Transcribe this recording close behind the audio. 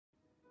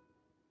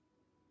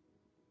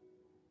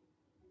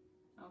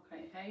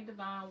Okay, hey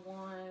Divine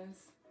Ones.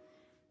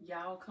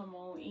 Y'all come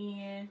on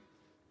in.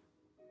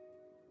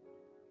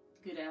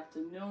 Good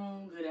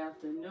afternoon, good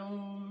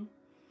afternoon.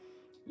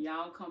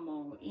 Y'all come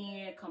on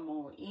in, come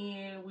on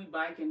in. We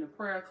back in the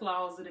prayer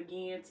closet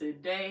again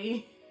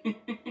today.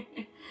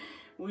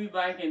 We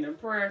back in the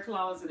prayer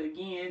closet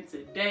again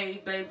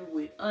today, baby,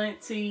 with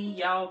Auntie.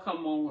 Y'all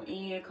come on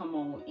in, come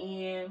on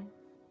in.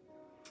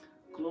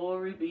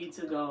 Glory be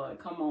to God.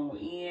 Come on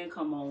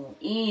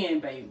in,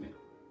 baby.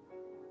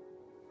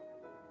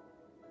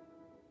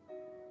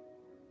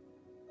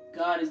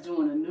 God is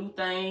doing a new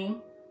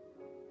thing.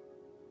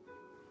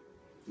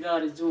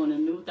 God is doing a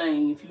new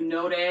thing. If you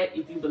know that,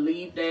 if you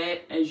believe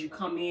that, as you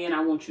come in,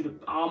 I want you to,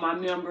 all my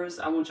members,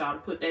 I want y'all to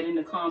put that in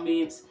the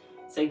comments.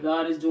 Say,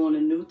 God is doing a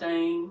new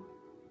thing.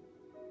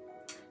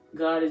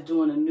 God is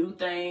doing a new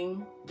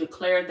thing.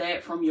 Declare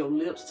that from your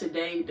lips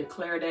today.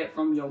 Declare that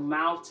from your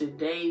mouth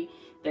today,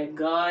 that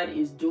God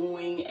is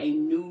doing a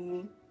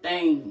new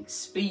thing.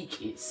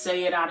 Speak it.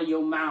 Say it out of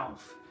your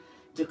mouth.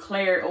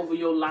 Declare it over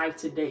your life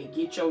today.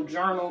 Get your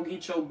journal,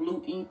 get your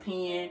blue ink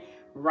pen,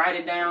 write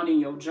it down in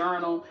your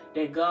journal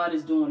that God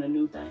is doing a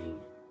new thing.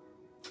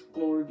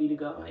 Glory be to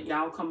God.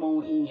 Y'all come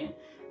on in.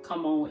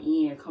 Come on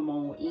in. Come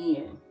on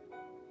in.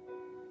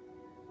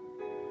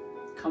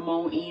 Come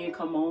on in.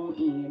 Come on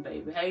in,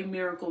 baby. Hey,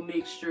 Miracle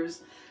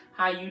Mixtures.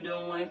 How you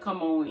doing?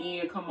 Come on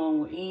in. Come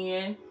on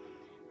in.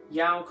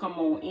 Y'all come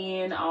on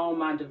in. All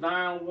my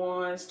divine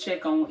ones.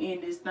 Check on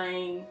in this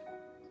thing.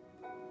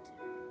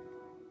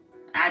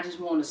 I just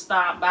want to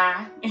stop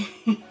by.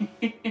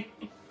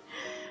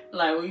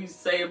 Like we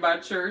say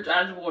about church,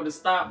 I just want to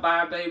stop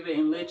by, baby,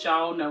 and let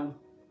y'all know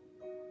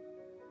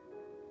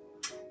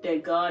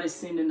that God is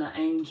sending an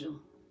angel.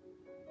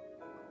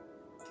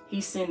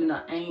 He's sending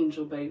an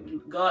angel, baby.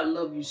 God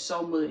loves you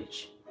so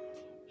much.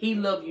 He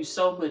loves you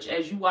so much.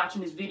 As you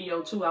watching this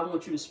video too, I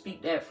want you to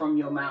speak that from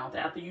your mouth.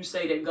 After you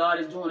say that God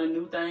is doing a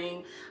new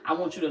thing, I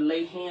want you to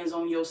lay hands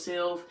on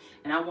yourself,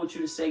 and I want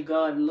you to say,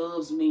 God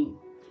loves me.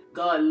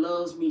 God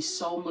loves me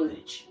so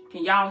much.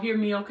 Can y'all hear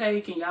me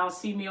okay? Can y'all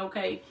see me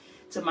okay?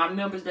 To my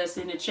members that's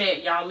in the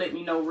chat, y'all let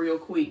me know real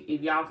quick.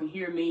 If y'all can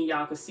hear me,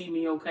 y'all can see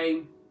me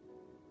okay.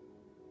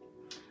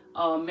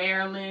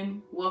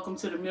 Marilyn, welcome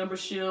to the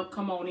membership.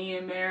 Come on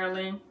in,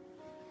 Marilyn.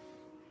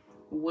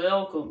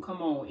 Welcome.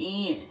 Come on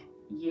in.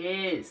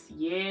 Yes,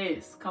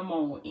 yes. Come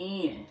on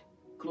in.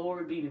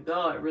 Glory be to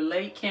God.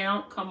 Relate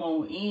count. Come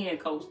on in.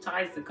 Coach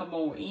Tyson, come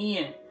on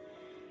in.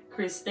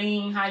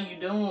 Christine, how you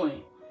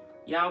doing?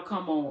 Y'all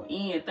come on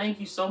in.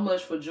 Thank you so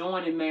much for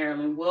joining,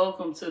 Marilyn.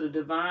 Welcome to the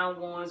Divine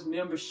Ones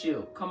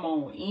membership. Come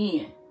on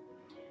in.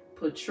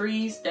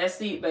 Patrice, that's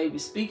it, baby.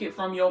 Speak it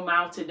from your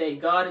mouth today.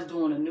 God is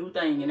doing a new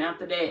thing. And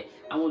after that,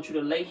 I want you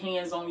to lay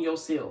hands on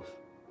yourself.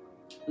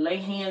 Lay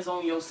hands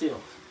on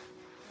yourself.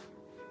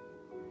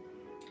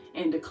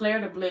 And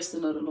declare the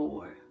blessing of the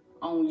Lord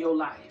on your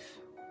life.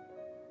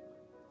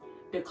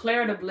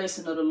 Declare the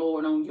blessing of the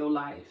Lord on your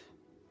life.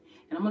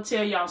 And I'm going to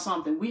tell y'all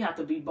something. We have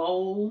to be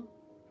bold.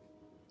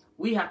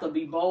 We have to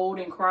be bold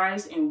in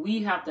Christ, and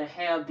we have to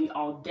have the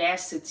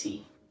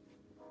audacity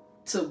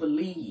to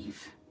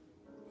believe.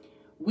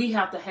 We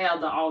have to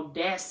have the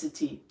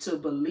audacity to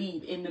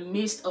believe in the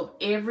midst of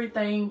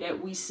everything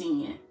that we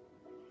see,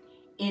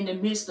 in the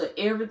midst of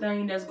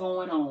everything that's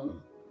going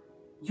on.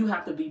 You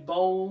have to be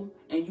bold,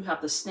 and you have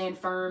to stand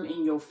firm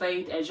in your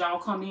faith. As y'all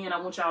come in, I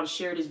want y'all to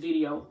share this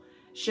video.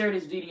 Share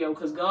this video,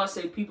 because God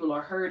said people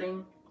are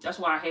hurting. That's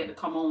why I had to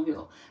come on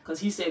here, because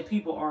he said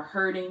people are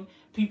hurting.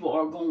 People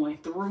are going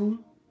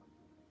through.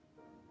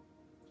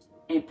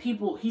 And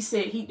people, he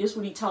said, this is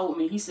what he told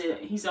me. He said,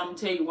 I'm going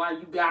to tell you why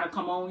you got to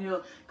come on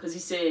here. Because he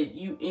said,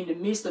 you, in the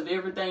midst of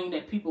everything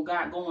that people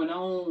got going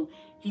on,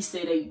 he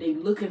said, they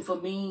looking for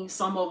me.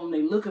 Some of them,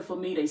 they looking for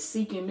me. They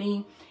seeking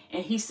me.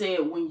 And he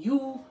said, when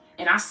you,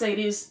 and I say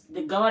this,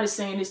 that God is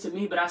saying this to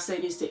me, but I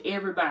say this to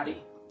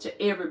everybody,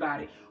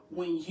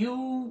 when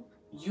you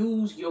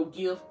use your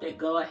gift that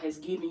God has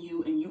given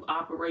you and you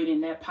operate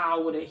in that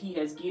power that he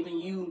has given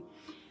you,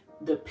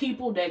 the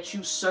people that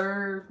you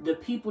serve, the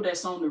people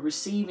that's on the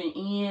receiving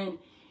end,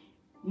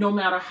 no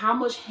matter how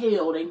much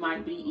hell they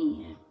might be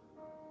in,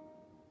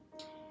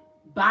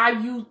 by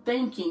you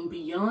thinking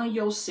beyond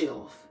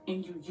yourself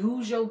and you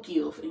use your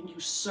gift and you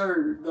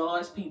serve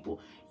God's people,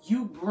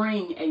 you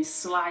bring a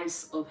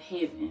slice of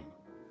heaven.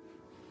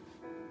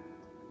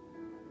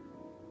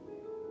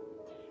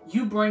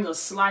 You bring a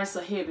slice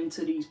of heaven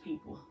to these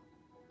people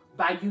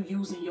by you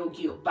using your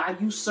gift, by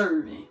you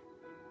serving.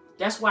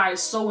 That's why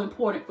it's so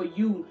important for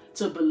you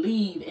to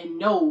believe and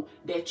know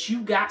that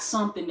you got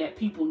something that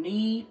people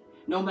need.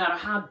 No matter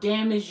how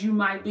damaged you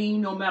might be,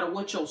 no matter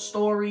what your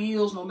story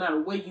is, no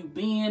matter where you've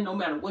been, no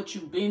matter what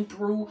you've been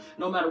through,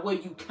 no matter where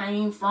you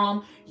came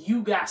from,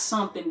 you got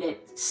something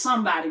that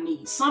somebody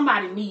needs.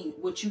 Somebody needs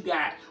what you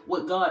got,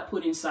 what God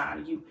put inside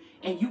of you.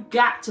 And you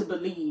got to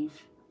believe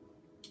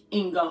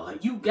in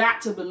God. You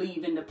got to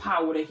believe in the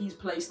power that he's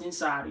placed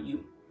inside of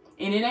you.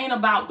 And it ain't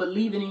about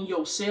believing in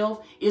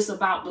yourself. It's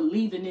about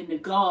believing in the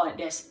God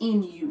that's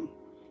in you.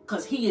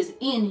 Because he is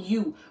in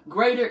you.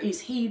 Greater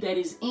is he that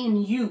is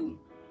in you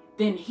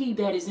than he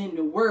that is in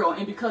the world.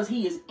 And because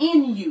he is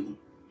in you,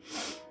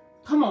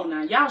 come on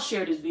now, y'all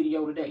share this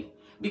video today.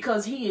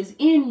 Because he is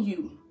in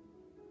you,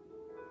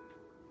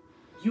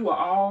 you are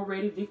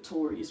already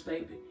victorious,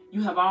 baby.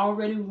 You have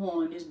already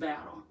won this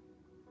battle.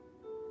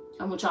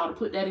 I want y'all to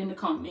put that in the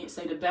comments.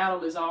 Say the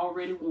battle is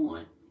already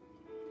won.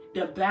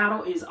 The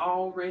battle is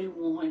already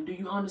won. Do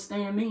you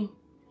understand me?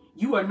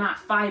 You are not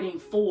fighting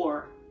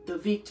for the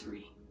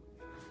victory.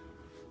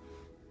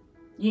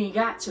 You ain't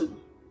got to.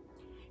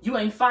 You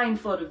ain't fighting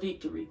for the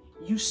victory.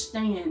 You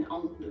stand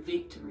on the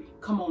victory.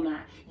 Come on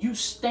now. You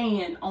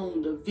stand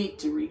on the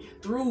victory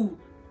through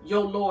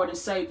your Lord and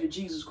Savior,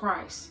 Jesus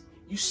Christ.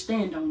 You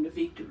stand on the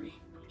victory.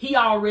 He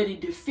already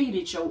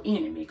defeated your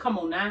enemy. Come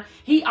on now.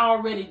 He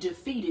already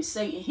defeated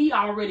Satan. He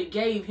already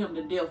gave him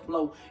the death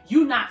blow.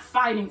 You're not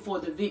fighting for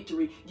the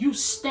victory. You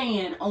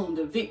stand on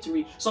the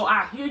victory. So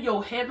I hear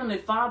your Heavenly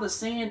Father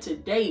saying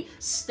today,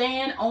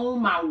 stand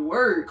on my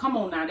word. Come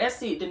on now.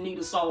 That's it,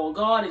 Danita Saul.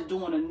 God is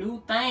doing a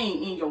new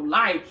thing in your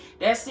life.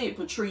 That's it,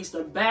 Patrice.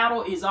 The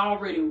battle is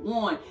already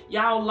won.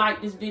 Y'all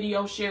like this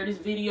video, share this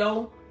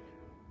video.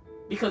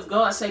 Because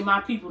God say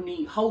my people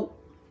need hope.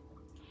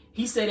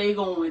 He said they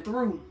going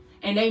through.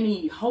 And they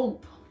need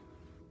hope.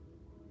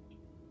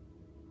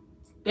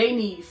 They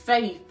need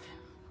faith.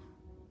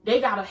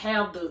 They got to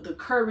have the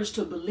courage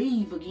to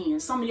believe again.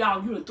 Some of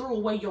y'all, you done threw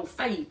away your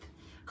faith.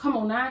 Come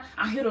on now.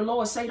 I hear the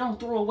Lord say, don't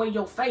throw away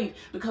your faith.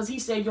 Because he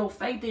said your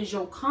faith is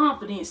your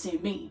confidence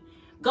in me.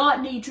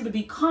 God needs you to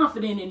be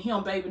confident in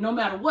him, baby. No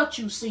matter what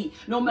you see,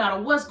 no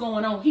matter what's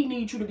going on, he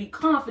needs you to be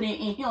confident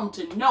in him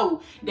to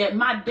know that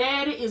my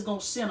daddy is going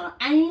to send an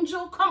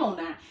angel. Come on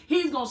now.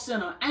 He's going to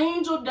send an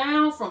angel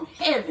down from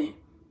heaven.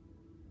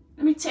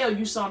 Let me tell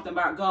you something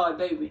about God,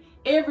 baby.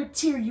 Every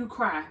tear you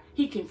cry,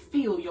 he can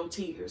feel your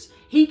tears.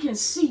 He can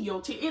see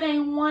your tears. It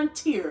ain't one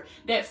tear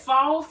that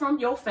fall from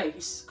your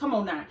face. Come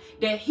on now.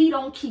 That he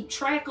don't keep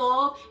track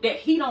of, that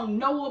he don't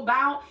know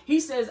about.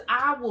 He says,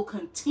 I will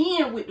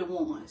contend with the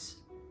ones.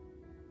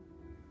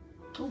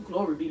 Oh,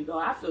 glory be to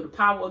God. I feel the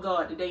power of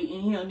God today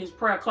in here in this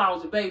prayer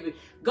closet, baby.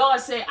 God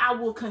said, I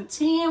will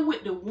contend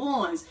with the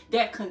ones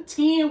that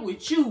contend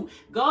with you.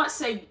 God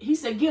said, he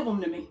said, give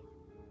them to me.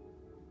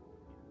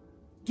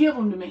 Give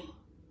them to me.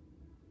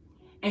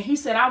 And he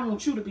said, I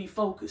want you to be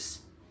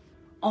focused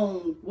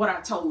on what I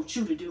told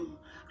you to do.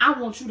 I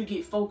want you to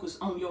get focused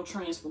on your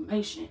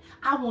transformation.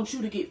 I want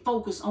you to get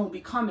focused on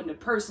becoming the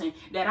person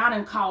that I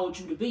done called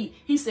you to be.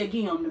 He said,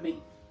 give them to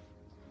me.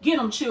 Get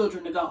them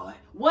children to God.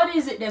 What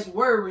is it that's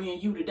worrying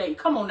you today?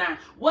 Come on now.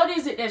 What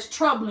is it that's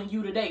troubling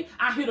you today?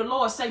 I hear the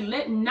Lord say,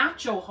 let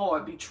not your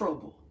heart be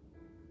troubled.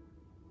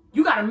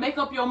 You got to make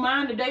up your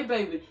mind today,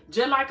 baby,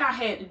 just like I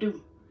had to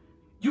do.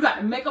 You got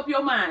to make up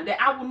your mind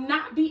that I will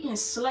not be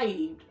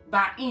enslaved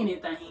by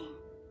anything.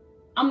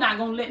 I'm not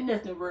going to let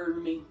nothing worry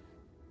me.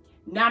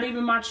 Not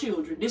even my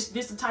children. This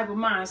the type of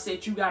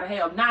mindset you got to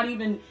have. Not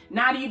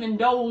even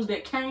those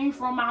that came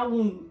from my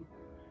womb.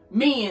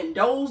 Men,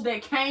 those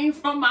that came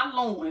from my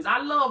loins. I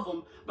love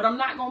them, but I'm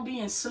not going to be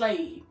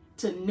enslaved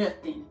to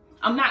nothing.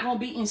 I'm not going to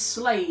be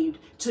enslaved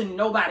to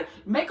nobody.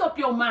 Make up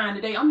your mind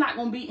today. I'm not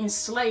going to be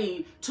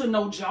enslaved to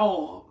no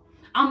job.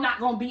 I'm not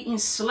going to be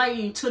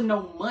enslaved to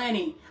no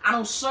money. I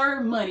don't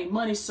serve money.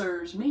 Money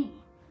serves me.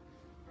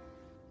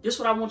 This is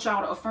what I want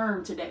y'all to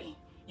affirm today.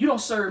 You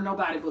don't serve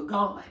nobody but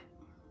God.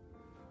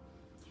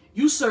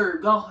 You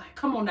serve God.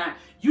 Come on now.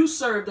 You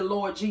serve the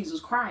Lord Jesus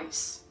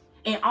Christ.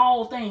 And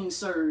all things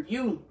serve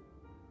you.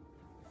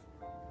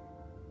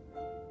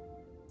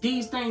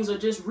 These things are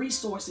just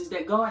resources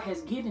that God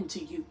has given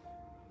to you.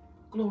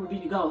 Glory be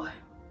to God.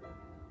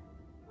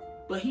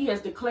 But he has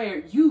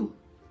declared you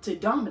to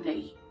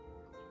dominate.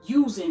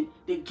 Using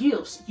the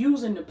gifts,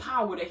 using the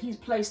power that he's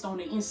placed on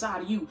the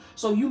inside of you.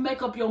 So you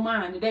make up your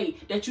mind today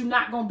that you're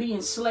not going to be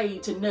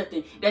enslaved to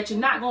nothing, that you're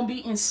not going to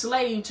be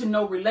enslaved to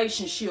no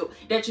relationship,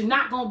 that you're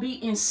not going to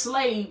be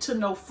enslaved to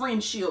no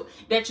friendship,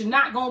 that you're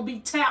not going to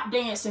be tap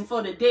dancing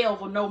for the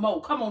devil no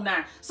more. Come on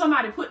now.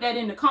 Somebody put that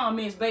in the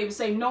comments, baby.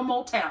 Say no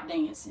more tap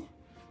dancing.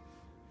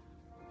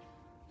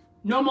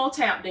 No more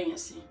tap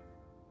dancing.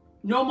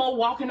 No more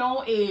walking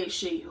on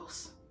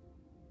eggshells.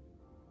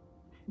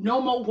 No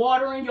more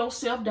watering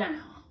yourself down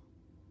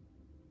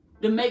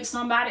to make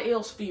somebody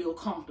else feel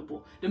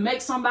comfortable, to make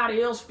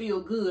somebody else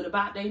feel good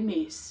about their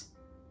mess.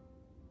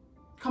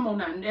 Come on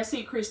now. That's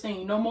it,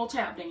 Christine. No more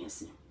tap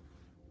dancing.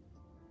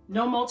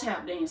 No more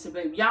tap dancing,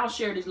 baby. Y'all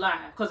share this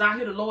live because I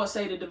hear the Lord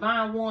say the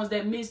divine ones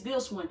that miss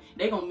this one,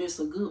 they going to miss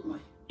a good one.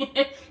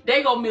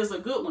 They going to miss a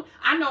good one.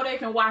 I know they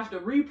can watch the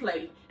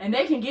replay and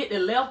they can get the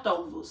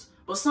leftovers.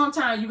 But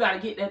sometimes you got to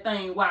get that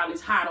thing while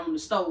it's hot on the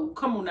stove.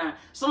 Come on now.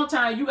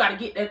 Sometimes you got to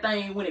get that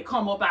thing when it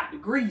come up out the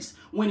grease,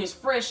 when it's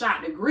fresh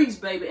out the grease,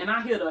 baby. And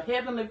I hear the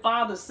Heavenly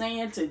Father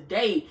saying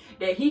today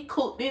that he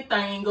cooked this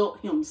thing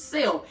up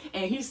himself.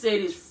 And he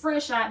said it's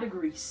fresh out the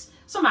grease.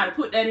 Somebody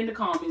put that in the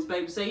comments,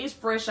 baby. Say it's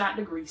fresh out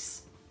the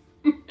grease.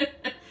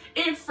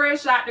 It's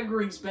fresh out the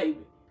grease, baby.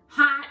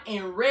 Hot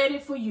and ready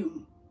for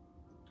you.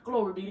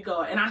 Glory be to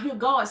God. And I hear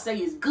God say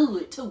it's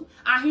good too.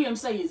 I hear him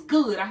say it's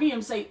good. I hear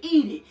him say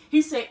eat it.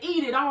 He said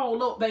eat it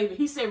all up, baby.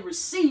 He said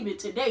receive it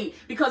today,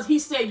 because he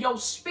said your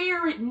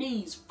spirit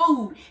needs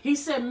food. He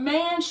said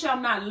man shall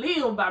not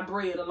live by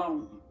bread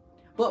alone,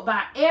 but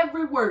by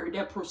every word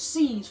that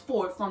proceeds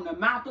forth from the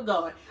mouth of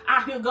God.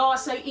 I hear God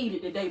say eat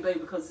it today, baby,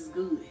 because it's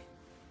good.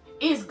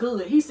 It's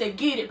good. He said,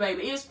 get it,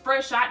 baby. It's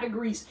fresh out the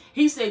grease.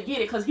 He said, get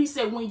it. Because he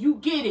said, when you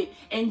get it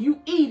and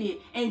you eat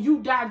it and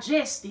you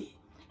digest it,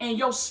 and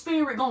your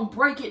spirit gonna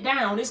break it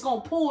down, it's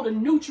gonna pull the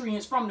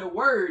nutrients from the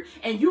word,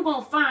 and you're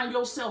gonna find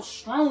yourself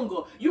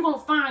stronger. You're gonna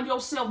find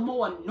yourself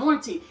more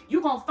anointed.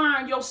 You're gonna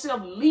find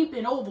yourself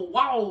leaping over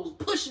walls,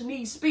 pushing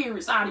these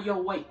spirits out of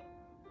your way.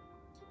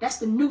 That's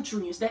the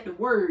nutrients that the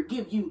word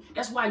give you.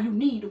 That's why you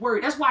need the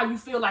word. That's why you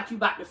feel like you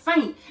about to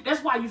faint.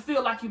 That's why you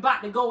feel like you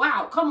about to go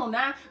out. Come on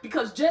now.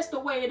 Because just the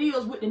way it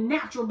is with the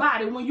natural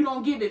body, when you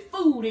don't give it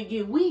food, it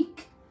get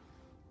weak.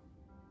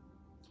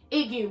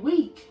 It get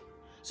weak.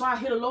 So I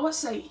hear the Lord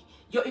say,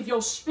 if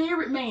your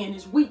spirit man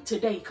is weak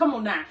today, come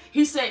on now.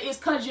 He said, it's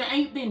because you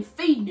ain't been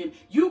feeding him.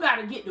 You got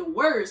to get the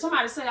word.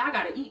 Somebody say, I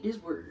got to eat this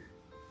word.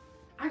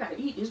 I got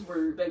to eat this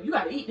word, baby. You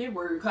got to eat this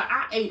word, because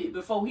I ate it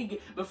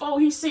before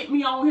he sent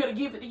me on here to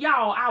give it to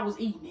y'all. I was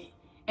eating it,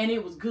 and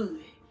it was good.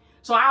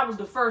 So I was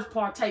the first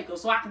partaker.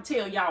 So I can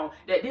tell y'all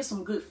that there's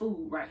some good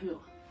food right here.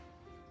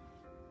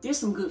 There's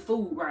some good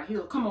food right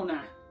here. Come on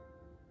now.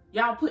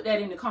 Y'all put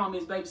that in the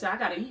comments, baby. Say, I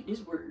got to eat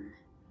this word.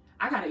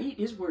 I got to eat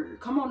this word.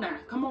 Come on now.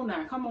 Come on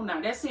now. Come on now.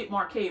 That's it,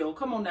 Markel.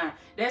 Come on now.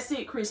 That's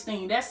it,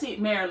 Christine. That's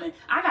it, Marilyn.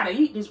 I got to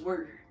eat this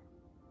word.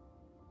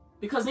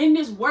 Because in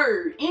this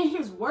word, in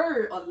his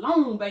word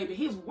alone, baby,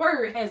 his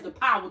word has the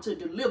power to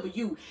deliver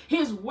you.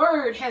 His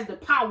word has the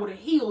power to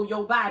heal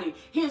your body.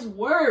 His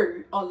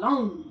word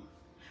alone.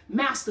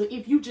 Master,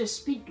 if you just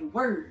speak the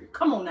word,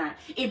 come on now.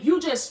 If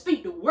you just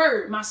speak the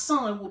word, my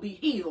son will be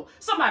healed.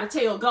 Somebody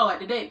tell God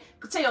today,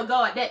 tell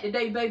God that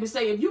today, baby.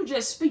 Say, if you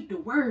just speak the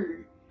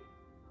word,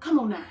 come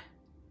on now.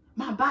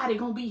 My body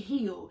gonna be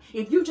healed.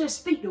 If you just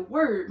speak the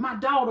word, my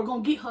daughter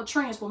gonna get her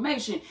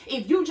transformation.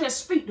 If you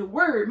just speak the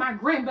word, my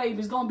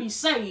grandbaby's gonna be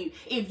saved.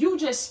 If you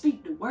just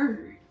speak the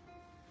word,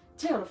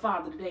 tell the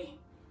Father today,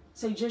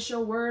 say just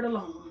your word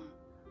alone.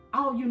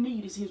 All you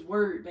need is his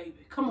word, baby.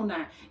 Come on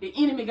now. The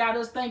enemy got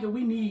us thinking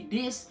we need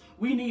this.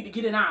 We need to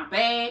get in our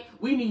bag.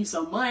 We need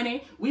some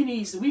money. We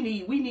need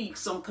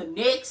some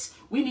connects.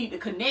 We need to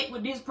connect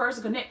with this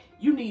person. Connect.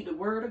 You need the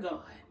word of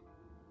God.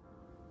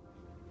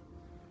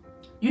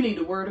 You need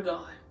the word of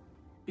God,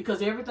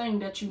 because everything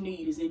that you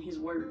need is in his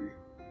word.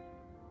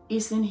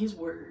 It's in his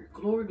word.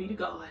 Glory be to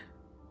God.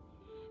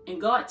 And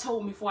God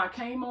told me before I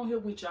came on here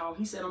with y'all,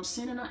 he said, I'm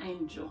sending an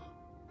angel.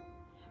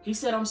 He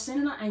said, I'm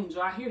sending an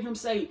angel. I hear him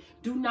say,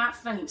 do not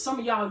faint. Some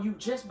of y'all, you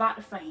just about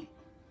to faint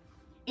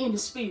in the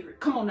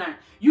spirit. Come on now.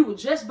 You were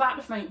just about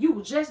to faint. You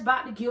were just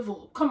about to give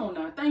up. Come on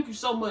now. Thank you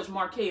so much,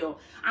 Markel.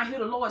 I hear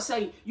the Lord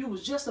say, you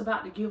was just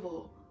about to give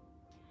up.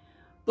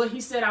 But he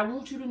said, I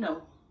want you to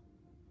know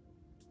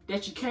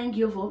that you can't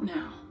give up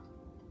now.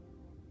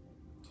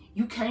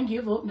 You can't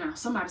give up now.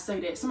 Somebody say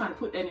that. Somebody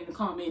put that in the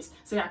comments.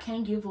 Say, I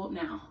can't give up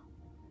now.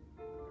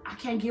 I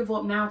can't give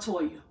up now,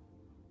 Toya.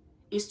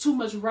 It's too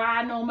much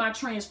riding on my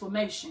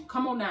transformation.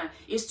 Come on now.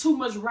 It's too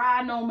much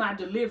riding on my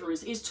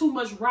deliverance. It's too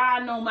much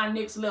riding on my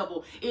next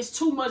level. It's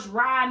too much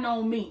riding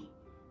on me.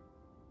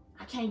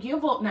 I can't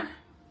give up now.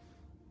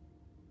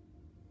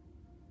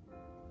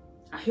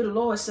 I hear the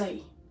Lord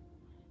say,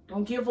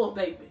 don't give up,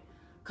 baby.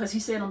 Because he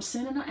said, I'm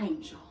sending an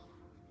angel.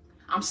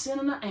 I'm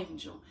sending an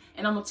angel.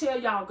 And I'm going to tell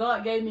y'all,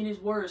 God gave me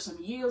this word some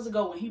years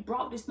ago, and he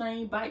brought this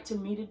thing back to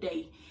me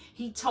today.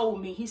 He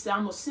told me, he said,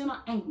 I'm going to send an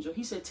angel.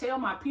 He said, tell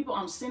my people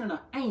I'm sending an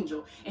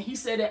angel. And he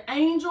said, the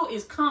angel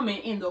is coming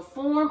in the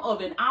form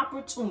of an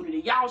opportunity.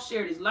 Y'all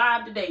share this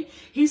live today.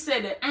 He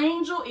said, the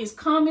angel is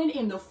coming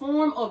in the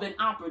form of an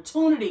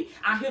opportunity.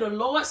 I hear the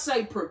Lord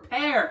say,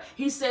 prepare.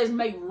 He says,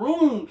 make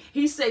room.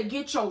 He said,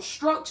 get your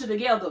structure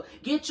together.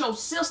 Get your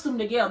system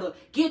together.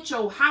 Get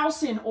your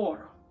house in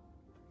order.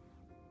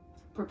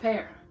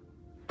 Prepare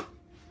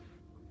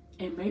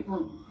and make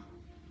room.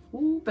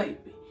 Ooh,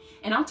 baby.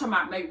 And I'm talking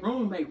about make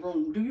room, make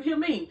room. Do you hear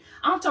me?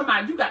 I'm talking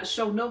about you got to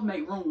show enough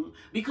make room.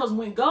 Because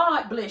when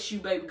God bless you,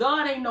 baby,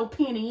 God ain't no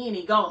penny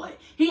any God.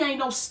 He ain't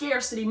no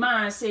scarcity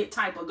mindset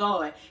type of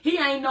God. He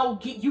ain't no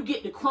you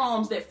get the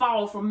crumbs that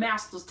fall from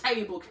master's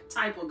table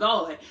type of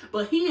God.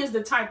 But he is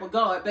the type of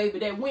God, baby,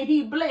 that when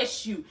he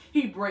bless you,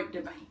 he break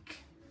the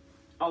bank.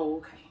 Oh,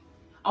 okay.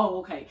 Oh,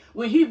 okay.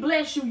 When he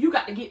bless you, you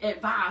got to get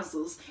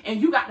advisors,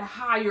 and you got to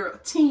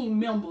hire team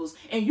members,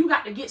 and you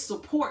got to get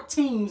support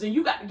teams, and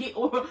you got to get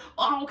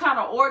all kind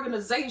of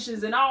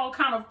organizations and all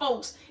kind of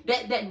folks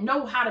that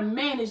know how to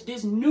manage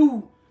this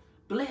new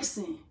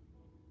blessing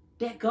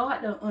that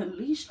God done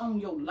unleashed on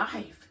your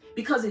life,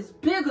 because it's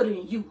bigger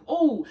than you.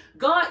 Oh,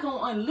 God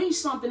gonna unleash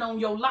something on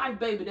your life,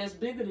 baby, that's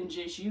bigger than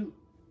just you.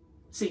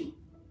 See,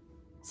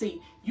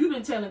 you've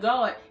been telling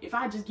God, if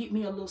I just get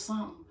me a little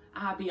something,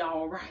 I'll be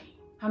all right.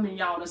 How many of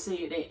y'all done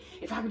said that?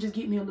 If I could just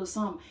get me a little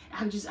something,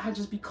 I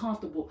just be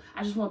comfortable.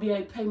 I just want to be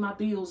able to pay my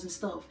bills and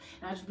stuff.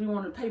 And I just be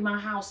wanting to pay my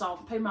house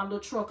off and pay my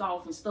little truck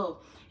off and stuff.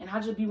 And I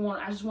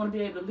just want to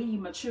be able to leave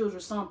my children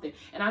something.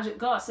 And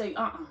God say,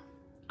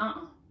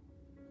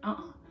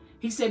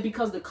 He said,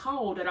 because the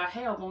call that I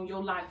have on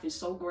your life is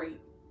so great.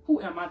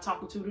 Who am I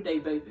talking to today,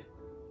 baby?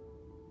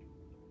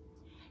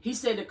 He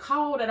said, the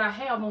call that I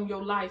have on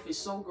your life is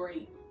so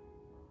great.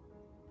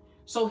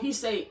 So he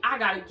said, I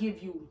got to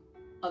give you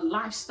a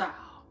lifestyle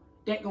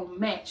that gonna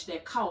match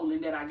that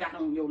calling that I got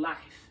on your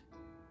life.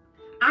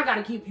 I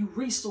gotta give you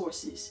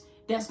resources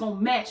that's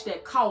gonna match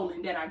that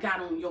calling that I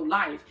got on your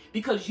life.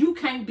 Because you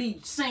can't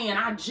be saying,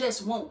 I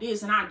just want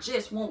this and I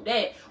just want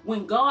that,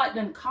 when God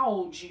done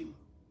called you.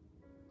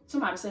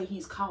 Somebody say,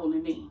 he's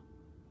calling me.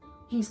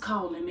 He's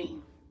calling me.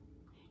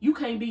 You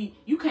can't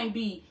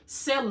be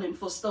settling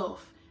for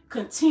stuff,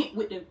 content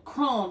with the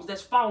crumbs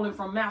that's falling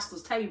from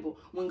master's table,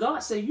 when God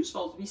said you're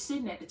supposed to be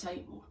sitting at the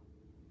table.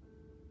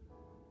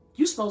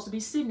 You're supposed to be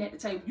sitting at the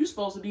table. You're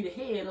supposed to be the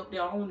head up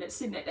there on that,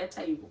 sitting at that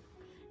table.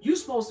 You're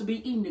supposed to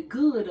be eating the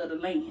good of the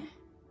land.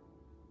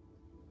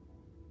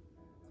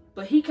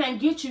 But he can't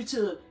get you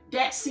to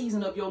that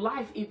season of your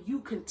life if you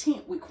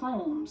content with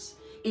crumbs.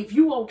 If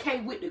you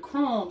okay with the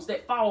crumbs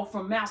that fall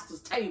from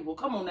master's table.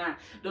 Come on now.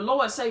 The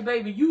Lord say,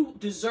 baby, you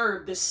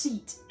deserve the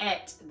seat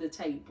at the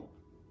table.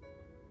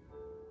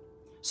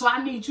 So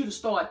I need you to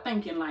start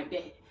thinking like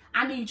that.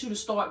 I need you to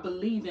start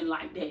believing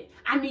like that.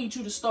 I need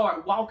you to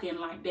start walking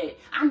like that.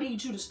 I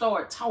need you to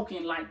start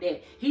talking like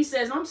that. He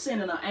says, I'm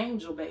sending an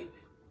angel, baby.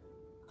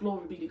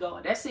 Glory be to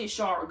God. That's it,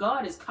 Shara.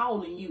 God is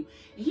calling you.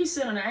 He's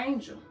sending an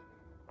angel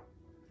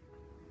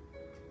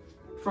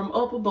from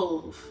up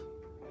above.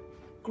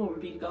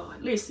 Glory be to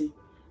God. Listen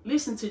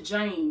to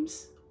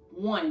James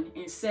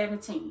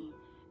 1:17.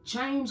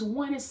 James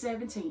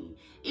 1:17.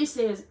 It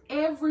says,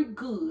 every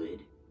good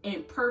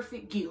and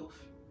perfect gift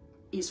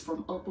is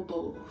from up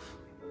above.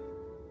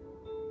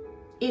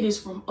 It is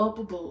from up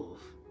above.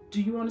 Do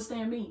you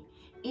understand me?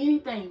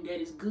 Anything that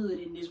is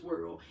good in this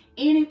world,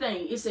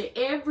 anything, it said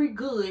every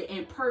good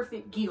and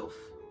perfect gift.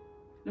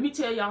 Let me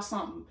tell y'all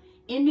something.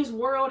 In this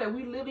world that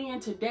we live in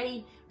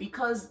today,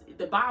 because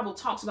the Bible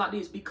talks about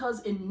this,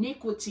 because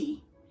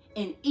iniquity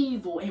and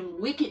evil and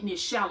wickedness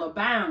shall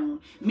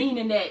abound,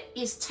 meaning that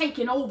it's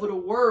taking over the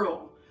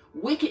world.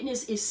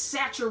 Wickedness is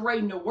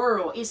saturating the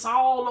world. It's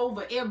all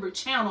over every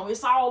channel.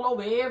 It's all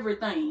over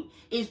everything.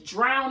 It's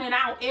drowning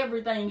out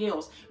everything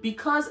else.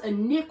 Because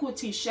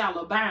iniquity shall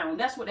abound.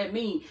 That's what that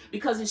means.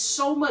 Because it's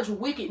so much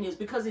wickedness.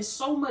 Because it's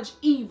so much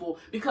evil.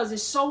 Because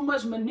it's so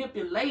much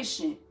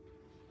manipulation.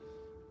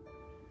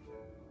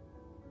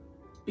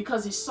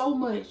 Because it's so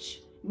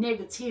much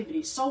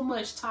negativity. So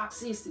much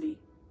toxicity.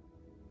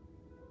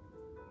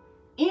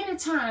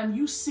 Anytime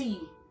you see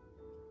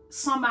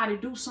somebody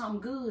do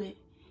something good,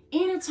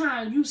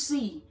 anytime you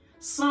see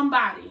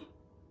somebody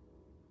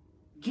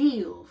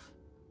give,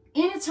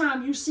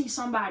 anytime you see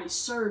somebody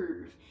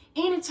serve,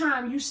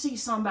 anytime you see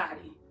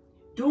somebody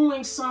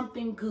doing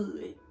something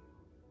good,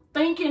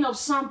 thinking of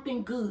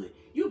something good,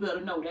 you better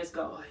know that's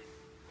God.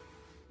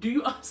 Do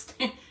you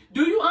understand?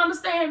 Do you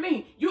understand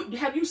me?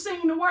 Have you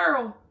seen the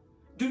world?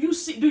 Do you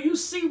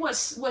see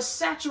what's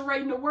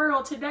saturating the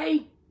world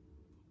today?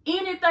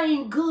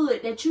 Anything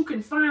good that you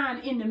can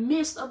find in the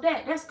midst of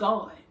that, that's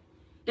God.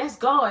 That's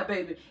God,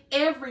 baby.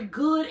 Every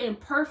good and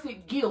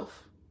perfect gift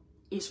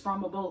is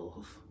from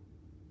above.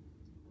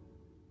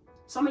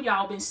 Some of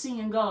y'all been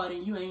seeing God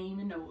and you ain't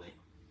even know it.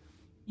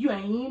 You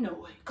ain't even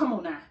know it. Come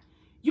on now.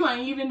 You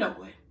ain't even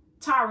know it.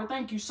 Tyra,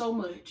 thank you so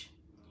much.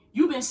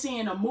 You've been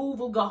seeing a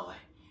move of God.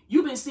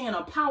 You've been seeing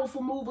a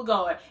powerful move of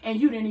God and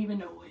you didn't even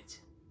know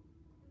it.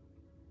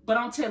 But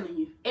I'm telling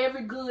you,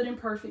 every good and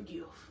perfect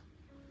gift,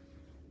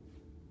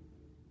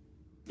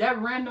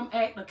 that random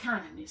act of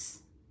kindness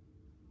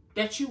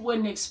that you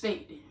wasn't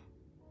expecting.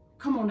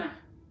 Come on now.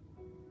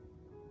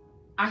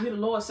 I hear the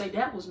Lord say,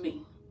 that was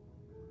me.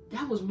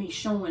 That was me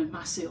showing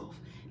myself.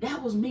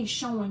 That was me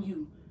showing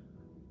you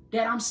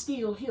that I'm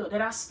still here,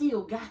 that I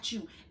still got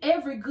you.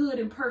 Every good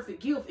and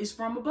perfect gift is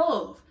from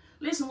above.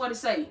 Listen what it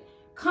say.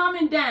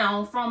 Coming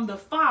down from the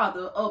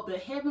Father of the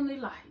heavenly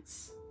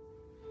lights.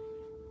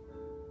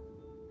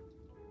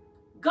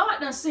 God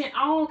done sent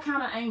all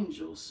kind of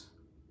angels,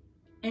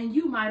 and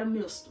you might have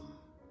missed them.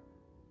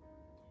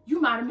 You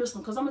might have missed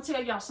them, because I'm going to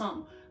tell y'all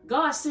something.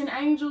 God sent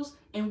angels,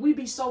 and we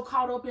be so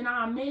caught up in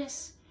our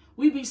mess.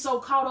 We be so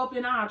caught up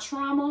in our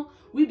trauma.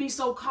 We be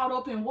so caught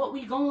up in what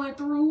we going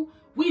through.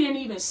 We didn't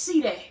even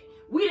see that.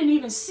 We didn't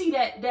even see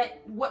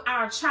that what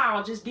our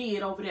child just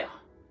did over there.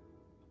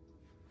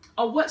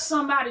 Or what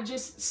somebody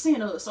just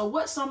sent us. Or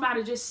what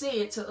somebody just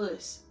said to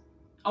us.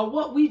 Or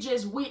what we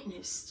just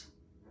witnessed.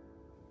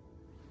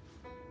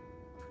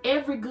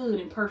 Every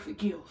good and perfect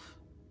gift,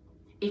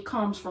 it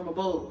comes from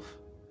above.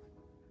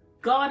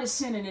 God is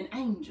sending an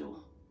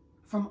angel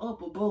from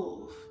up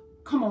above.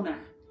 Come on now.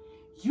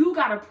 You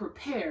got to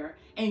prepare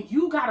and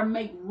you got to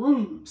make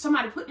room.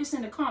 Somebody put this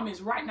in the comments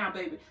right now,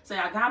 baby. Say,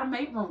 I got to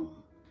make room.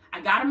 I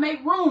got to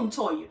make room,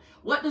 Toya.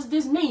 What does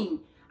this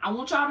mean? I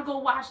want y'all to go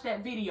watch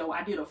that video.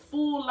 I did a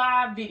full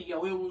live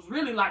video. It was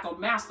really like a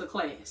master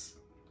class.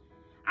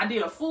 I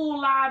did a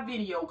full live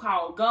video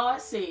called God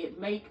Said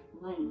Make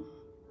Room.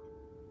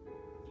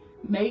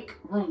 Make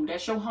room.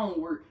 That's your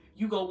homework.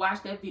 You go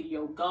watch that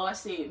video. God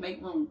Said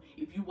Make Room.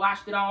 If you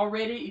watched it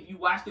already, if you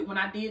watched it when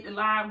I did the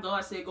live,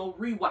 God said go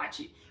rewatch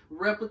it.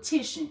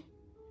 Repetition.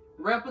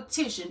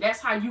 Repetition. That's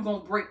how you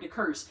going to break the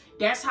curse.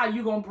 That's how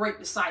you going to break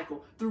the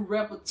cycle. Through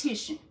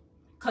repetition.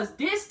 Because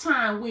this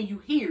time when you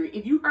hear it,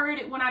 if you heard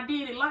it when I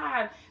did it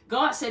live,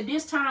 God said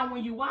this time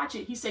when you watch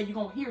it, he said you're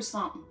going to hear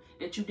something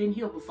that you didn't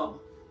hear before.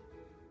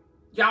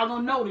 Y'all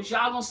gonna notice,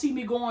 y'all gonna see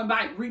me going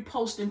back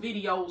reposting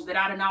videos that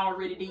I done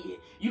already did.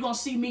 You're gonna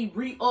see me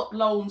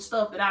re-uploading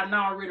stuff that I done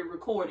already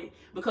recorded.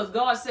 Because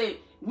God said,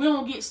 we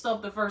don't get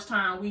stuff the first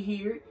time we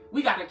hear it.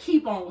 We gotta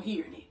keep on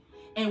hearing it.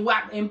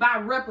 And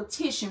by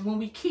repetition, when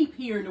we keep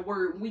hearing the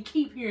word,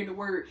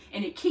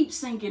 and it keeps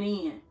sinking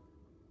in,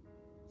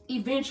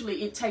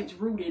 eventually it takes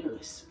root in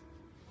us.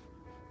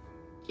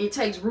 It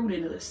takes root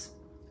in us.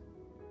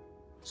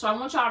 So I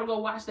want y'all to go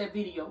watch that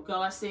video.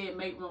 God Said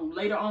Make Room.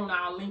 Later on,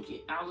 I'll link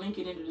it. I'll link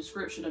it in the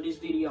description of this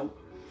video.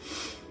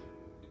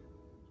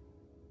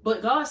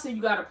 But God said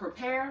you got to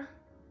prepare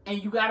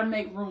and you got to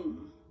make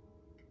room.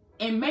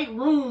 And make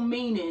room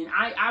meaning,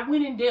 I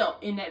went in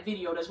depth in that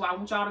video. That's why I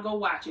want y'all to go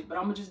watch it. But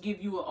I'm going to just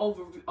give you an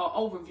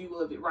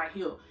overview of it right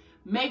here.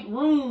 Make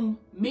room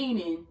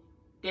meaning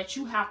that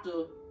you have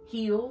to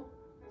heal.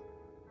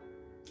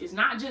 It's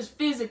not just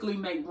physically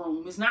make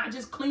room. It's not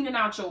just cleaning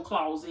out your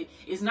closet.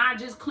 It's not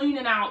just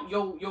cleaning out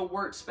your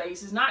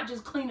workspace. It's not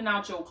just cleaning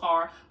out your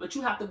car, but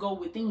you have to go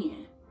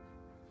within.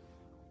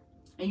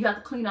 And you have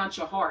to clean out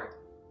your heart.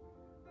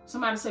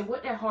 Somebody say,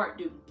 what that heart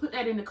do? Put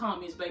that in the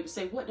comments, baby.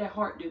 Say, what that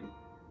heart do?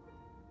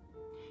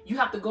 You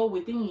have to go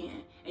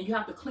within and you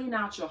have to clean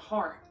out your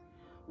heart.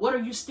 What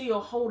are you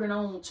still holding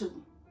on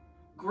to?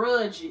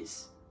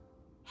 Grudges,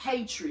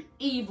 hatred,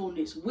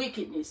 evilness,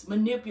 wickedness,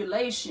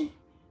 manipulation.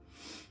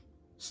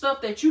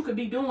 Stuff that you could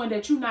be doing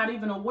that you're not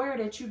even aware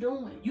that you're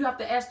doing. You have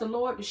to ask the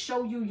Lord to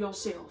show you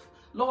yourself.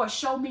 Lord,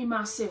 show me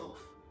myself.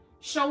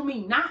 Show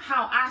me not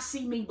how I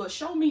see me, but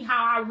show me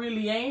how I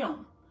really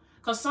am.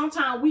 Because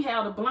sometimes we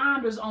have the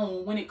blinders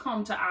on when it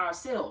comes to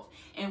ourselves.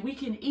 And we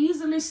can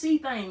easily see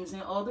things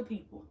in other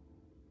people.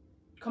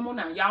 Come on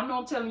now. Y'all know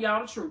I'm telling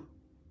y'all the truth.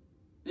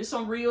 This is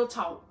some real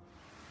talk.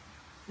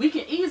 We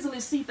can easily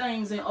see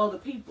things in other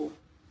people.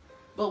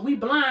 But we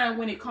blind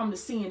when it comes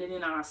to seeing it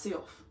in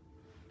ourselves.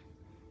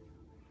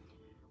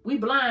 We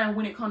blind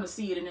when it comes to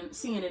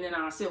seeing it in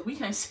ourselves. We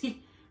can't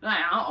see, like,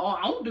 I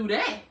don't do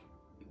that.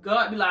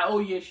 God be like, oh,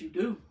 yes, you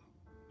do.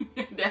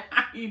 That's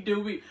how you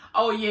do it.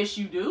 Oh, yes,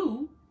 you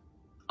do.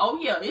 Oh,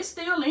 yeah, it's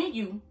still in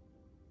you.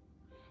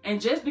 And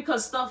just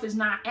because stuff is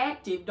not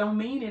active don't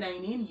mean it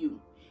ain't in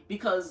you.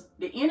 Because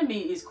the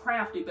enemy is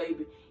crafty,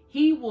 baby.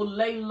 He will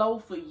lay low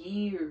for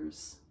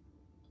years.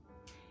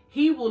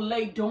 He will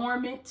lay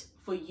dormant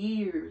for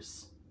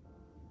years.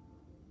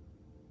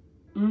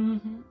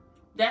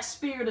 That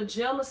spirit of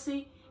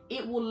jealousy,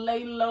 it will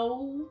lay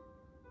low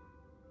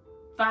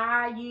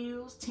 5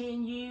 years,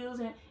 10 years,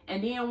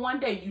 and then one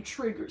day you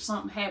triggered,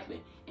 something happened,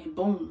 and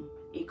boom,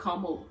 it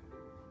come up.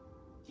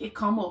 It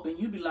come up, and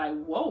you be like,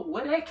 whoa,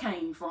 where that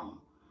came from?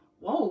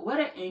 Whoa, what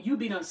that? And you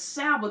be done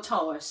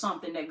sabotage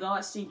something that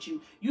God sent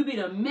you. You be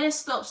done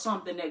messed up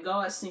something that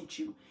God sent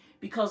you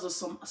because of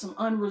some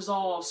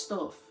unresolved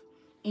stuff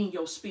in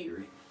your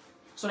spirit.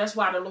 So that's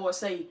why the Lord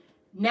say,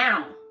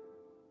 now,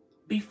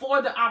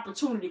 before the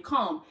opportunity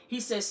come,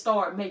 he says,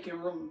 start making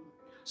room.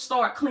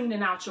 Start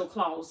cleaning out your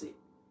closet.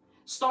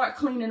 Start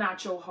cleaning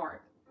out your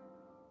heart.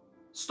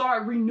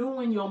 Start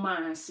renewing your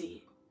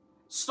mindset.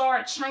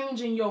 Start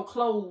changing your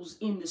clothes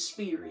in the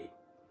spirit.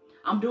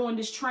 I'm doing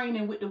this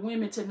training with the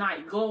women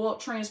tonight. Glow Up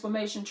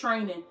Transformation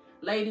Training.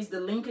 Ladies, the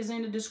link is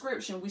in the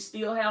description. We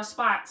still have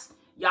spots.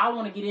 Y'all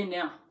want to get in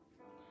there.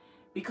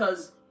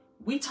 Because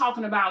we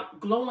talking about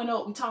glowing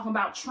up. We talking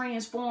about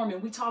transforming.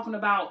 We talking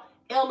about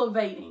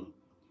elevating.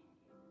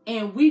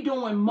 And we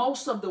doing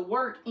most of the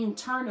work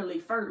internally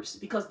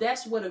first, because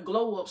that's where the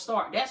glow up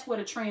start. That's where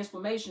the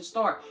transformation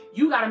start.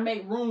 You got to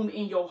make room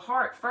in your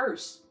heart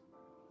first.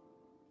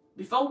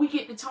 Before we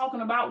get to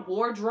talking about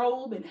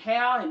wardrobe and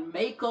hair and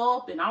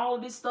makeup and all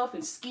of this stuff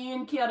and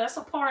skin care, that's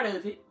a part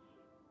of it.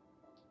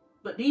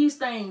 But these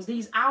things,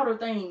 these outer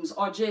things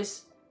are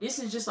just, this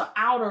is just an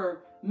outer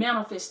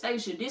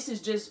manifestation. This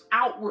is just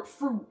outward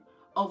fruit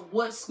of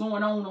what's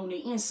going on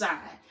the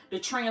inside. The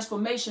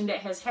transformation that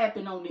has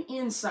happened on the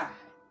inside.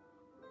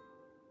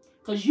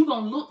 Because you're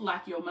going to look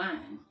like your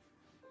mind.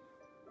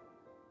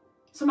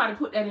 Somebody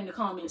put that in the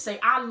comments. Say,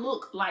 I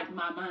look like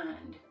my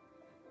mind.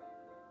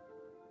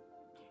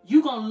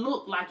 You're going to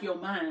look like your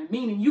mind.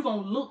 Meaning you're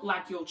going to look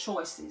like your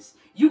choices.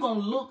 You're going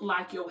to look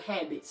like your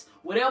habits.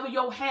 Whatever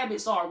your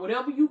habits are,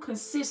 whatever you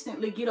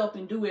consistently get up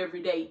and do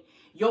every day,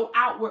 your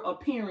outward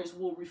appearance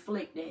will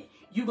reflect that.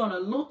 You're going to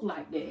look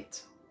like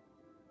that.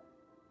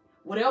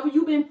 Whatever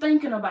you've been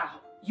thinking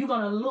about, you're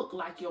going to look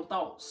like your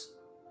thoughts.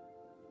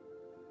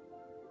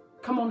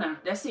 Come on now.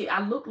 That's it.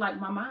 I look like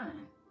my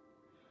mind.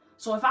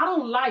 So if I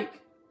don't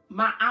like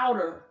my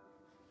outer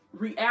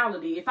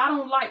reality, if I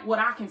don't like what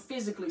I can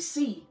physically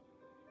see,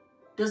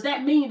 does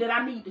that mean that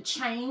I need to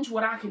change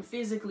what I can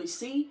physically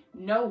see?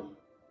 No.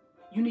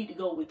 You need to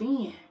go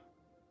within.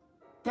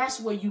 That's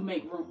where you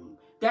make room.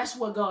 That's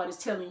what God is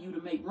telling you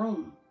to make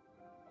room.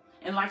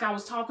 And like I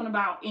was talking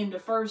about in the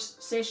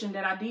first session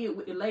that I did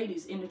with the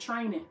ladies in the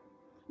training,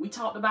 we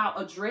talked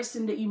about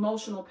addressing the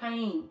emotional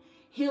pain,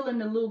 healing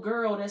the little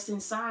girl that's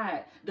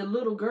inside. The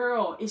little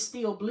girl is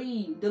still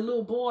bleeding. The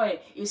little boy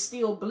is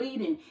still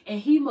bleeding, and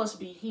he must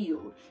be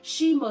healed.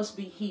 She must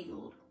be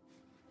healed.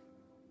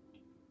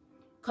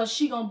 Because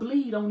she gonna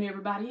bleed on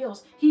everybody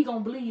else. He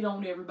gonna bleed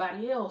on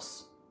everybody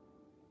else.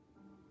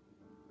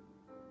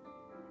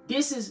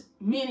 This is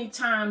many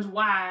times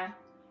why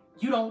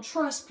you don't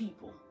trust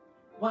people.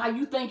 Why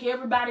you think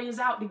everybody is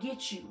out to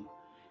get you.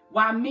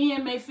 Why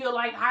men may feel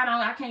like,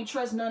 I can't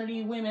trust none of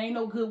these women. Ain't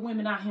no good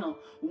women out here.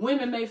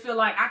 Women may feel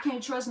like, I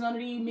can't trust none of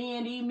these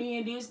men,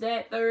 this,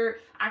 that, third.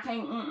 I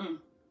can't,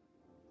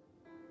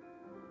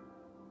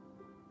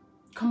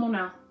 Come on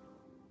now.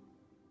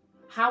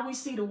 How we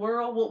see the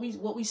world,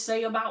 what we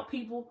say about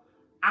people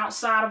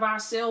outside of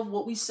ourselves,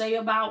 what we say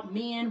about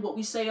men, what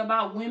we say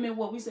about women,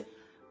 what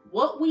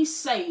we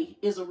say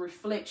is a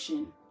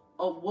reflection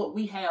of what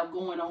we have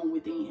going on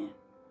within.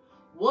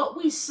 What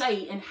we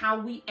say and how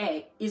we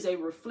act is a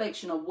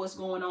reflection of what's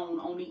going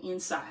on the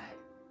inside.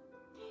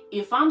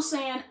 If I'm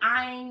saying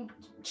I ain't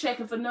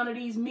checking for none of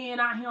these men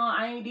out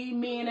here, these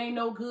men ain't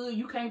no good,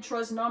 you can't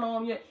trust none of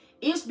them yet,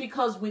 it's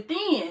because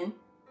within,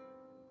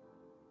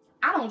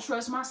 I don't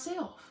trust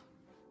myself.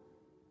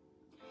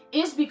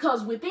 It's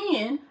because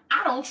within,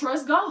 I don't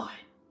trust God.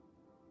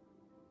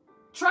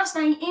 Trust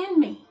ain't in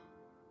me.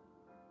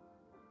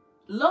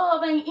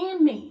 Love ain't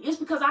in me. It's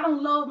because I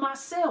don't love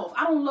myself.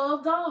 I don't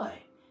love God.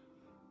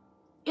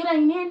 It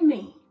ain't in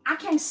me. I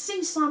can't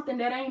see something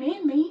that ain't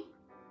in me.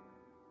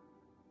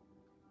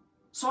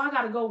 So I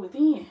got to go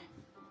within.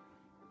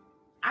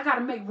 I got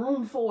to make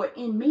room for it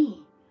in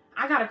me.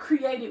 I got to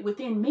create it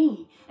within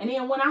me. And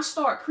then when I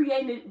start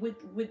creating it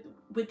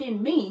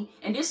within me,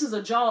 and this is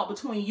a job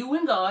between you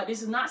and God,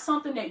 this is not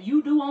something that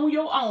you do on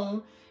your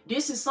own.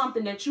 This is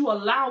something that you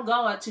allow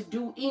God to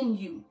do in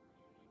you.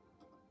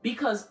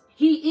 Because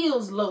he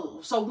is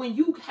love. So when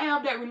you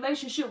have that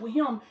relationship with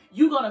him,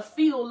 you're going to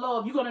feel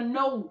love. You're going to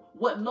know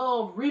what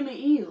love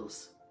really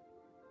is.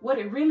 What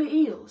it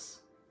really is.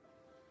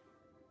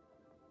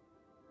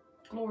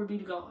 Glory be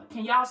to God.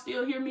 Can y'all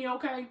still hear me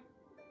okay?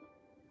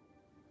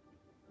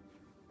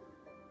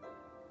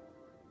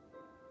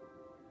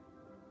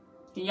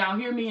 Can y'all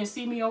hear me and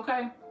see me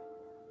okay?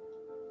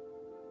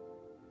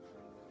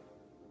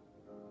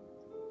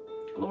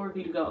 Glory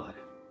be to God.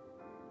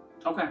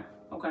 Okay,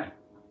 okay.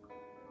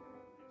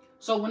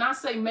 So when I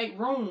say make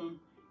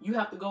room, you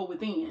have to go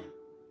within.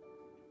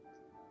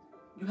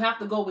 You have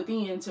to go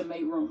within to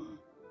make room.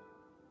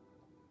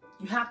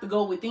 You have to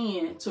go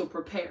within to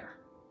prepare.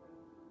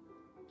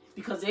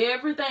 Because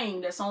everything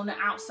that's on the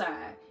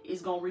outside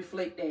is going to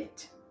reflect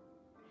that.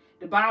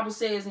 The Bible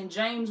says in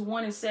James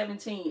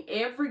 1:17,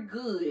 every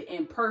good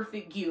and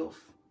perfect gift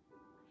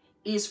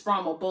is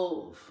from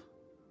above,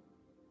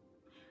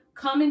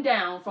 coming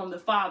down from the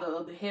Father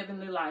of the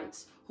heavenly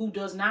lights, who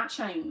does not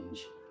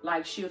change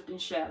like shifting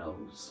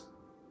shadows.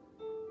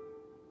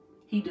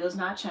 He does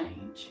not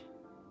change.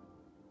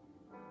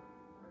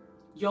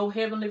 Your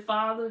heavenly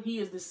Father, he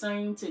is the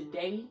same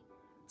today,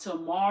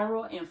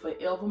 tomorrow, and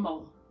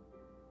forevermore.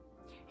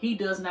 He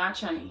does not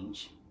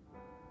change.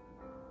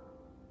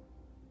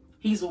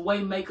 He's a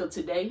way maker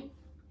today,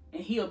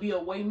 and he'll be a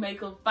way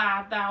maker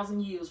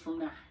 5,000 years from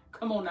now.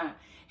 Come on now.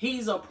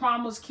 He's a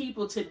promise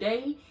keeper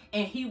today,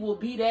 and he will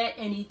be that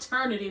in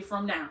eternity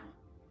from now.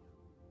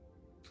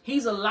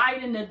 He's a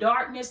light in the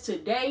darkness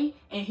today,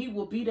 and he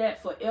will be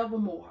that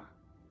forevermore.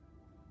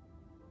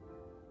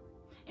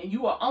 And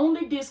you are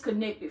only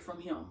disconnected from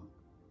him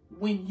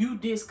when you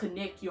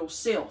disconnect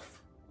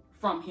yourself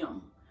from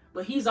him.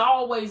 But he's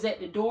always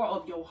at the door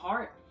of your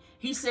heart.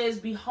 He says,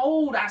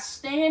 behold, I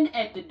stand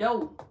at the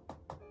door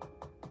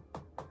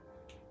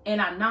and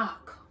I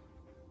knock.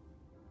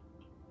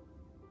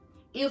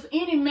 If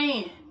any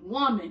man,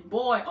 woman,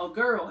 boy, or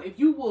girl, if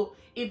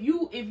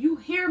you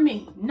hear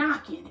me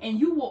knocking and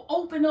you will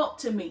open up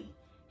to me,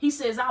 he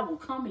says, I will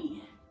come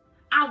in.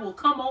 I will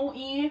come on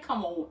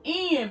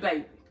in,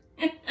 baby.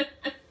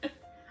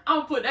 I'm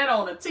gonna put that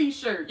on a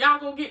t-shirt. Y'all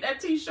gonna get that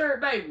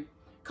t-shirt, baby.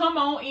 Come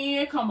on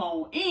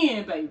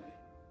in, baby.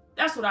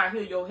 That's what I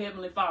hear your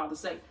heavenly Father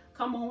say.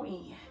 Come on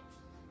in.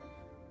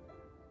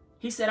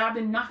 He said, I've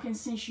been knocking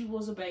since you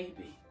was a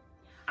baby.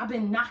 I've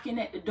been knocking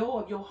at the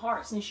door of your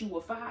heart since you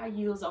were 5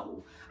 years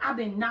old. I've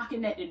been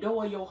knocking at the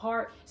door of your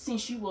heart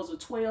since you was a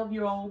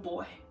 12-year-old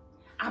boy.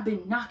 I've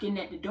been knocking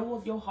at the door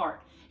of your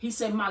heart. He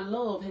said, my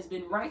love has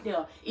been right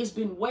there. It's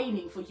been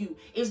waiting for you.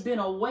 It's been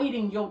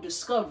awaiting your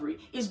discovery.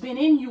 It's been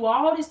in you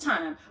all this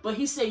time. But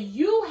he said,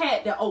 you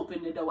had to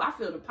open the door. I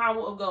feel the power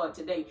of God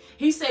today.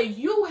 He said,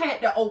 you had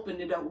to open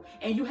the door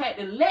and you had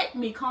to let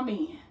me come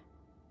in.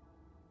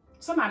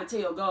 Somebody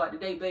tell God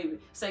today, baby,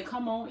 say,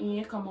 come on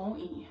in, come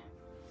on in.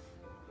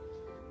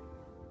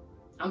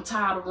 I'm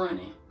tired of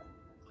running.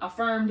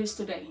 Affirm this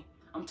today.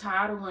 I'm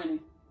tired of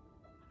running.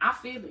 I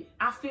feel it.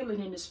 I feel it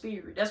in the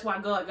spirit. That's why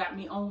God got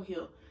me on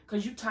here.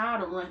 Because you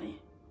tired of running.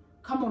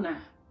 Come on now.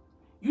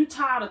 You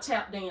tired of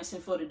tap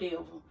dancing for the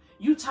devil.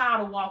 You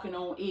tired of walking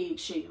on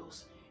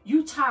eggshells.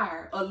 You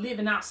tired of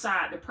living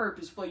outside the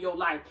purpose for your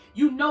life.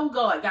 You know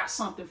God got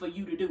something for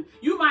you to do.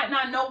 You might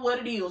not know what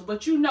it is,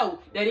 but you know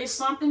that it's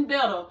something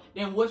better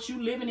than what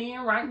you living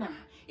in right now.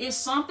 It's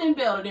something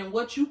better than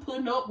what you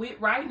putting up with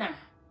right now.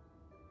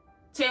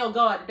 Tell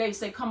God today,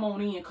 say, come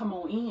on in, come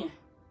on in.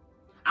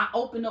 I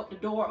open up the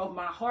door of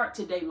my heart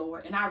today,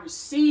 Lord, and I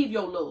receive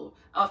your love.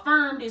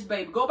 Affirm this,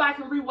 baby. Go back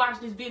and rewatch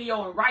this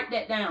video and write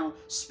that down.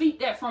 Speak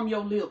that from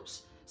your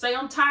lips. Say,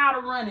 I'm tired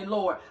of running,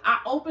 Lord. I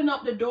open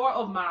up the door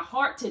of my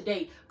heart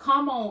today.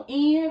 Come on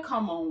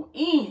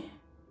in,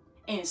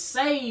 and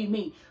save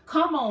me.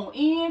 Come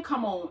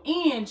on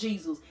in,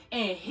 Jesus,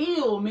 and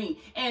heal me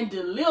and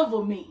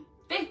deliver me.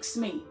 Fix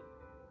me.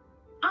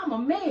 I'm a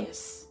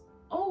mess.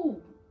 Oh,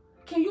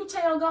 can you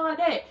tell God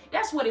that?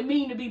 That's what it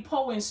means to be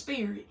poor in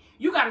spirit.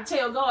 You got to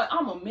tell God,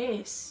 I'm a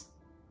mess.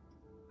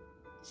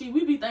 See,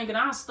 we be thinking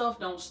our stuff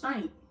don't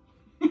stink.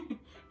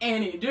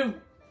 And it do.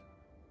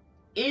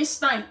 It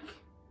stink.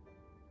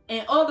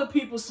 And other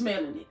people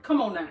smelling it.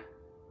 Come on now.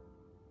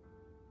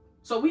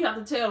 So we have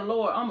to tell the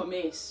Lord, I'm a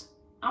mess.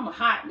 I'm a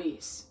hot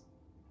mess.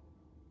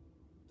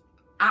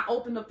 I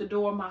open up the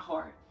door of my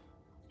heart.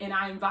 And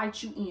I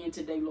invite you in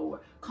today, Lord.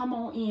 Come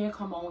on in,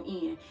 come on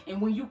in.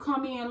 And when you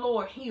come in,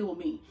 Lord, heal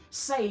me,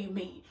 save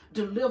me,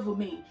 deliver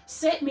me,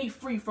 set me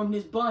free from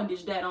this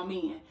bondage that I'm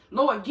in.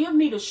 Lord, give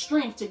me the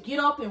strength to get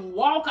up and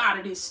walk out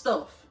of this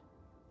stuff.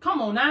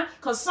 Come on now,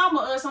 because some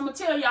of us, I'm going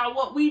to tell y'all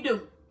what we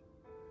do.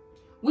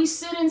 We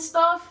sit in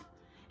stuff,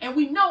 and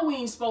we know we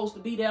ain't supposed to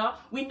be there.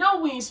 We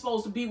know we ain't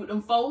supposed to be with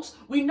them folks.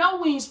 We know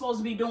we ain't supposed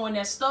to be doing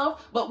that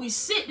stuff. But we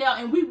sit there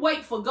and we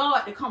wait for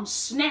God to come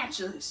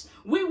snatch us.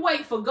 We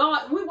wait for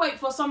God. We wait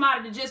for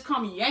somebody to just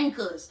come yank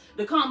us.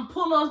 To come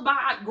pull us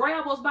by,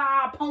 grab us by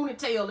our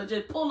ponytail and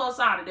just pull us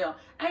out of there.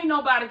 Ain't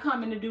nobody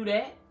coming to do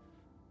that.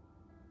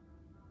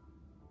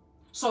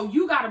 So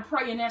you got to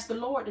pray and ask the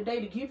Lord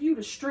today to give you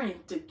the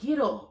strength to get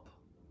up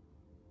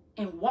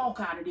and walk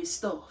out of this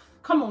stuff.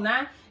 Come on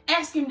now.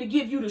 Ask him to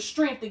give you the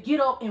strength to get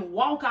up and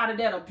walk out of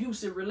that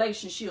abusive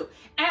relationship.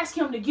 Ask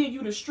him to give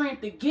you the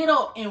strength to get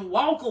up and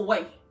walk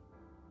away.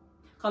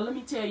 Because let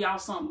me tell y'all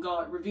something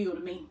God revealed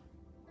to me.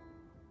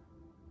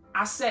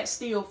 I sat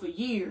still for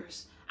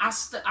years. I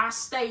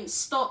stayed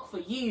stuck for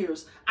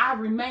years. I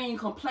remained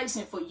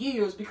complacent for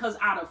years because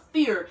out of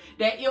fear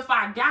that if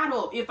I got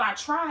up, if I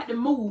tried to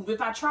move, if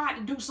I tried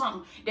to do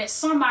something, that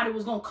somebody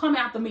was going to come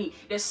after me,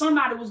 that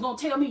somebody was going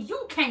to tell me,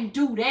 you can't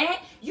do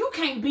that. You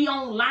can't be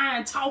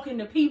online talking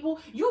to people.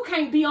 You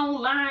can't be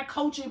online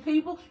coaching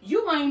people.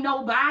 You ain't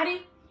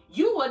nobody.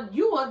 You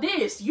are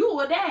this, you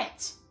are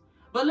that.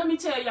 But let me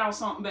tell y'all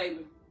something,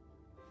 baby.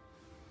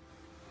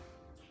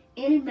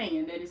 Any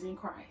man that is in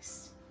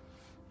Christ,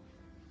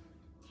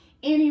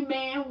 any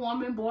man,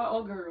 woman, boy,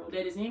 or girl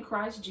that is in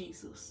Christ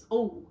Jesus,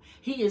 oh,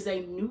 he is a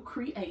new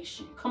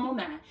creation. Come on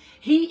now.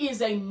 He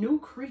is a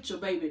new creature,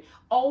 baby.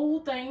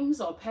 Old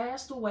things are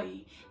passed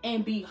away,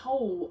 and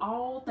behold,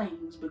 all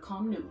things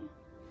become new.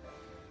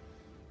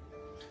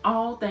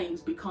 All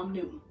things become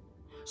new.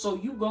 So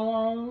you go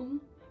on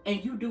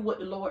and you do what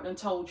the Lord done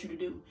told you to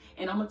do.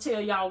 And I'm going to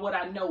tell y'all what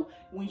I know.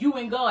 When you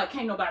in God,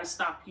 can't nobody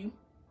stop you.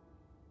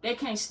 They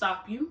can't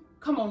stop you.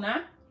 Come on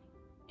now.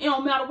 It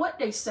don't matter what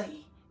they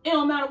say. It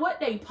don't matter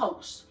what they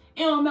post.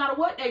 It don't matter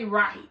what they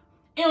write.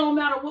 It don't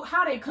matter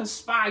how they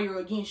conspire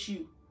against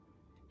you.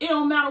 It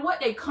don't matter what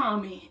they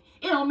comment.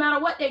 It don't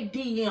matter what they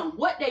DM,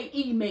 what they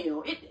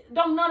email.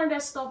 None of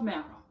that stuff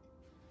matter.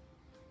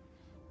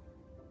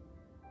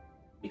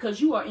 Because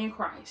you are in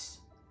Christ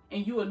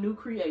and you are a new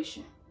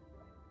creation.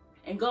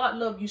 And God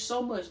loved you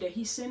so much that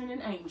he sent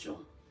an angel.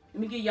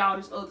 Let me give y'all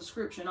this other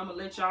scripture and I'm going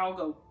to let y'all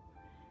go.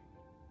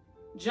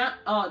 John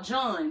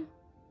 5:4.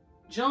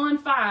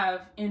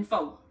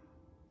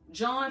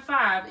 John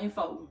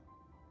 5:4.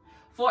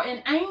 For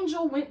an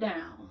angel went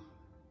down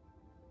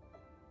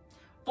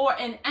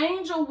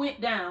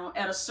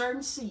at a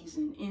certain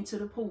season into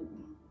the pool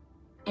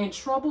and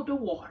troubled the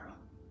water.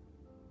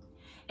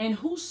 And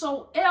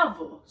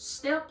whosoever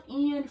stepped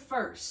in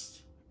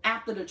first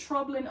after the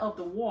troubling of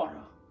the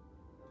water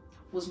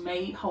was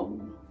made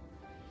whole.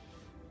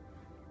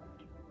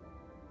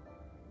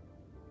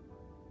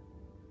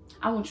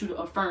 I want you to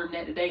affirm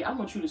that today. I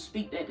want you to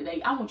speak that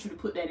today. I want you to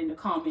put that in the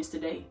comments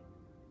today.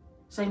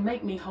 Say,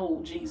 make me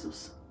whole,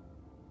 Jesus.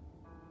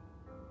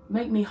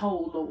 Make me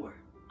whole, Lord.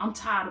 I'm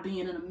tired of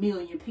being in a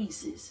million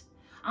pieces.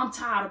 I'm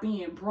tired of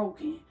being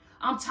broken.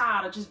 I'm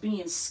tired of just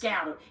being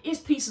scattered. It's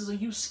pieces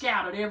of you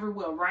scattered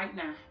everywhere right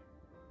now.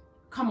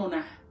 Come on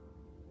now.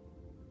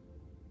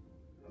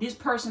 This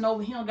person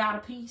over here got a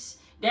piece.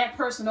 That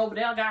person over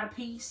there got a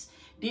piece.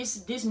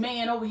 This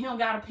man over here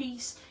got a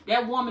piece.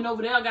 That woman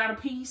over there got a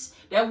piece.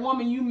 That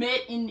woman you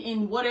met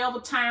in whatever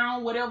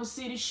town, whatever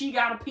city, she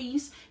got a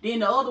piece. Then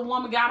the other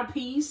woman got a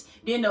piece.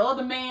 Then the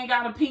other man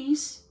got a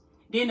piece.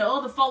 Then the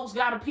other folks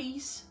got a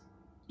piece.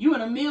 You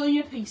in a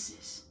million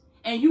pieces.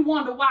 And you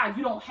wonder why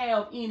you don't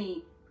have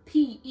any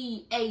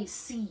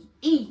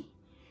P-E-A-C-E.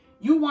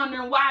 You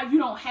wondering why you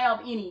don't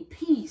have any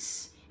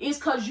peace. It's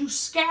because you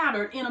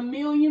scattered in a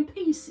million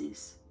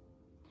pieces.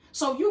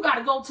 So you got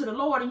to go to the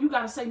Lord and you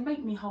got to say,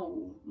 make me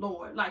whole,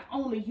 Lord, like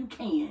only you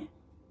can.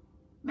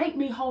 Make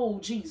me whole,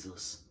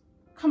 Jesus.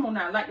 Come on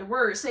now, like the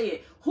word said,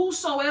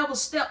 whosoever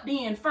stepped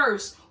in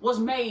first was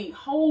made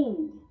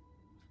whole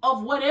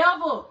of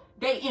whatever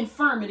their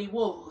infirmity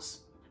was.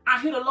 I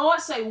hear the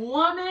Lord say,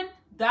 woman,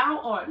 thou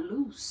art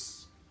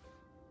loose.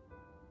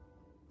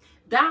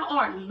 Thou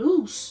art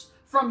loose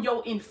from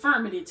your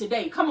infirmity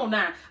today. Come on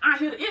now. I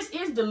hear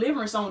it's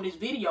deliverance on this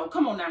video.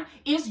 Come on now.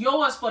 It's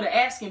yours for the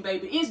asking,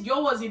 baby. It's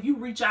yours if you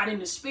reach out in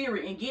the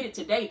spirit and get it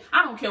today.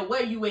 I don't care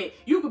where you at.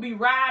 You could be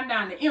riding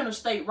down the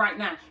interstate right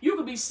now. You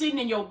could be sitting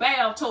in your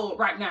bathtub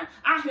right now.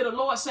 I hear the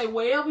Lord say,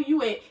 wherever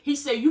you at, he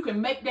said you can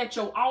make that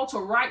your altar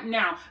right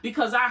now,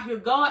 because I hear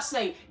God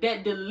say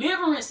that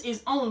deliverance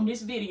is on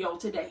this video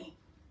today.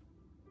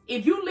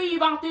 If you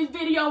leave out this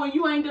video and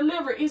you ain't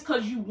delivered, it's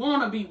because you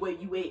want to be where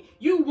you at.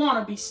 You want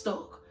to be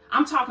stuck.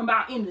 I'm talking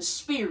about in the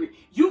spirit.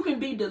 You can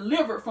be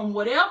delivered from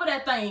whatever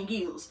that thing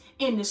is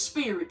in the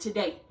spirit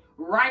today,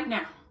 right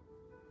now.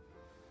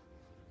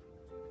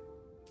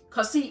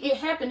 Because see, it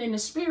happened in the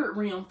spirit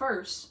realm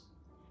first.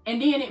 And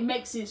then it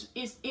makes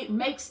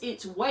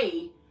its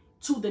way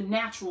to the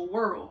natural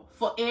world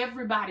for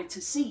everybody to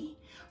see.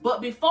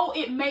 But before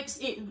it makes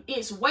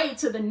its way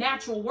to the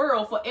natural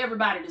world for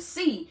everybody to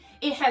see,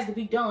 it has to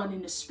be done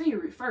in the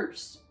spirit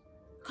first.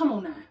 Come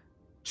on now.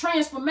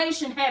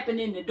 Transformation happened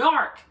in the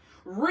dark.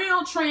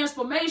 Real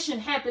transformation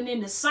happened in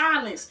the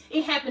silence.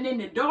 It happened in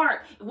the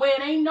dark where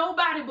it ain't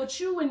nobody but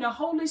you and the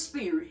Holy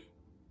Spirit.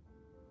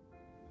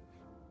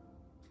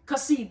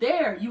 Because see,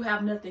 there you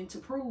have nothing to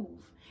prove.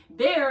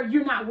 There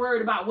you're not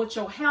worried about what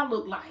your hair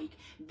look like.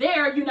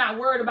 There you're not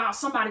worried about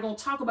somebody going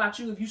to talk about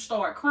you if you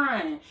start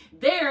crying.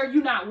 There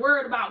you're not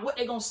worried about what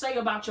they're going to say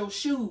about your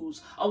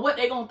shoes, or what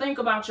they're going to think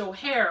about your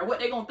hair, or what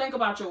they're going to think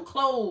about your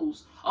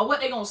clothes, or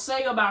what they're going to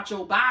say about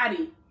your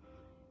body.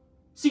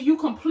 See, you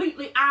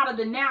completely out of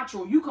the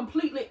natural. You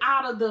completely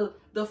out of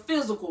the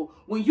physical.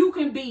 When you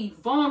can be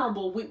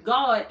vulnerable with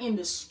God in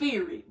the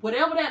spirit,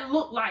 whatever that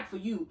look like for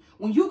you,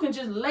 when you can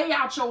just lay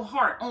out your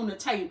heart on the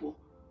table,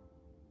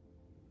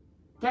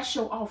 that's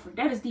your offering.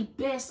 That is the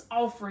best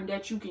offering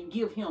that you can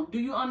give him. Do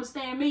you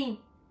understand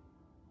me?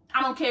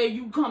 I don't care if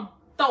you come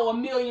throw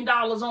 $1 million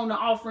on the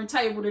offering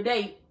table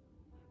today.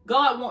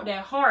 God wants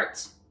that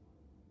heart.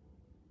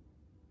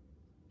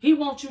 He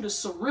wants you to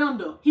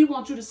surrender. He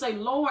wants you to say,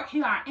 Lord,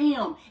 here I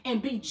am,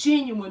 and be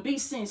genuine, be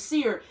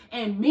sincere,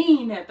 and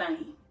mean that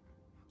thing.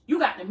 You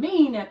got to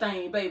mean that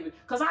thing, baby.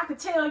 Because I could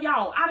tell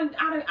y'all, I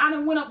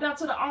done went up there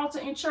to the altar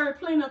in church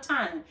plenty of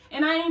time,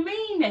 and I ain't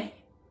mean that.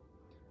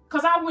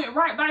 Because I went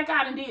right back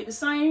out and did the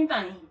same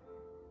thing.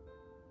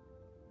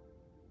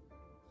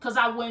 Because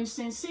I wasn't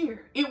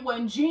sincere. It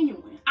wasn't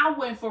genuine. I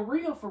wasn't for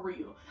real, for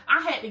real.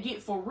 I had to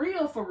get for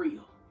real, for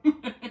real.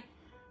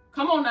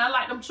 Come on now,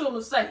 like them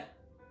children say.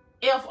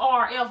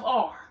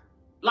 FR.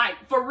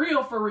 Like, for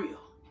real, for real.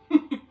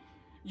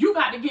 You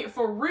got to get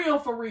for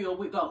real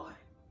with God.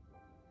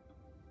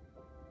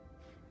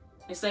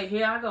 And say,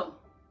 here I go.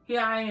 Here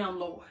I am,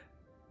 Lord.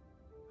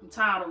 I'm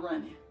tired of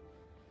running.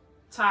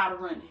 Tired of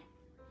running.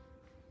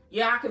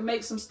 Yeah, I can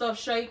make some stuff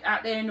shake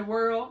out there in the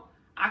world.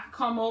 I can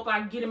come up, I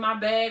can get in my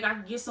bag, I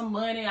can get some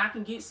money, I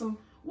can get some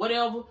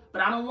whatever,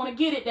 but I don't want to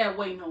get it that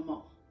way no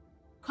more.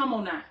 Come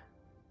on now.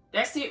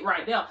 That's it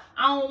right there.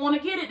 I don't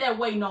want to get it that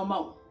way no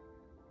more.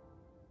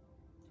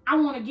 I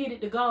want to get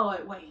it the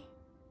God way.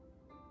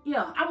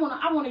 Yeah, I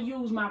want to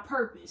use my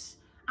purpose.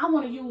 I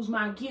want to use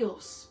my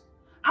gifts.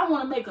 I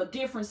want to make a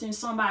difference in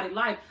somebody's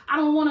life. I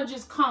don't want to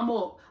just come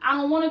up. I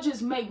don't want to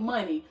just make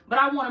money, but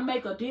I want to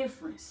make a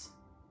difference.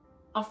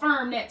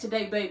 Affirm that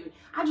today, baby.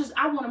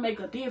 I want to make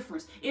a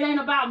difference. It ain't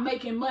about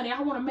making money.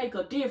 I want to make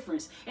a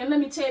difference. And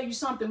let me tell you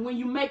something. When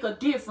you make a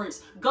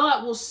difference,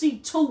 God will see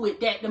to it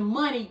that the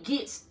money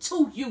gets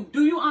to you.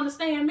 Do you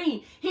understand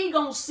me? He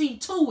gonna see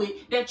to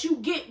it that you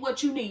get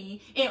what you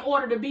need in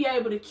order to be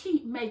able to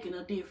keep making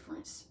a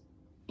difference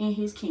in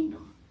his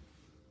kingdom.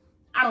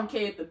 I don't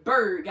care if the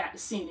bird got to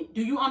send it.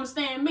 Do you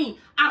understand me?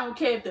 I don't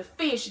care if the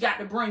fish got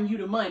to bring you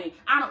the money.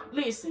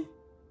 Listen.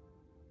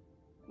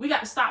 We got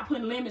to stop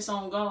putting limits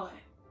on God.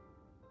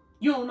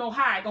 You don't know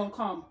how it gonna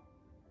come.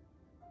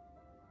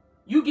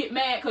 You get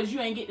mad because you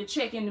ain't get the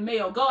check in the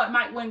mail. God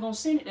wasn't gonna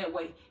send it that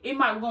way. It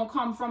might gonna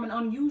come from an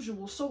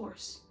unusual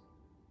source.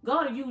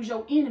 God will use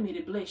your enemy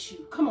to bless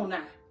you. Come on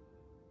now.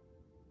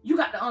 You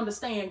got to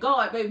understand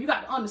God, baby. You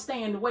got to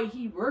understand the way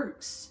he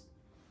works.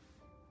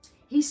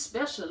 He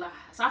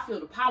specializes. I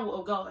feel the power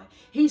of God.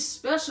 He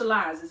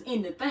specializes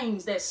in the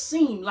things that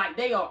seem like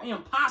they are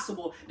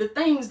impossible. The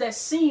things that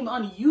seem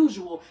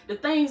unusual. The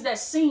things that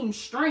seem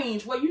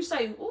strange. Where you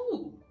say,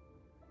 ooh,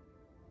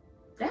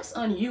 that's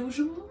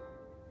unusual.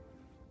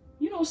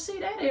 You don't see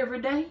that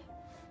every day.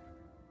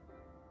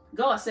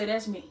 God said,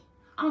 that's me.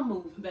 I'm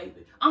moving,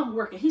 baby. I'm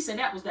working. He said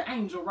that was the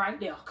angel right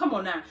there. Come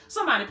on now.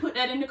 Somebody put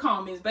that in the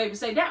comments, baby.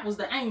 Say that was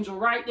the angel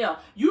right there.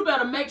 You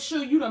better make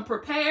sure you done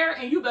prepare,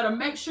 and you better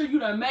make sure you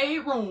done made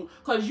room,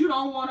 because you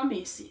don't want to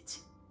miss it.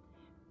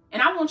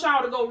 And I want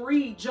y'all to go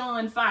read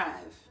John 5.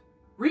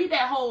 Read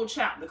that whole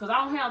chapter, because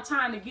I don't have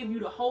time to give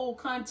you the whole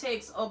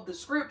context of the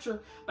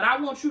scripture, but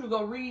I want you to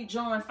go read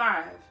John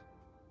 5.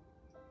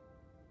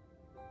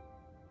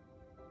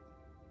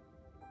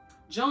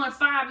 John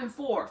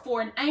 5:4,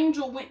 for an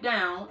angel went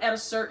down at a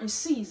certain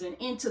season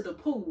into the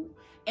pool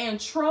and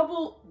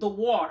troubled the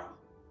water.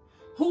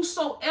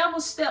 Whosoever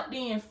stepped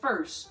in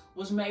first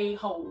was made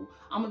whole.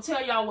 I'm going to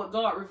tell y'all what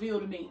God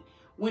revealed to me.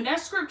 When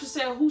that scripture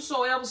said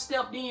whosoever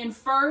stepped in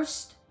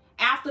first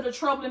after the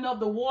troubling of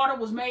the water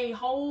was made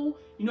whole,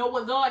 you know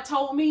what God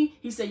told me?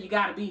 He said, you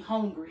got to be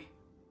hungry.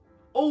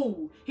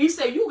 Oh, he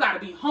said, you got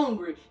to be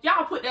hungry.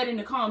 Y'all put that in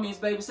the comments,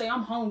 baby. Say,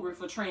 I'm hungry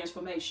for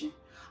transformation.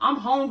 I'm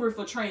hungry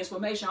for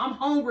transformation. I'm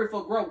hungry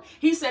for growth.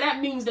 He said that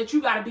means that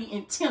you got to be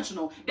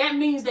intentional. That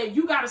means that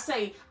you got to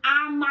say,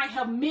 I might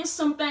have missed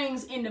some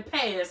things in the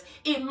past.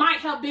 It might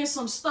have been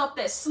some stuff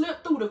that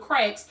slipped through the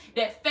cracks,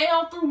 that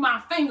fell through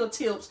my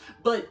fingertips.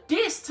 But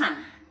this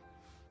time,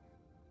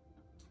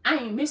 I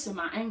ain't missing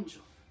my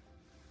angel.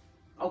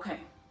 Okay.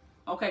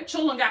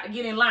 Children got to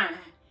get in line.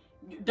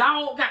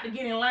 Dog got to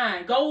get in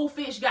line.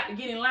 Goldfish got to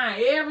get in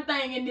line.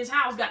 Everything in this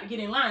house got to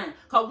get in line,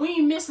 because we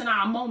ain't missing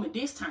our moment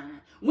this time.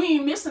 We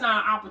ain't missing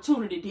our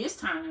opportunity this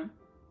time.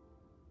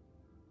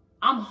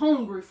 I'm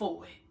hungry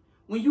for it.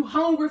 When you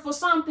hungry for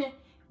something,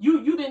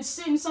 you been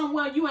sitting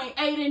somewhere you ain't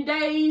ate in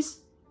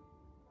days.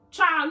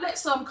 Child, let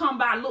something come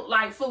by look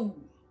like food.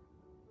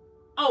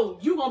 Oh,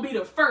 you gonna be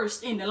the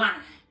first in the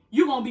line.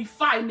 You gonna be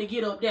fighting to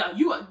get up there.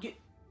 You'll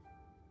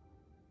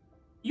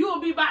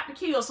be about to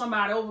kill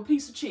somebody over a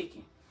piece of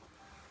chicken.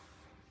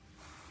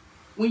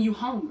 When you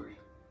hungry.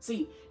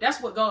 See,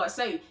 that's what God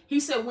say. He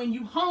said, when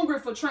you hungry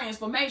for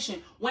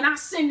transformation, when I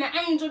send the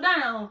angel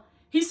down,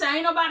 he said,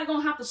 ain't nobody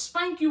gonna have to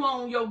spank you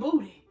on your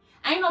booty.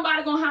 Ain't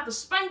nobody gonna have to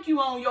spank you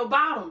on your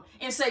bottom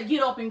and say,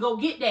 get up and go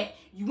get that.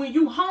 When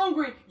you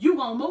hungry, you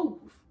gonna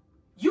move.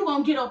 You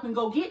gonna get up and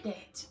go get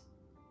that.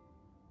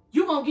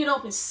 You gonna get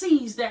up and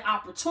seize that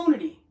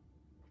opportunity.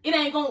 It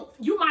ain't gonna,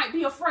 you might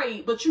be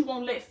afraid, but you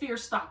won't let fear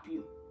stop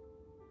you.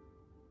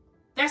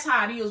 That's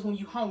how it is when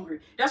you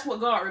hungry. That's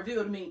what God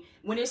revealed to me.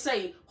 When it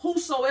say,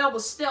 whosoever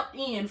stepped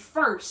in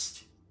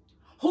first,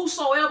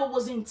 whosoever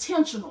was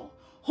intentional,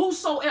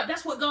 whosoever,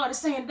 that's what God is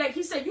saying today.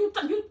 He said, you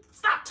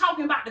stop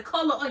talking about the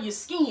color of your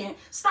skin.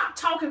 Stop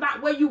talking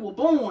about where you were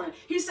born.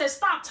 He said,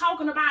 stop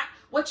talking about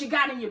what you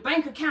got in your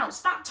bank account.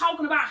 Stop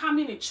talking about how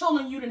many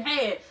children you done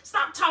had.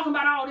 Stop talking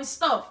about all this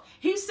stuff.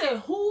 He said,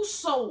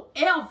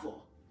 whosoever,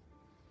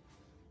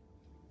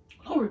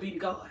 glory be to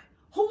God,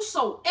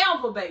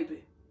 whosoever,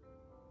 baby.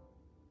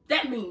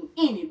 That means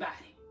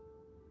anybody.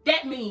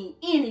 That means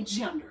any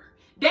gender.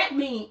 That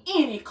means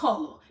any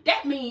color.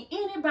 That means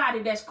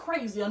anybody that's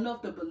crazy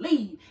enough to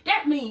believe.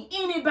 That means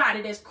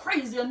anybody that's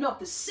crazy enough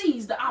to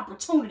seize the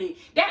opportunity.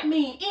 That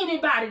means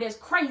anybody that's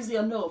crazy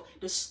enough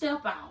to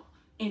step out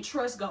and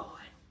trust God.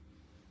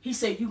 He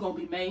said, you're going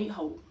to be made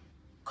whole.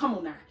 Come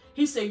on now.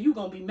 He said, you're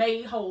going to be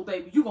made whole,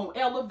 baby. You're going to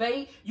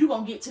elevate. You're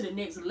going to get to the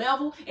next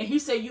level. And he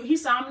said,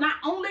 I'm not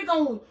only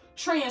going to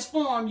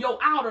transform your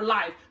outer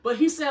life, but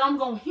he said, I'm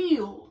going to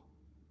heal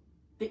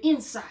the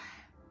inside.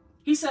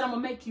 He said, I'm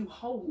going to make you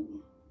whole.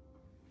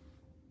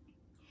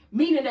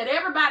 Meaning that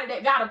everybody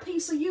that got a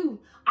piece of you,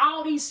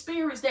 all these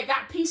spirits that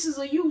got pieces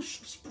of you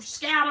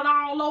scattered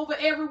all over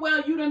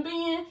everywhere you done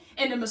been,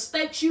 and the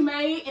mistakes you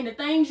made and the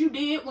things you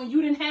did when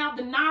you didn't have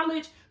the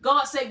knowledge,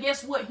 God said,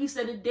 guess what? He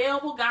said, the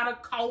devil got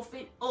to cough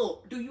it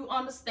up. Do you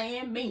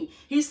understand me?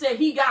 He said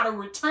he got to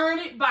return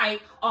it back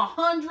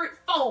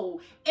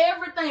 100-fold.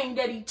 Everything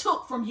that he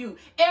took from you,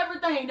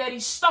 everything that he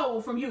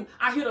stole from you,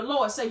 I hear the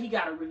Lord say he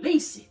got to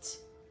release it.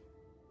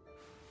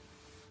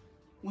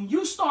 When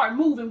you start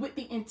moving with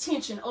the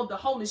intention of the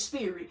Holy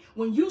Spirit,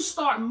 when you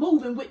start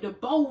moving with the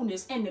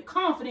boldness and the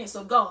confidence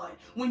of God,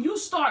 when you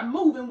start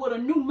moving with a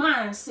new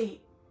mindset,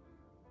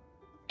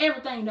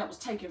 everything that was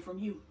taken from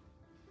you,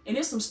 and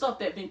it's some stuff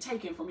that's been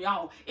taken from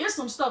y'all. It's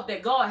some stuff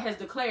that God has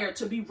declared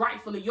to be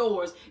rightfully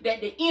yours,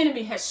 that the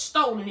enemy has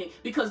stolen it,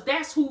 because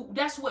that's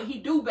what he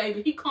do,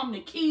 baby. He come to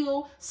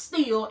kill,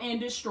 steal, and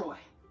destroy.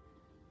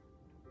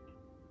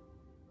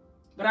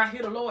 But I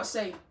hear the Lord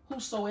say,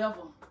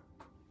 whosoever.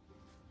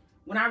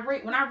 When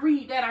I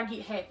read that, I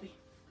get happy.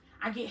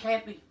 I get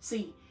happy.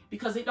 See,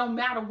 because it don't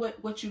matter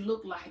what you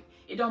look like.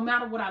 It don't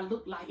matter what I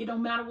look like. It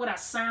don't matter what I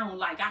sound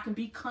like. I can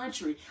be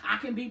country. I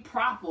can be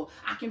proper.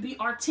 I can be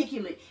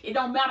articulate. It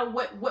don't matter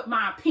what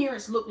my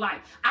appearance look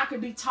like. I can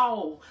be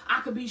tall.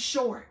 I could be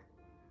short.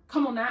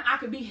 Come on now. I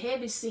could be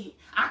heavy set.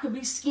 I could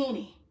be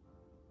skinny.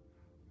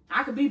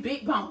 I could be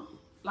big bone,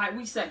 like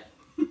we say.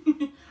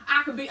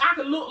 I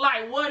could look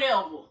like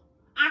whatever.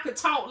 I could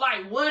talk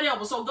like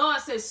whatever. So God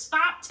says,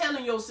 stop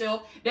telling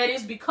yourself that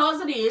it's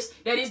because of this,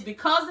 that it's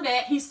because of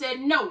that. He said,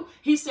 no.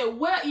 He said,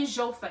 where is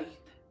your faith?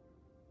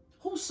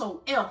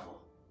 Whosoever.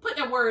 Put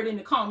that word in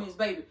the comments,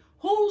 baby.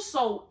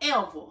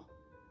 Whosoever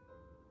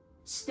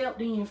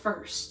stepped in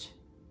first.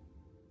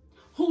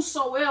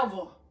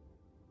 Whosoever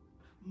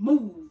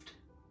moved.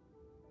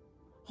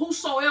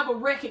 Whosoever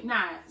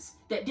recognized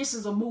that this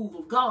is a move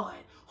of God.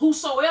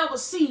 Whosoever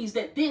sees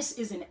that this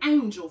is an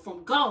angel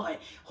from God.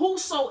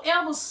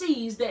 Whosoever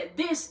sees that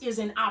this is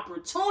an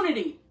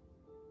opportunity.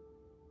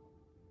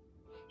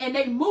 And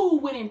they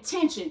move with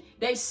intention.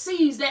 They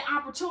seize that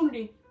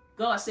opportunity.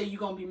 God said, you're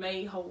going to be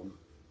made whole.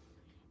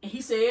 And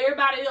he said,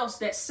 everybody else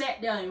that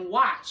sat there and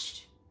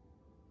watched,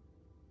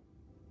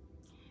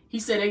 he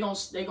said, they're going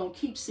to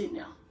keep sitting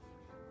there.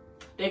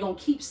 They're going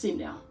to keep sitting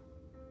there.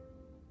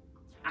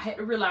 I had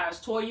to realize,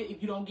 Toya,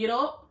 if you don't get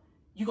up,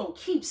 you're going to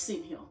keep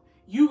sitting here.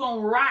 You're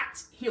going to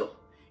rot here.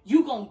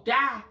 You're going to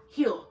die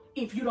here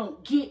if you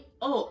don't get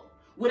up.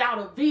 Without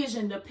a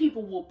vision, the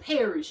people will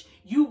perish.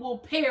 You will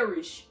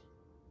perish.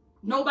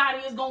 Nobody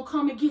is going to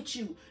come and get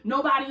you.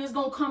 Nobody is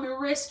going to come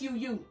and rescue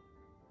you.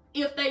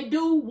 If they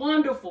do,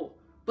 wonderful.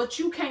 But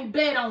you can't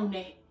bet on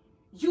that.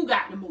 You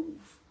got to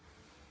move.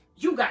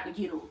 You got to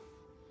get up.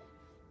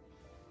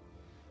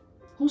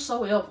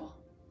 Whosoever,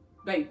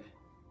 baby.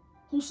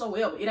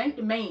 Whosoever. It ain't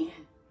the man.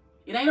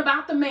 It ain't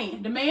about the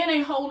man. The man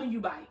ain't holding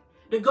you back.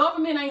 The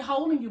government ain't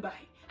holding you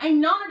back. Ain't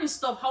none of this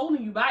stuff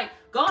holding you back.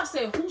 God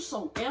said,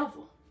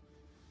 whosoever.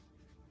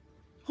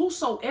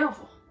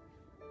 Whosoever.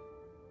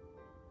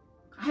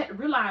 I had to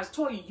realize,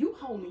 Toya, you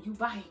holding you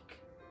back.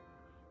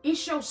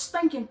 It's your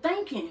stinking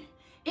thinking.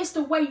 It's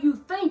the way you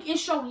think.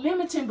 It's your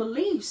limiting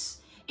beliefs.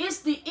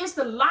 It's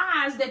the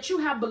lies that you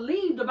have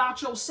believed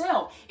about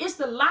yourself. It's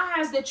the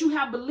lies that you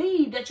have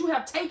believed, that you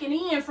have taken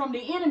in from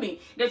the enemy,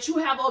 that you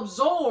have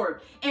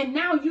absorbed. And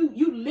now you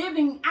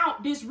living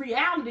out this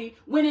reality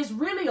when it's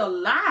really a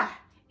lie.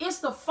 It's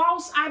the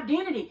false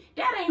identity.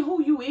 That ain't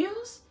who you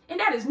is. And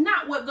that is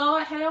not what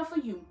God had for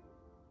you.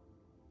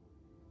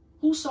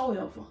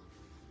 Whosoever.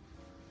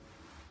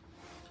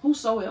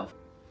 Whosoever.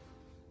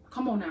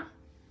 Come on now.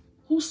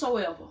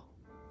 Whosoever.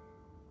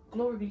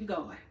 Glory be to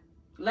God.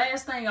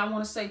 Last thing I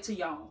want to say to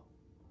y'all,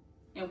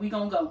 and we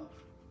gonna go.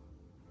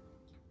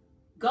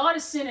 God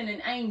is sending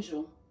an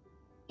angel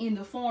in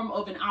the form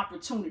of an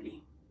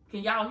opportunity.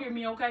 Can y'all hear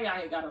me okay?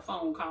 I got a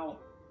phone call.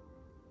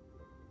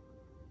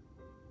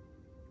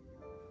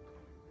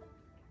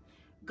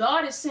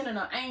 God is sending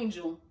an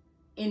angel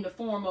in the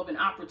form of an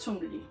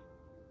opportunity.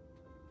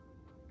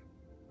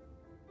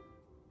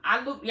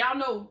 Y'all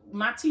know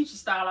my teaching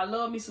style, I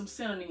love me some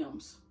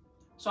synonyms.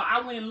 So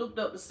I went and looked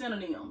up the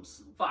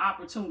synonyms for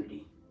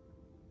opportunity.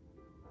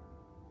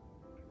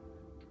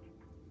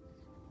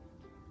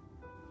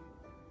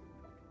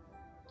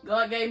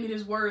 God gave me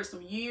this word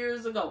some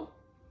years ago.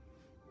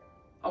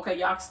 Okay,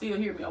 y'all can still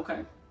hear me,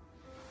 okay?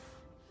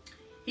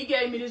 He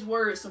gave me this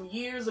word some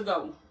years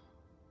ago.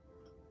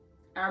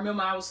 I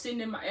remember I was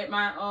sitting at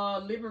my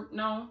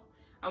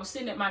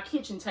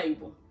kitchen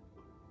table.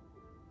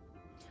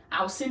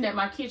 I was sitting at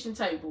my kitchen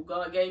table.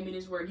 God gave me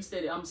this word. He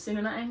said, I'm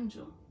sending an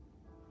angel.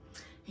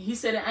 He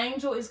said, an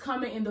angel is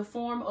coming in the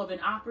form of an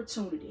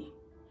opportunity.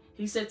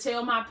 He said,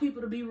 tell my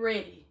people to be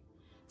ready.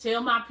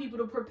 Tell my people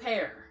to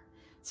prepare.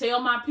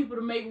 Tell my people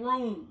to make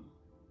room.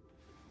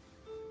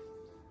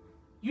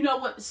 You know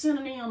what the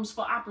synonyms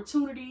for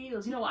opportunity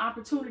is? You know what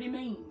opportunity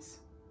means?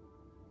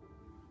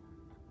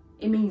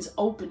 It means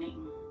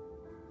opening.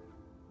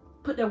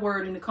 Put that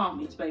word in the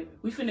comments, baby.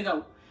 We finna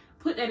go.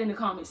 Put that in the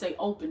comments. Say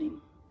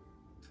opening.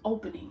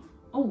 Opening.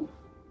 Oh,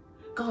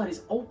 God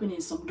is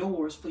opening some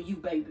doors for you,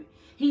 baby.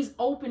 He's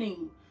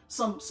opening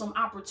some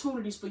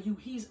opportunities for you.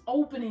 He's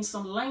opening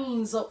some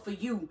lanes up for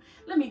you.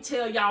 Let me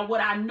tell y'all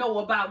what I know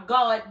about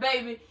God,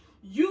 baby.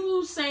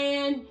 You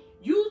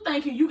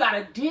thinking you got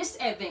a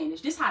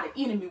disadvantage. This is how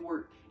the enemy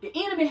works. The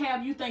enemy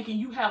have you thinking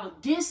you have a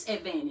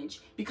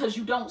disadvantage because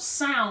you don't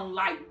sound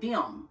like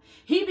them.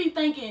 He be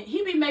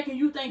making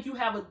you think you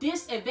have a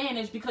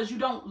disadvantage because you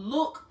don't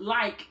look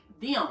like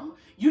them.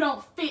 You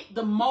don't fit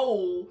the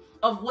mold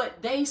of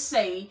what they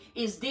say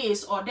is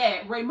this or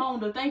that.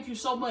 Raymonda, thank you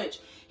so much.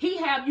 He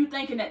have you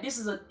thinking that this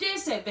is a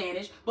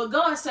disadvantage, but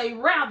God say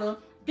rather,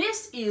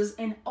 this is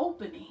an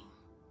opening.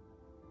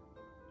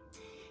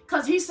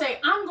 Because he say,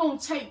 I'm going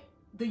to take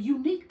the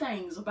unique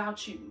things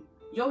about you,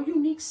 your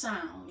unique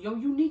sound, your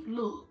unique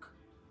look.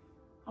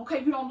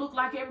 Okay, you don't look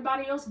like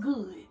everybody else,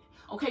 good.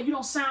 Okay, you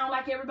don't sound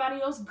like everybody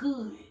else,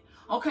 good.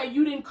 Okay,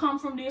 you didn't come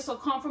from this or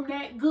come from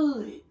that,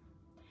 good.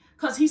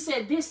 Because he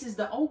said, this is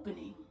the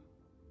opening.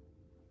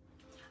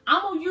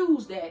 I'm going to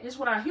use that. That's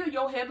what I hear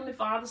your Heavenly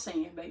Father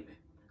saying, baby.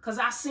 Because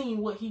I seen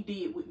what he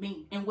did with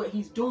me and what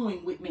he's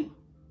doing with me.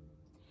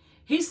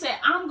 He said,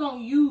 I'm going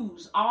to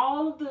use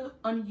all of the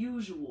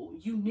unusual,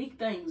 unique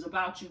things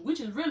about you, which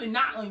is really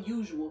not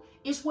unusual.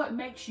 It's what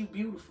makes you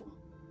beautiful.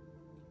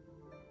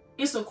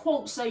 It's a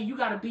quote say, you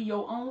got to be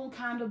your own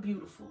kind of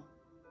beautiful.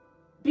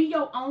 Be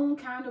your own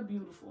kind of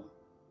beautiful.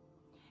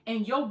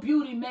 And your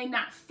beauty may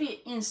not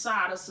fit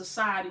inside of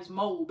society's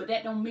mold, but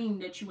that don't mean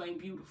that you ain't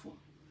beautiful.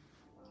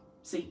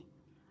 See,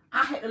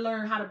 I had to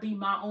learn how to be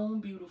my own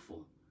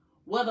beautiful,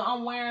 whether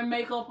I'm wearing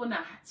makeup or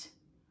not,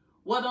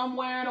 whether I'm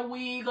wearing a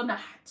wig or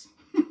not.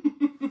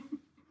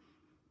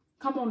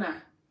 Come on now.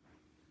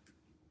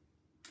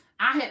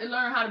 I had to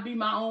learn how to be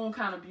my own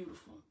kind of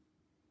beautiful.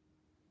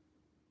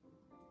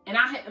 And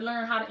I had to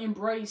learn how to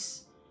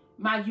embrace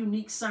my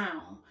unique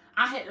sound.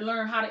 I had to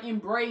learn how to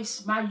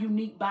embrace my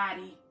unique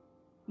body.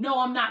 No,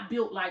 I'm not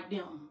built like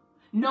them.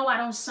 No, I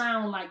don't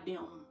sound like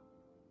them.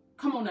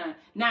 Come on now.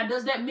 Now,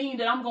 does that mean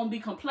that I'm going to be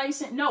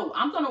complacent? No,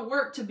 I'm going to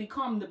work to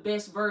become the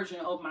best version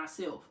of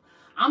myself.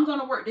 I'm going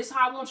to work. This is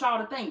how I want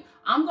y'all to think.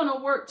 I'm going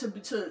to work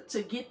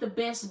to get the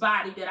best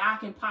body that I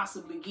can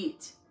possibly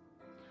get.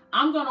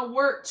 I'm going to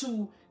work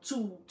to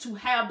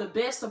have the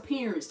best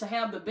appearance, to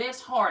have the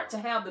best heart, to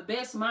have the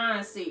best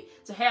mindset,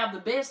 to have the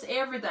best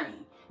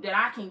everything that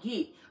I can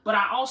get. But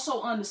I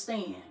also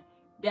understand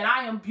that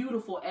I am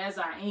beautiful as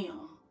I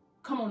am.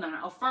 Come on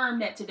now, affirm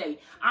that today.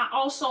 I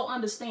also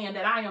understand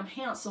that I am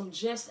handsome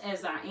just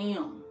as I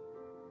am.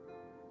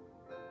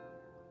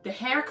 The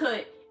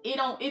haircut, it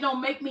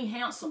don't make me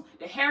handsome.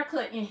 The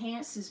haircut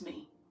enhances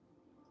me.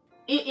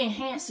 It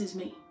enhances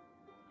me.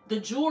 The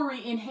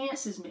jewelry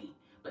enhances me.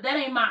 But that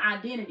ain't my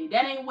identity.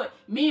 That ain't what,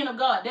 men of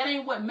God, that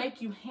ain't what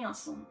make you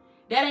handsome.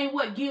 That ain't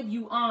what give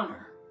you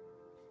honor.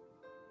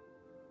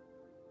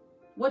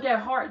 What that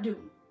heart do?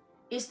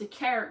 It's the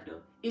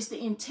character. It's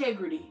the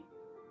integrity.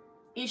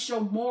 It's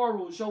your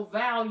morals, your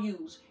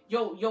values,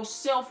 your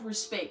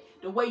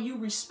self-respect, the way you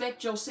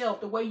respect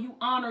yourself, the way you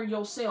honor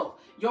yourself,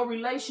 your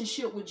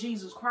relationship with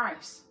Jesus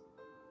Christ.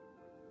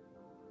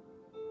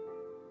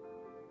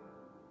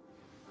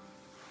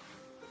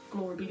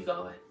 Glory be to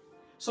God.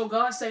 So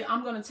God said,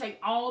 I'm going to take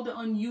all the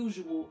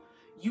unusual,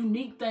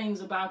 unique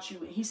things about you.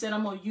 And he said,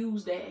 I'm going to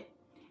use that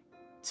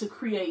to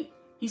create.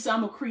 He said,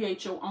 I'm going to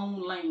create your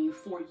own lane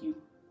for you.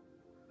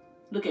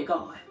 Look at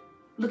God.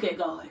 Look at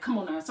God. Come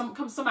on now.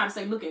 Somebody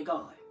say, look at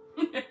God.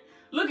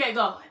 Look at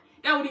God.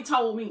 That's what he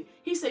told me.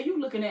 He said, you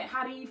looking at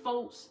how these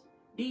folks,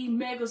 these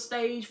mega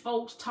stage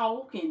folks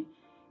talk, and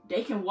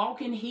they can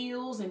walk in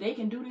heels and they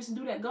can do this and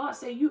do that. God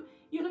said, you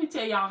let me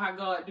tell y'all how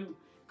God do.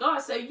 God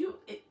said,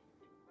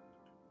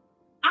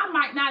 I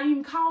might not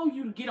even call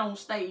you to get on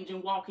stage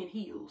and walk in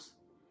heels.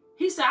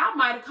 He said, I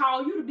might have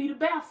called you to be the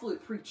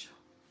barefoot preacher.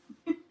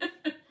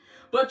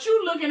 But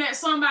you looking at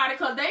somebody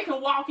because they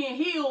can walk in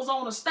heels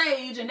on a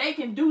stage and they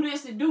can do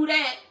this and do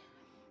that.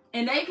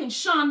 And they can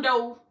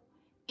shundo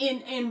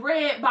in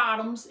red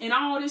bottoms and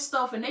all this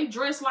stuff. And they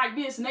dress like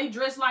this and they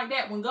dress like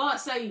that. When God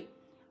say,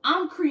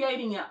 I'm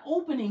creating an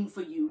opening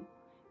for you.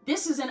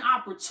 This is an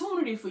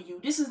opportunity for you.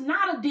 This is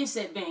not a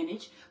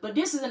disadvantage, but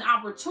this is an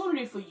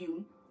opportunity for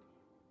you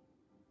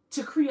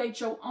to create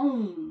your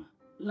own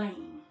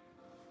lane.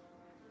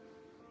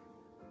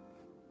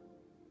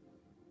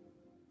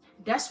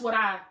 That's what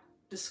I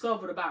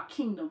discovered about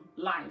kingdom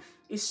life.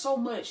 It's so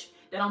much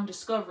that I'm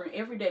discovering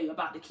every day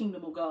about the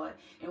kingdom of God.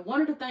 And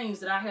one of the things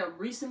that I have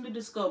recently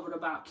discovered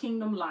about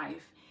kingdom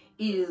life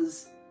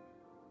is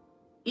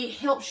it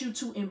helps you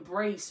to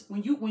embrace.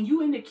 When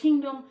you in the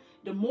kingdom,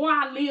 the more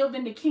I live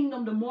in the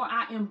kingdom, the more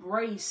I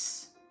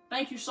embrace.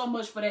 Thank you so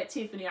much for that,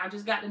 Tiffany. I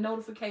just got the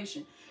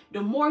notification.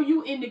 The more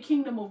you in the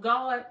kingdom of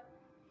God,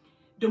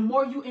 the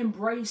more you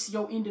embrace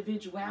your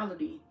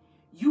individuality.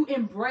 You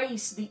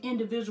embrace the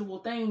individual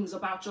things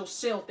about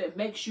yourself that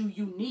makes you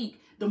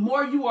unique. The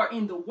more you are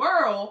in the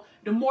world,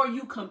 the more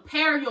you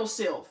compare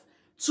yourself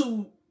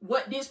to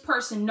what this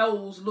person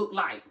nose look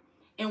like,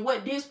 and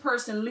what this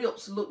person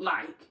lips look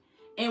like,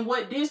 and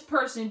what this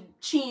person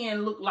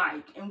chin look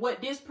like, and what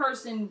this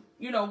person,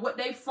 what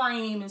they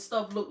frame and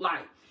stuff look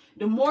like.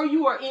 The more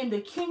you are in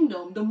the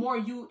kingdom, the more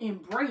you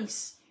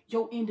embrace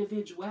your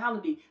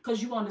individuality,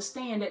 because you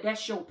understand that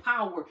that's your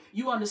power.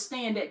 You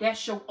understand that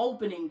that's your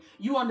opening.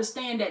 You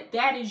understand that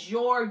that is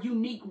your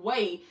unique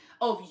way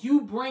of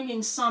you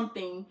bringing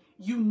something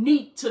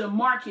unique to the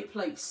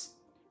marketplace.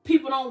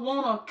 People don't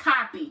want to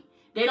copy.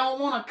 They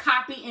don't want to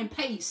copy and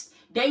paste.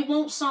 They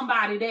want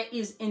somebody that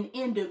is an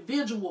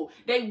individual.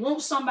 They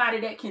want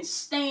somebody that can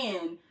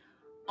stand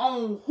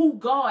on who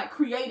God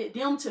created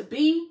them to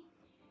be,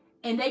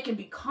 and they can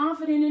be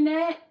confident in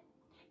that.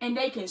 And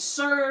they can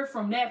serve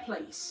from that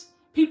place.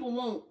 People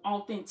want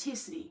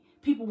authenticity.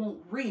 People want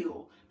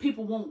real.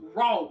 People want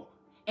raw.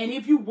 And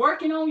if you're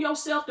working on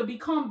yourself to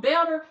become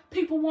better,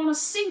 people want to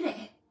see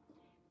that.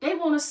 They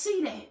want to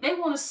see that. They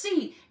want to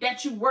see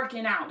that you're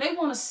working out. They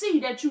want to see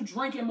that you're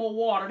drinking more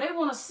water. They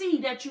want to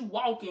see that you're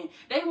walking.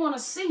 They want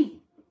to see.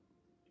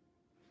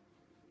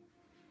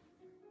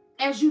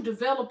 As you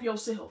develop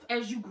yourself,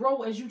 as you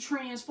grow, as you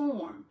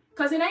transform.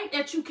 Because it ain't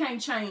that you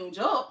can't change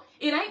up.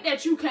 It ain't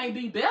that you can't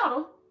be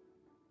better.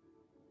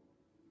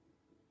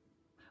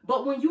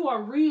 But when you are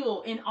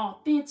real and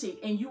authentic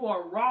and you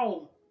are raw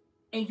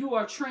and you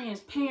are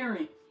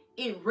transparent,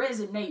 it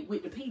resonates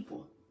with the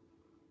people.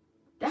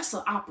 That's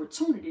an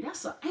opportunity.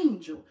 That's an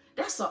angel.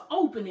 That's an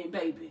opening,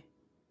 baby.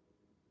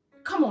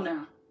 Come on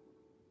now.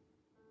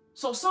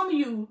 So some of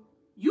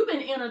you've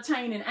been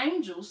entertaining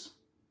angels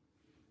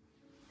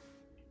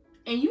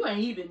and you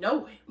ain't even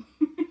know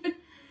it.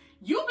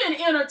 You've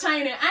been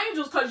entertaining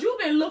angels because you've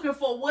been looking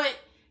for what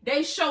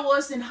they show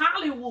us in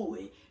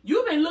Hollywood.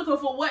 You've been looking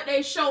for what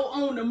they show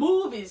on the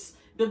movies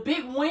the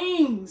big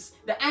wings,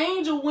 the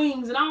angel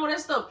wings and all that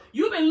stuff.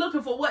 You've been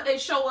looking for what they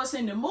show us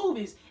in the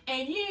movies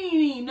and you didn't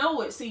even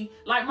know it. See,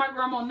 like my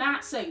grandma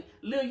not say,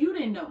 Lil, you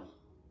didn't know.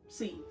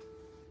 See,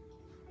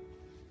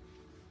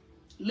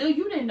 Lil,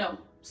 you didn't know.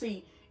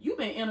 See, you've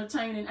been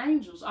entertaining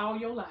angels all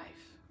your life.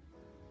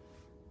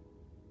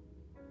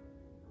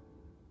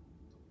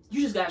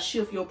 You just got to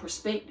shift your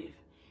perspective.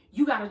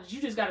 You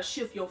just got to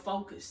shift your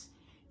focus.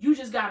 You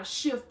just got to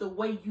shift the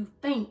way you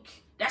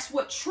think. That's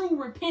what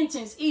true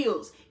repentance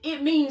is.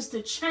 It means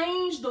to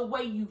change the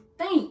way you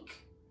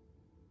think.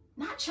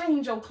 Not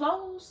change your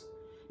clothes.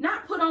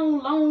 Not put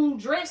on long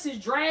dresses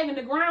dragging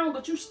the ground,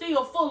 but you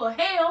still full of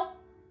hell.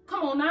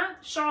 Come on now.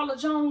 Charlotte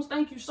Jones,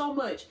 thank you so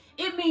much.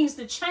 It means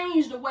to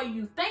change the way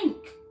you think.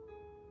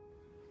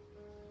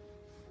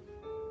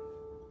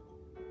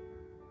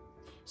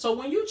 So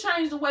when you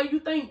change the way you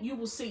think, you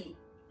will see.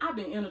 I've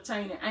been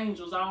entertaining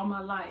angels all my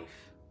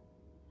life.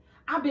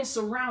 I've been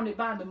surrounded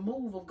by the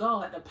move of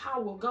God, the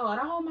power of God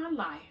all my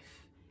life.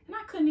 And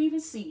I couldn't even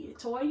see it,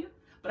 Toya.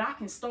 But I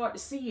can start to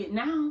see it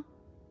now.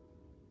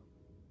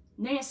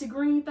 Nancy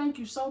Green, thank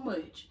you so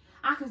much.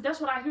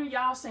 That's what I hear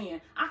y'all saying.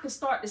 I can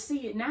start to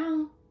see it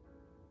now.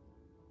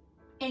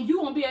 And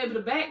you're going to be able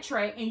to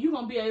backtrack and you're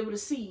going to be able to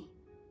see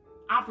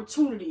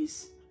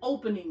opportunities,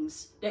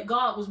 openings that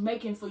God was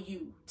making for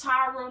you.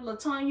 Tyra,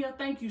 Latanya,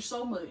 thank you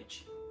so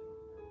much.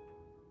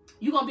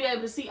 You're going to be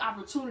able to see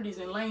opportunities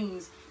and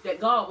lanes that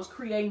God was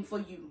creating for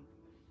you.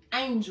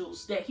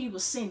 Angels that he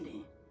was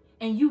sending.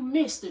 And you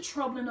missed the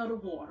troubling of the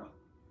water.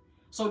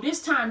 So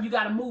this time you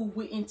got to move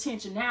with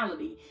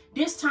intentionality.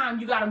 This time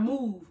you got to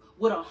move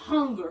with a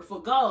hunger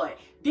for God.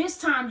 This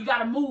time you got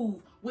to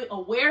move with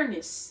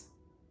awareness.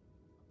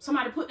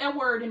 Somebody put that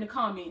word in the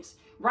comments.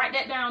 Write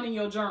that down in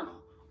your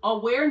journal.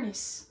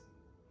 Awareness.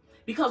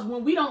 Because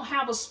when we don't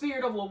have a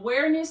spirit of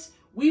awareness,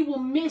 we will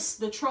miss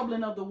the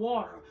troubling of the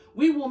water.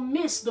 We will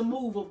miss the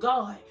move of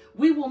God.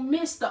 We will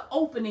miss the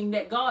opening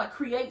that God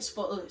creates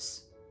for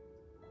us.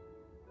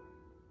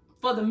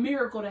 For the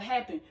miracle to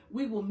happen,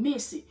 we will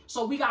miss it.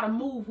 So we got to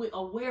move with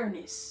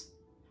awareness.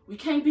 We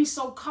can't be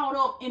so caught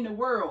up in the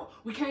world.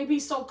 We can't be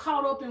so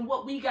caught up in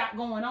what we got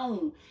going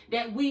on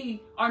that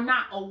we are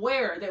not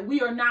aware, that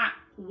we are not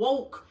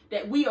woke,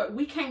 that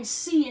we can't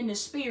see in the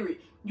spirit.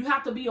 You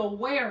have to be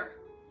aware.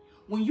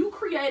 When you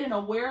create an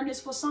awareness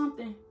for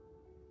something,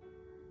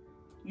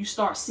 you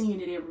start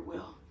seeing it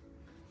everywhere.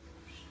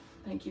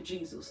 Thank you,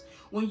 Jesus.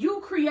 When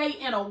you create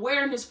an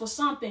awareness for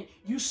something,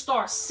 you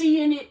start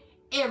seeing it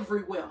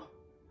everywhere.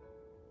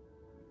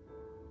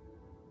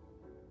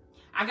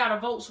 I got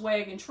a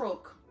Volkswagen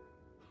truck.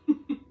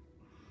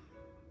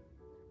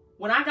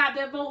 When I got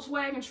that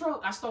Volkswagen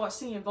truck, I started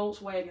seeing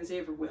Volkswagens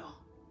everywhere.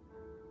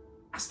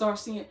 I start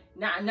seeing,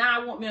 now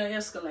I want me an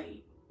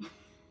Escalade.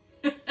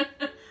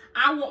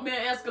 I want me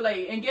an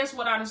Escalade. And guess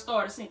what I done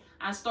started seeing?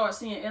 I started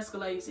seeing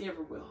Escalades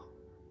everywhere.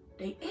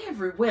 They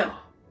everywhere.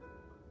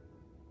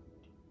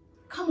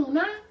 Come on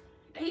now.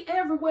 They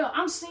everywhere.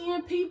 I'm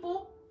seeing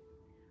people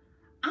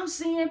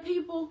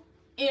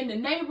in the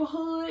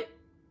neighborhood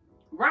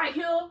right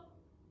here.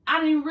 I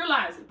didn't even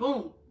realize it.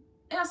 Boom.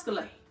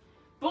 Escalade.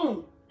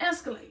 Boom.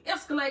 Escalade.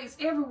 Escalades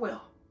everywhere.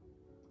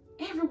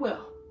 Everywhere.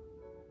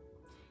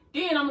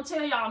 Then I'm going to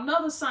tell y'all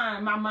another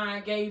sign my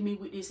mind gave me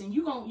with this, and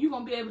you're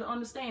gonna be able to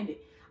understand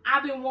it.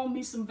 I've been wanting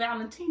me some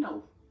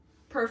Valentino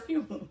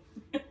perfume.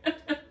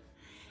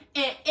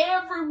 And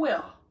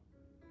everywhere,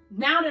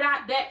 now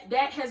that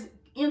that has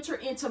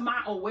entered into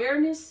my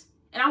awareness,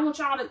 and I want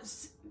y'all to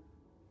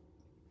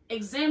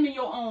examine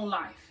your own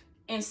life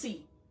and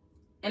see.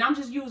 And I'm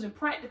just using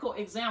practical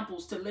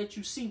examples to let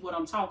you see what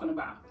I'm talking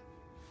about.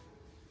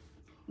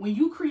 When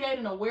you create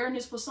an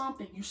awareness for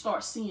something, you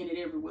start seeing it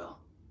everywhere.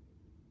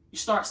 You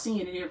start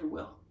seeing it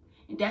everywhere.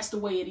 And that's the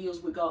way it is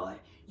with God.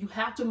 You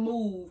have to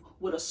move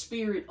with a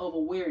spirit of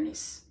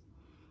awareness.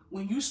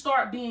 When you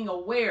start being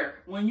aware,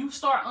 when you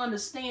start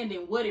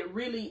understanding what it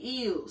really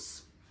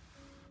is,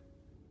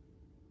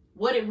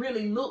 what it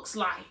really looks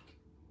like,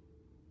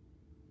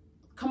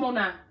 come on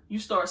now, you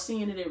start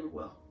seeing it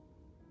everywhere.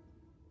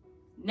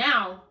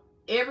 Now,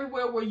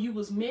 everywhere where you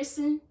was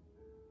missing,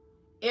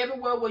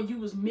 everywhere where you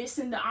was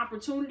missing the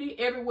opportunity,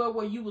 everywhere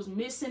where you was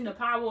missing the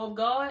power of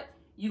God,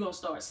 you're going to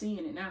start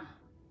seeing it now.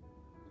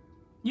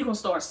 You're going to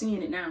start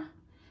seeing it now.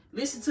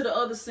 Listen to the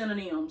other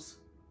synonyms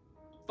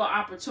for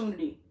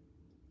opportunity.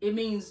 It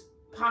means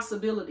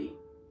possibility.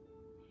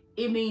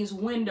 It means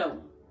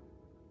window.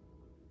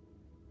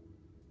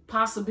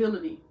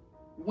 Possibility.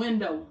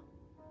 Window.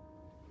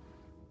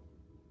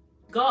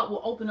 God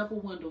will open up a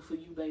window for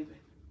you, baby.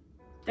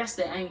 That's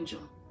the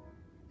angel.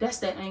 That's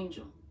that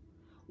angel.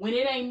 When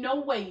it ain't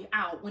no way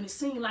out, when it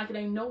seems like it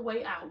ain't no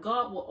way out,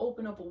 God will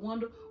open up a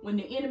window. When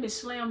the enemy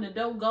slam the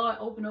door, God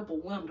open up a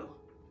window.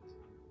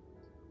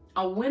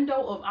 A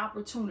window of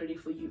opportunity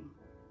for you.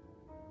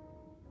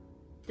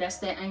 That's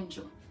that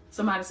angel.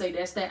 Somebody say,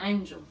 that's that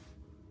angel.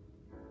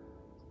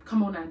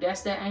 Come on now,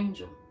 that's that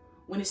angel.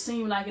 When it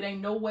seems like it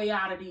ain't no way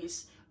out of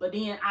this, but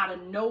then out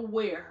of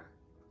nowhere,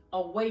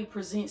 a way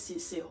presents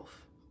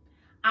itself.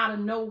 Out of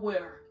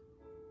nowhere,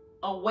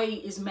 a way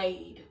is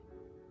made.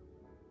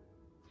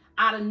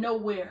 Out of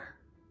nowhere,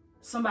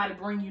 somebody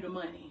bring you the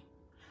money.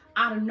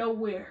 Out of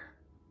nowhere,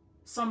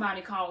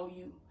 somebody call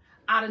you.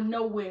 Out of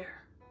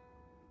nowhere,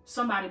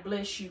 somebody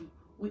bless you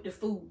with the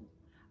food.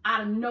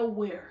 Out of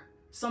nowhere,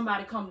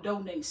 somebody come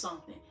donate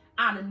something.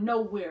 Out of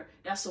nowhere,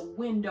 that's a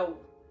window.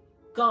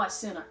 God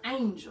sent an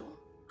angel.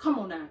 Come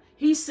on now.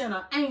 He sent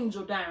an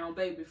angel down,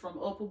 baby, from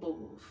up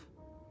above.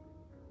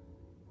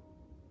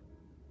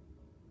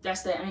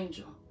 That's that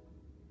angel.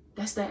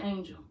 That's that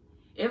angel.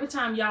 Every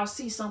time y'all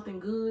see something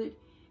good,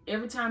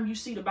 every time you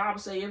see the Bible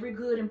say every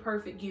good and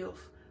perfect gift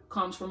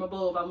comes from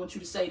above, I want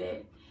you to say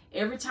that.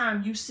 Every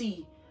time you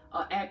see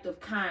an act of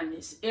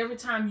kindness, every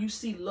time you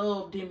see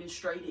love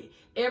demonstrated,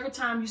 every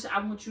time you say, I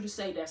want you to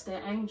say that's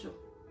that angel.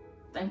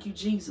 Thank you,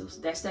 Jesus.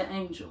 That's that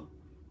angel.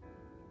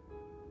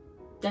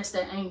 That's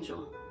that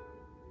angel.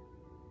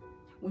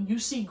 When you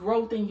see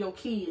growth in your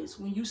kids,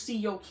 when you see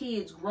your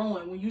kids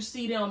growing, when you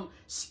see them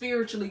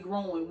spiritually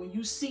growing, when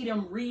you see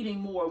them reading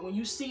more, when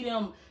you see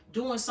them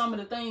doing some of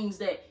the things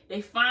that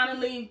they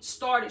finally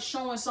started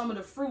showing some of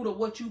the fruit of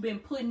what you've been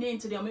putting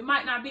into them. It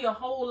might not be a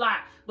whole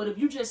lot, but if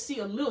you just see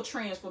a little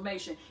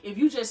transformation, if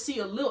you just see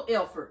a little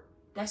effort,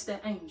 that's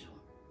that angel.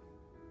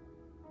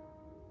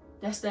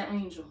 That's that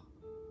angel.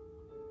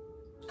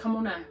 Come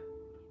on now.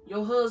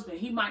 Your husband,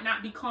 he might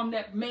not become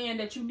that man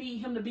that you need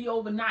him to be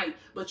overnight,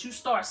 but you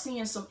start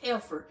seeing some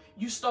effort.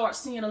 You start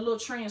seeing a little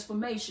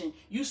transformation.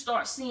 You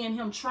start seeing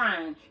him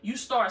trying. You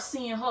start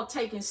seeing her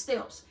taking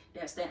steps.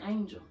 That's that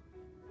angel.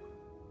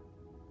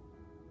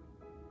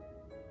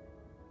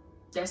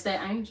 That's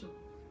that angel.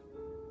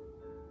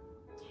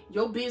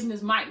 Your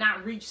business might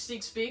not reach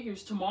 6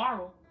 figures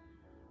tomorrow,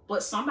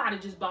 but somebody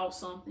just bought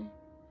something.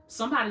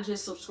 Somebody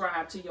just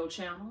subscribed to your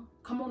channel.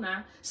 Come on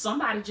now.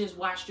 Somebody just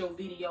watched your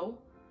video.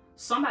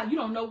 Somebody, you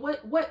don't know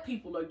what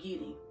people are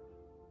getting.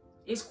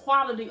 It's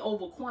quality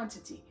over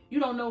quantity. You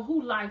don't know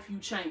who life you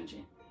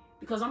changing.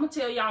 Because I'm going to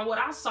tell y'all what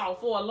I saw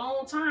for a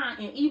long time,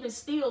 and even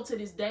still to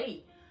this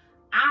day.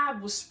 I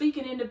was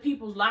speaking into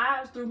people's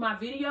lives through my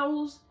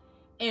videos,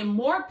 and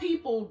more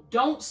people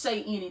don't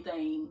say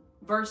anything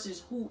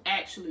versus who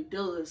actually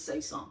does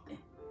say something.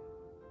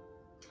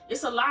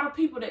 It's a lot of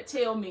people that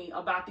tell me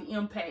about the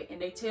impact, and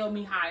they tell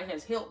me how it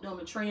has helped them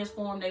and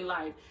transformed their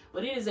life.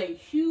 But it is a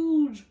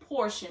huge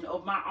portion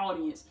of my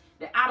audience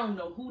that I don't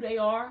know who they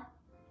are,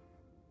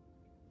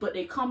 but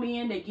they come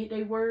in, they get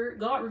their word.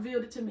 God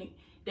revealed it to me.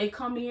 They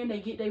come in, they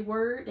get their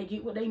word, they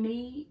get what they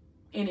need,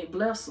 and it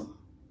bless them.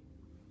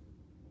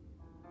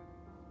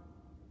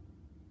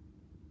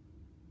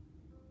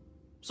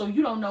 So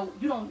you don't know,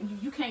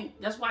 you can't,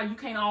 that's why you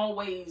can't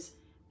always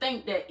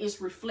think that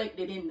it's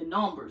reflected in the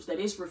numbers, that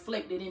it's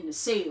reflected in the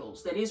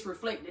sales, that it's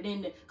reflected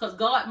in the, because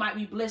God might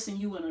be blessing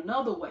you in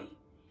another way.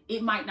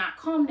 It might not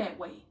come that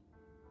way.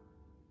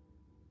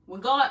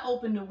 When God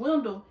opened the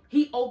window,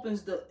 he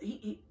opens the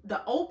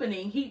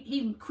opening,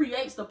 he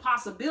creates the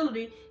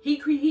possibility,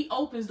 he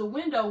opens the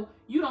window.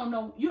 You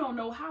don't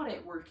know how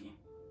that working.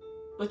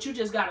 But you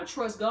just got to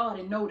trust God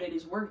and know that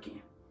it's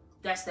working.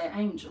 That's that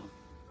angel.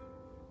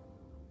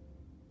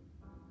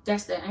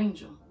 That's that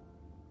angel.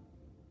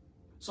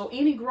 So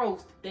any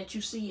growth that you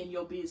see in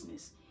your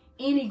business,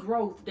 any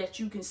growth that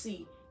you can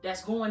see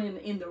that's going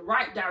in the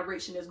right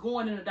direction, that's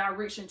going in the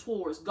direction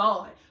towards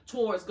God,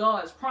 towards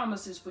God's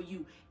promises for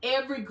you,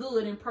 every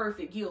good and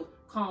perfect gift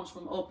comes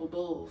from up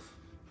above.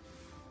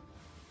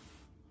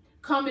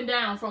 Coming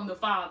down from the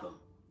Father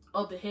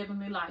of the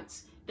heavenly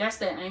lights. That's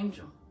that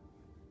angel.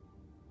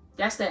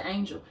 That's that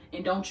angel.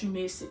 And don't you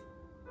miss it.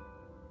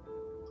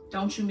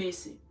 Don't you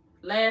miss it.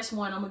 Last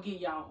one I'm going to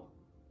give y'all.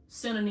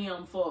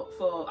 Synonym for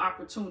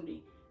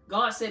opportunity.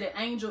 God said an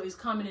angel is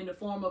coming in the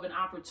form of an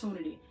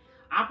opportunity.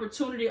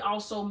 Opportunity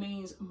also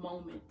means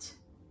moment.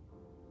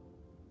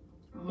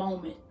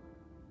 Moment.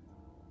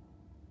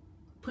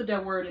 Put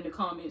that word in the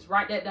comments.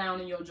 Write that down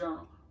in your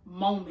journal.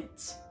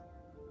 Moment.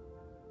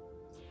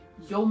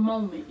 Your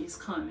moment is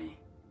coming.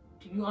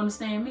 Do you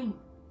understand me?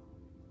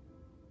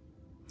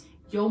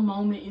 Your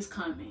moment is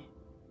coming.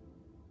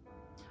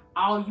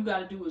 All you got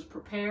to do is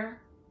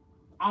prepare.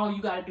 All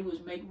you got to do is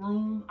make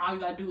room. All you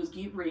got to do is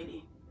get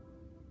ready.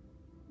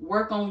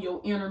 Work on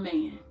your inner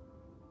man.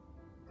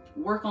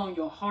 Work on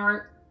your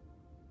heart.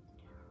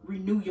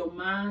 Renew your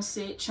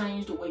mindset.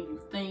 Change the way you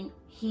think.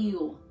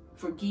 Heal.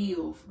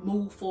 Forgive.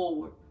 Move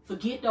forward.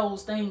 Forget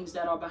those things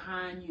that are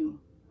behind you.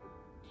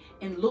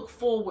 And look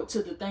forward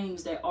to the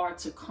things that are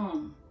to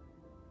come.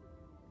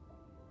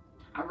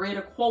 I read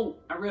a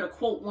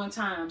quote one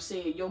time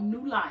said, your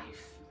new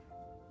life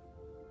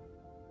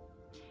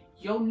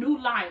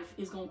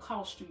is going to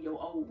cost you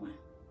your old one.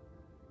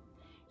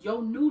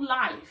 Your new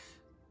life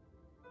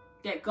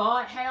that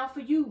God have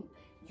for you,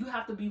 you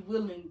have to be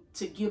willing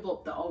to give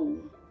up the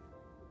old.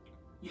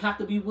 You have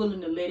to be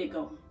willing to let it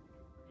go.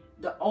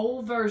 The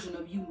old version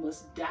of you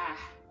must die.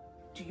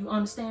 Do you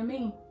understand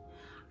me?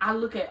 I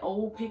look at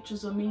old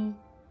pictures of me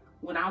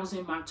when I was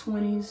in my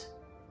 20s,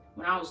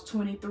 when I was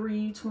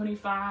 23,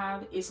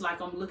 25. It's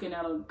like I'm looking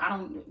at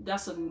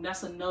that's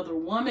another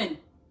woman.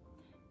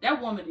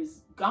 That woman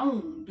is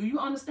gone. Do you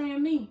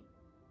understand me?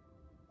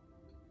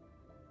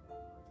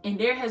 And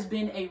there has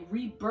been a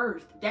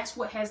rebirth. That's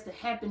what has to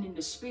happen in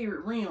the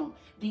spirit realm.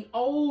 The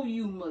old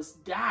you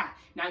must die.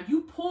 Now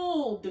you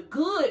pull the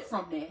good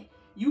from that.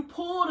 You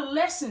pull the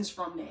lessons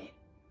from that.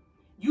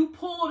 You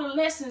pull the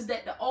lessons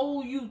that the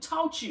old you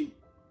taught you.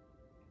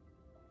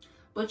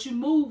 But you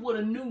move with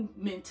a new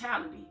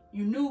mentality.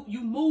 You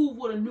move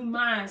with a new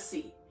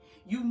mindset.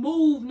 You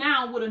move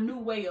now with a new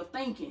way of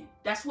thinking.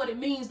 That's what it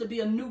means to be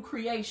a new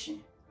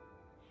creation.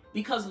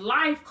 Because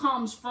life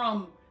comes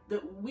from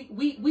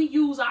we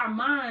use our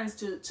minds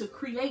to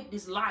create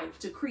this life,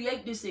 to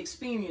create this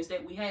experience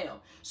that we have.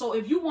 So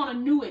if you want a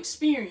new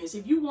experience,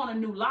 if you want a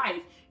new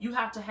life, you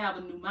have to have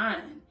a new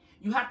mind.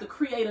 You have to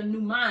create a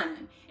new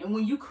mind. And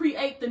when you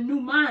create the new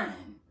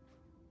mind,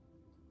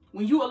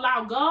 when you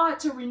allow God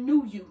to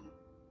renew you,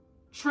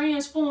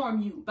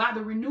 transform you by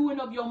the renewing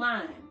of your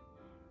mind,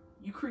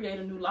 you create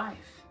a new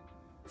life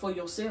for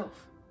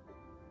yourself.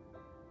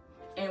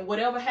 And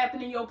whatever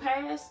happened in your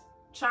past,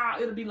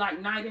 child, it'll be like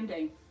night and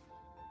day.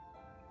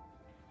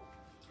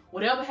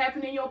 Whatever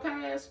happened in your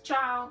past,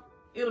 child,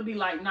 it'll be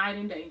like night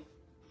and day.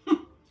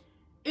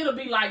 It'll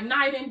be like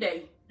night and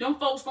day. Them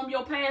folks from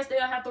your past,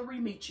 they'll have to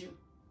re-meet you.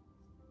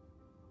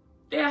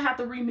 They'll have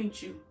to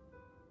re-meet you.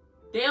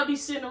 They'll be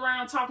sitting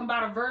around talking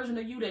about a version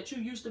of you that you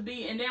used to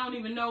be, and they don't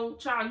even know,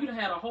 child, you done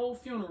had a whole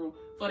funeral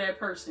for that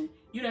person.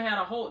 You done had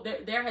a whole,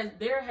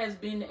 there has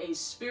been a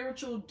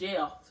spiritual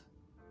death.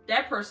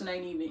 That person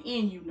ain't even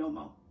in you no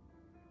more.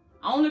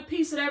 Only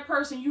piece of that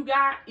person you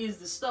got is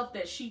the stuff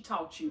that she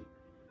taught you.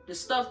 The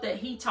stuff that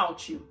he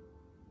taught you.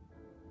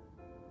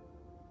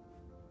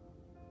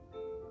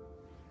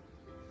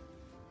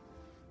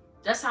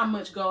 That's how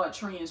much God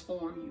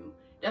transformed you.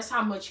 That's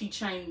how much he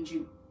changed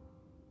you.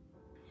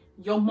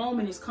 Your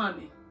moment is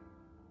coming.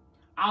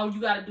 All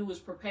you got to do is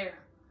prepare.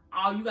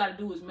 All you got to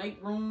do is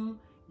make room,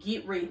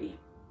 get ready.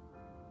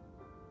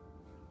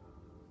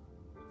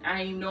 I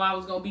didn't even know I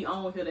was going to be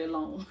on here that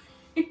long.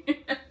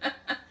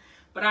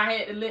 But I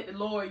had to let the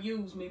Lord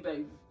use me,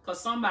 baby. Because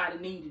somebody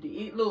needed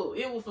it. Look,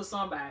 it was for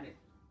somebody.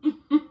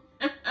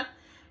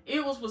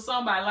 It was for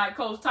somebody, like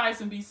Coach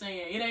Tyson be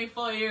saying. It ain't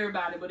for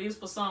everybody, but it's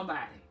for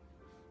somebody.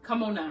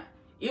 Come on now.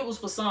 It was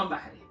for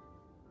somebody.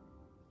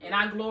 And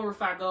I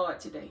glorify God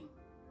today.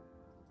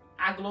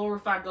 I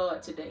glorify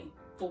God today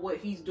for what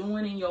he's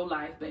doing in your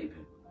life, baby.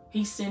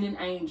 He's sending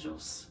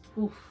angels.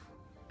 Oof.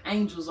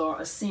 Angels are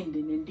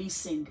ascending and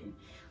descending.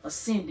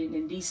 Ascending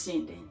and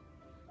descending.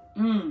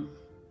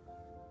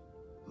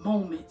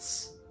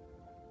 Moments.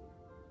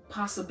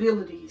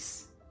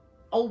 Possibilities,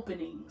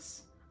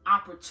 openings,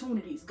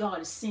 opportunities. God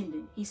is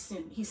sending. He's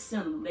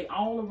sending them. They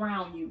all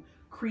around you.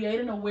 Create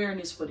an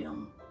awareness for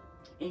them,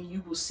 and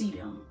you will see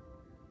them.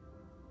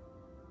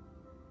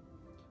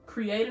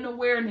 Create an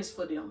awareness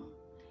for them,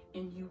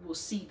 and you will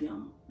see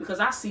them. Because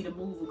I see the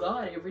move of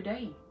God every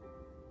day.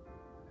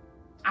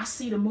 I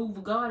see the move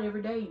of God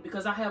every day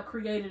because I have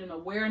created an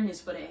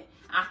awareness for that.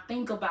 I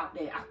think about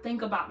that. I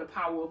think about the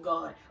power of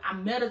God. I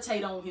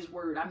meditate on his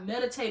word. I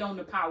meditate on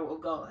the power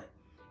of God.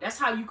 That's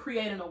how you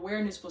create an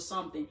awareness for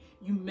something.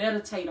 You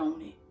meditate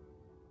on it.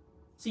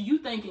 See, you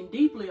thinking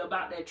deeply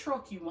about that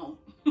truck you want.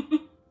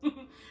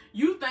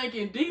 You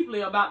thinking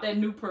deeply about that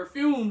new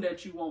perfume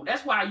that you want.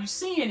 That's why you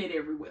seeing it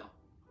everywhere.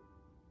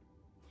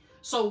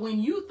 So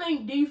when you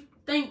think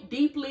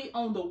deeply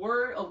on the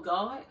word of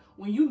God,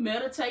 when you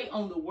meditate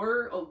on the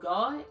word of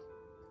God,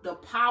 the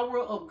power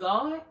of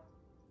God,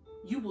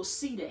 you will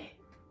see that.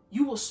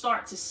 You will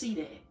start to see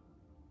that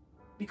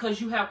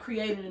because you have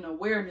created an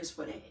awareness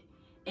for that.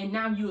 And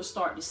now you'll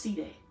start to see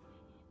that.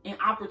 And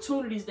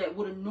opportunities that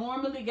would have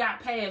normally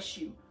got past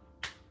you,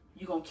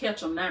 you're going to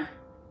catch them now.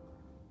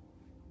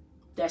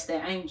 That's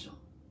that angel.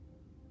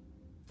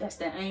 That's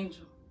that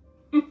angel.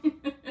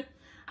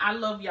 I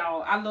love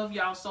y'all. I love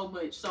y'all so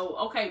much. So,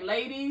 okay,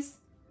 ladies,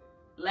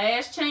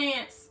 last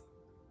chance.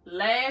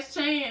 Last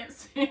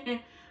chance.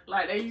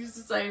 Like they used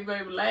to say,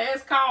 baby,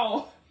 last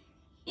call.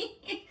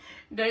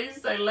 They used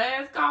to say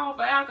last call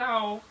for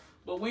alcohol.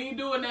 But we ain't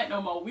doing that no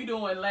more. We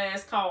doing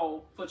last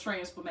call for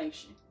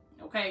transformation.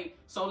 Okay?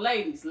 So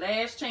ladies,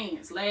 last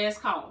chance, last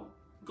call.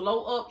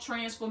 Glow Up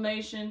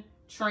Transformation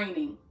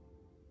Training.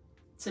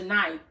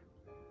 Tonight,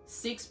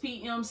 6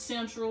 p.m.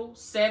 Central,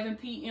 7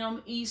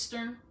 p.m.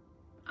 Eastern.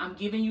 I'm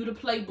giving you the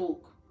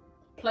playbook.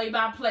 Play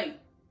by play.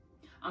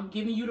 I'm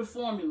giving you the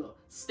formula.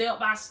 Step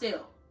by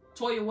step.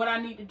 Toya, what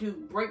I need to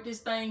do. Break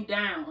this thing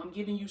down. I'm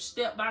giving you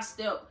step by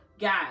step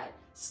guide.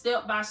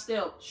 Step by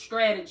step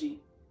strategy.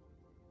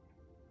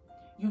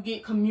 You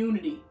get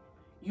community.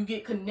 You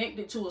get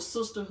connected to a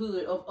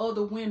sisterhood of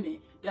other women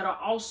that are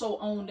also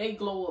on their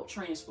glow up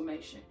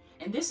transformation.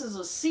 And this is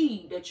a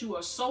seed that you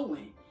are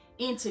sowing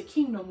into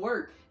kingdom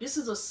work. This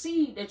is a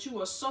seed that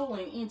you are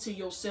sowing into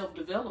your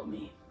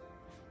self-development.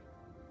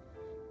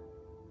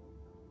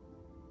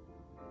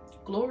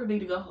 Glory be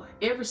to God.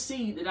 Every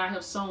seed that I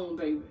have sown,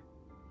 baby,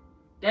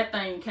 that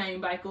thing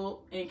came back up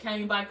and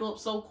came back up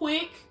so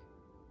quick.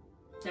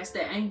 That's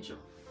that angel.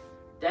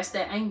 That's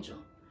that angel.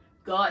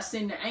 God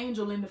sent the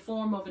angel in the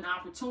form of an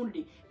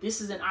opportunity.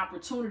 This is an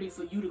opportunity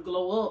for you to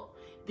glow up.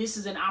 This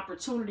is an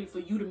opportunity for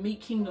you to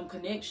meet kingdom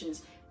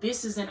connections.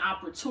 This is an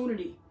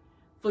opportunity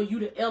for you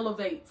to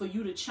elevate, for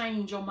you to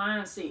change your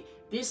mindset.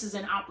 This is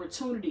an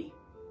opportunity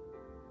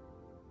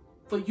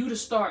for you to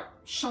start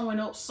showing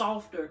up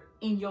softer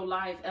in your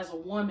life as a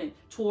woman,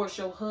 towards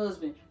your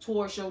husband,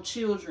 towards your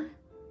children.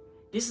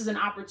 This is an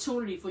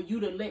opportunity for you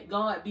to let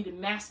God be the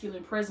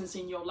masculine presence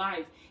in your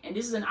life. And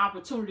this is an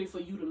opportunity for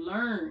you to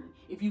learn.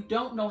 If you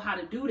don't know how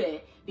to do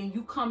that, then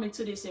you come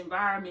into this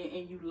environment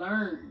and you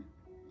learn.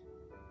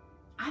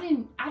 I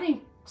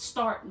didn't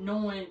start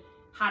knowing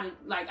how to,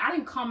 I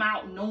didn't come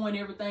out knowing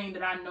everything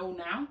that I know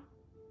now.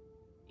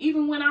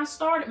 Even when I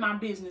started my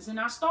business and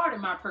I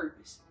started my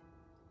purpose,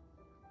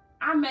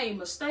 I made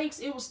mistakes.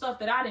 It was stuff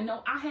that I didn't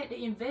know. I had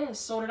to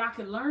invest so that I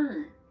could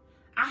learn.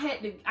 I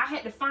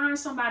had to find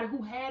somebody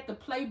who had the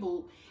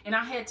playbook, and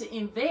I had to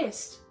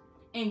invest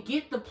and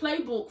get the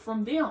playbook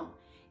from them.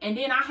 And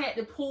then I had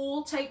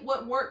to take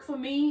what worked for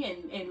me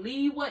and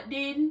leave what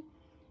didn't.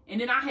 And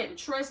then I had to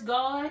trust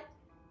God.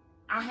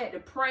 I had to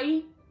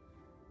pray.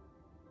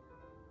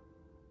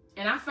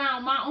 And I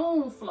found my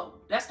own flow.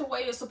 That's the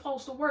way it's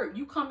supposed to work.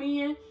 You come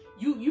in,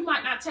 you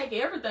might not take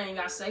everything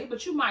I say,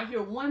 but you might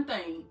hear one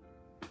thing.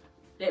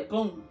 That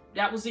boom,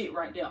 that was it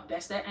right there.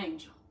 That's that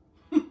angel.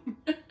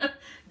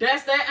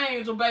 That's that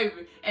angel,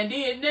 baby. And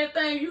then that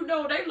thing, you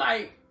know, they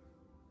like,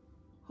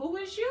 who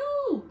is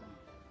you?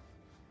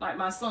 Like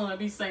my son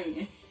be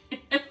saying,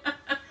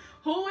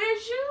 who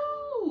is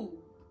you?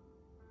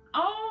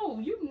 Oh,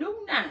 you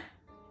knew now.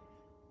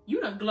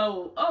 You done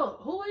glowed up.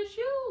 Who is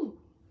you?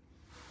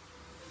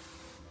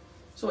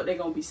 That's what they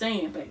gonna be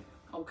saying, baby.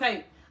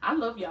 Okay, I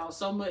love y'all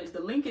so much. The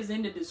link is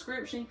in the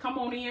description. Come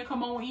on in,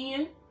 come on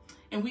in.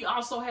 And we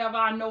also have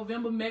our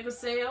November mega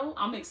sale.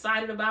 I'm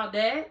excited about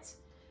that.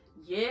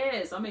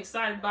 Yes, I'm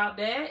excited about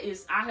that.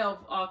 I have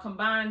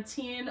combined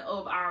 10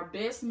 of our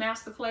best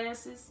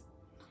masterclasses.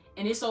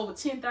 And it's over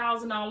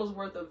 $10,000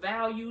 worth of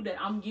value that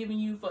I'm giving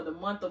you for the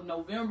month of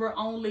November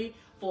only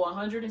for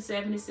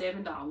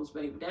 $177,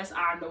 baby. That's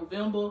our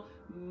November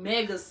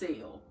mega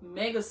sale.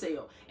 Mega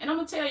sale. And I'm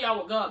going to tell y'all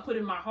what God put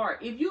in my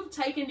heart. If you've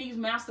taken these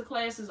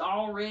masterclasses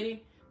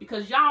already,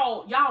 because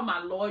y'all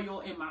my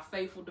loyal and my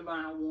faithful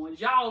divine ones.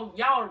 Y'all,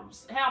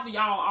 half of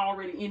y'all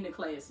already in the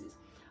classes.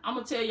 I'm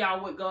going to tell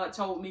y'all what God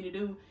told me to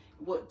do,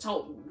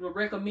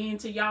 recommend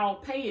to y'all.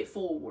 Pay it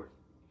forward.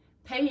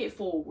 Pay it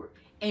forward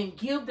and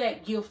give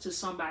that gift to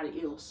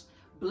somebody else.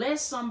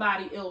 Bless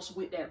somebody else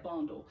with that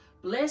bundle.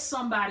 Bless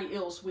somebody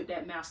else with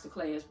that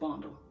masterclass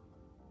bundle.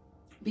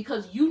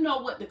 Because you know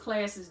what the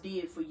classes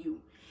did for you.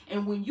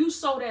 And when you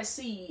sow that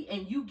seed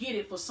and you get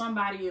it for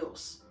somebody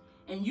else,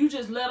 and you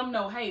just let them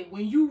know, hey,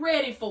 when you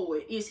ready for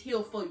it, it's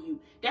here for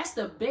you. That's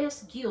the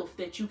best gift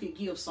that you could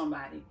give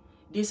somebody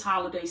this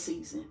holiday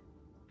season.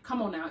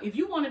 Come on now. If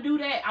you want to do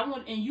that,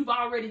 and you've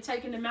already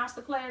taken the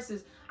master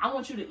classes, I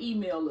want you to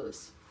email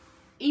us.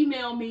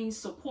 Email me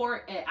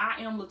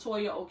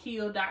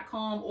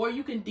support@IamLatoyaOkeel.com, or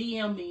you can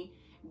DM me.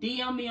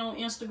 DM me on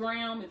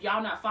Instagram. If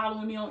y'all not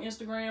following me on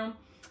Instagram,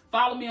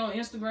 follow me on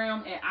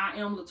Instagram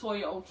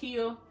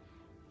 @IamLatoyaOkeel.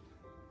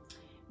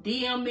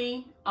 DM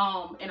me,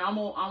 and I'm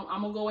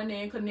gonna go in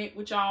there and connect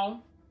with y'all,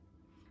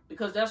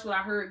 because that's what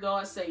I heard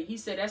God say. He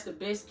said that's the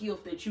best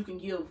gift that you can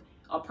give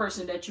a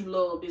person that you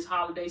love this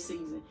holiday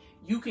season.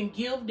 You can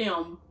give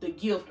them the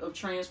gift of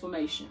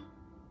transformation,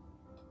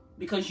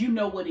 because you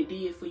know what it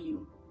did for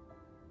you.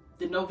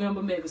 The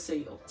November mega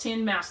sale,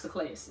 10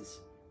 masterclasses,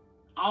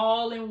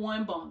 all in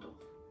one bundle.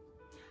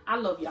 I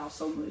love y'all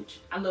so much.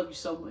 I love you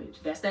so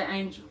much. That's that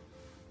angel.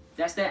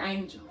 That's that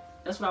angel.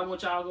 That's what I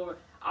want y'all to go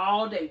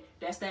all day.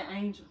 That's that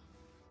angel.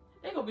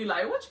 They gonna be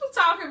like, what you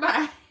talking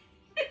about?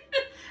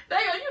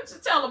 You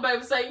tell them,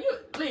 baby, say,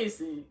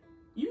 listen,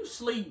 you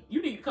sleep.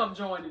 You need to come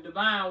join the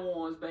Divine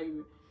Ones,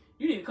 baby.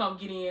 You need to come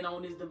get in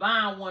on this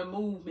Divine One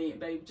movement,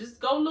 baby.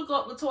 Just go look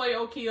up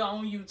Latoya Okeel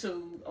on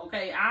YouTube,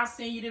 okay? I'll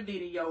send you the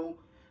video,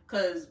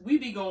 because we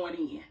be going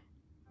in.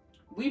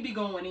 We be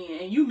going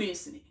in, and you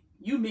missing it.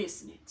 You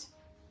missing it.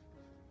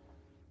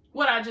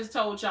 What I just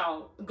told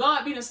y'all,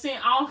 God be done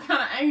sent all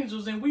kind of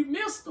angels, and we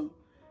missed them.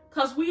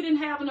 Because we didn't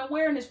have an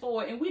awareness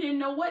for it, and we didn't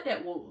know what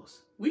that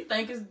was. We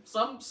think it's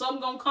something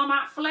gonna come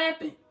out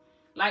flapping,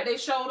 like they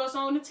showed us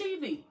on the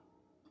TV.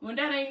 When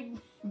that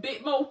ain't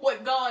bit more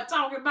what God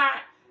talking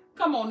about.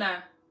 Come on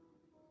now.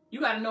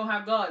 You got to know how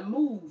God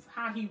moves,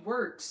 how he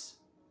works.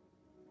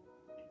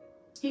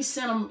 He's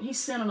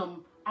sending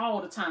them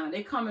all the time.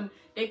 They coming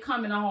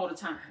all the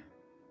time.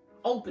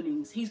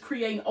 Openings. He's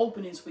creating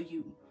openings for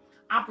you.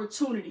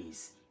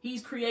 Opportunities.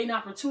 He's creating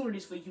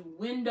opportunities for you.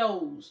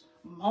 Windows,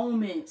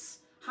 moments.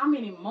 How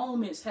many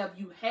moments have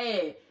you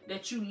had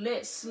that you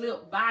let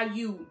slip by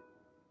you?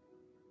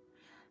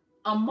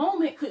 A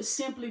moment could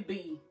simply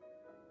be,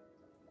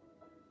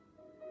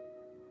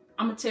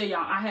 I'm going to tell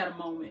y'all, I had a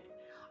moment.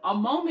 A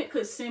moment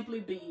could simply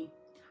be,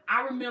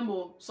 I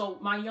remember, so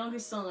my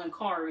youngest son,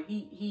 Kari,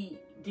 he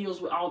deals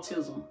with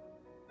autism.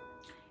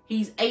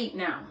 He's 8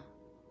 now.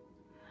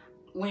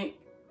 When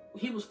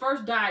he was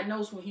first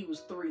diagnosed when he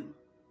was 3.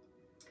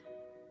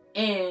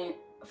 And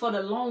for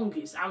the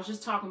longest, I was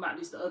just talking about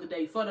this the other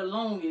day, for the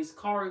longest,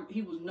 Kari,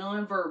 he was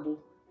nonverbal.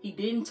 He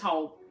didn't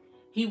talk.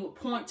 He would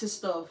point to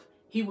stuff.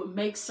 He would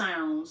make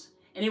sounds.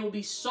 And it would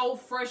be so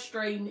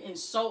frustrating, and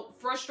so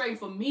frustrating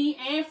for me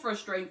and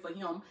frustrating for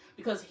him,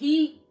 because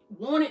he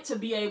wanted to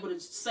be able to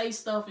say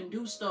stuff and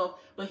do stuff,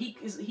 but he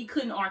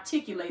couldn't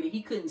articulate it.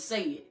 He couldn't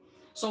say it.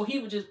 So he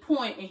would just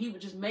point and he would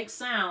just make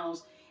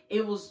sounds.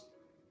 It was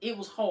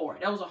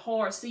hard. That was a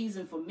hard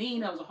season for me.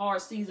 That was a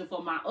hard season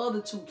for my other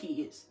 2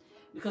 kids,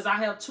 because I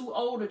have 2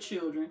 older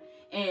children,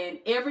 and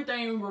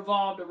everything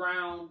revolved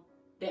around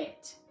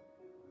that.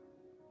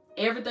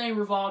 Everything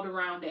revolved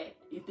around that.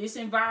 If this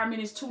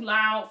environment is too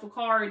loud for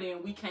Kari,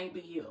 then we can't be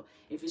here.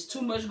 If it's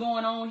too much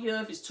going on here,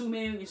 if it's too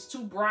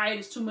bright,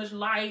 it's too much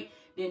light,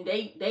 then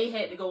they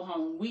had to go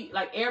home.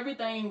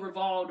 Everything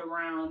revolved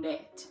around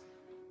that.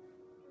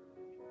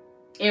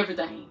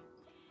 Everything.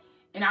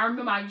 And I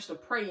remember I used to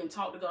pray and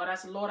talk to God. I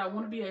said, Lord, I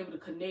want to be able to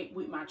connect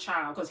with my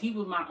child, because he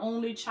was my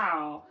only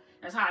child.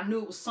 That's how I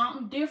knew it was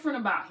something different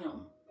about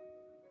him.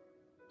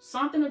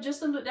 Something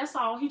that's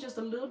all. He's just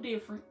a little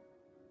different,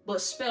 but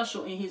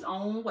special in his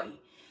own way.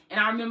 And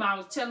I remember I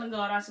was telling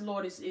God, I said,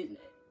 Lord,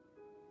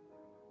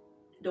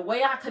 the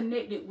way I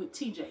connected with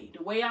TJ,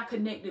 the way I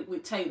connected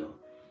with Taylor,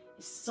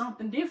 it's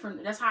something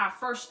different. That's how I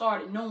first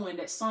started knowing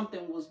that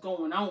something was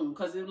going on,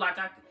 because it was like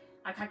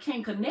I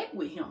can't connect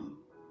with him,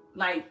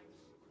 like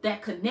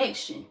that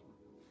connection.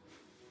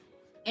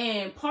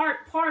 And part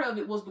of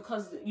it was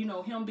because, you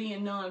know, him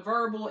being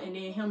nonverbal, and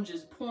then him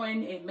just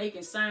pointing and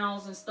making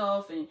sounds and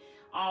stuff, and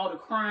all the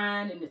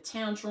crying and the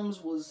tantrums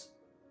was,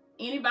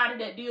 anybody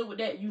that deal with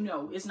that, you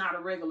know, it's not a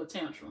regular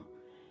tantrum.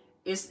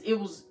 It's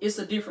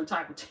a different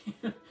type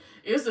of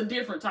it's a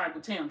different type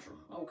of tantrum.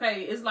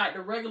 Okay, it's like the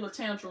regular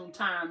tantrum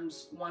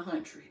times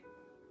 100.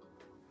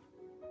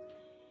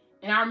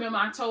 And I remember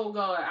I told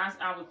God,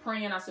 I was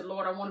praying. I said,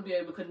 Lord, I want to be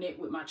able to connect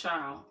with my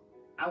child.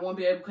 I want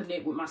to be able to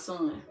connect with my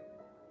son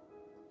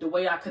the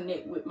way I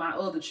connect with my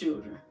other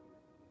children.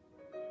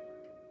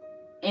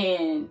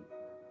 And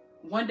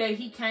one day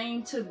he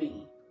came to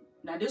me.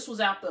 Now, this was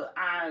after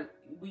I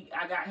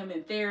got him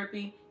in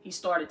therapy. He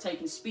started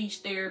taking speech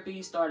therapy.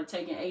 He started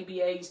taking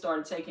ABA. He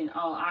started taking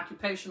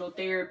occupational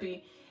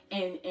therapy.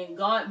 And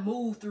God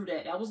moved through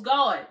that. That was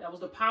God. That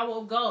was the power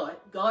of God.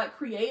 God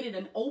created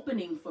an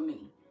opening for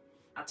me.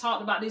 I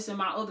talked about this in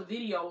my other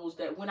videos,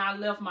 that when I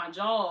left my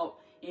job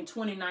in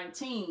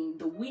 2019,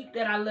 the week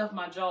that I left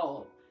my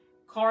job,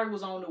 Kari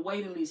was on the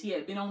waiting list. He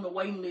had been on the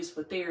waiting list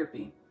for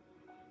therapy.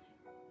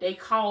 They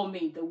called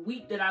me the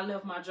week that I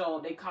left my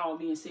job. They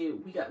called me and said,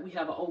 we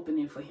have an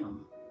opening for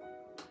him.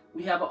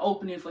 We have an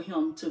opening for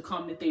him to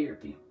come to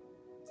therapy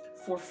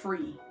for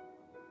free.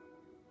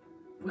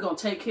 We're going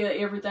to take care of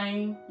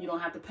everything. You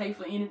don't have to pay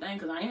for anything,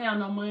 because I ain't have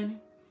no money.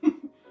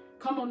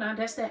 Come on now,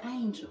 that's that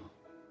angel.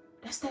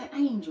 That's that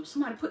angel.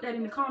 Somebody put that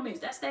in the comments.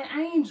 That's that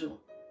angel.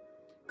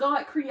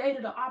 God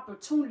created an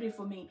opportunity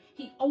for me.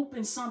 He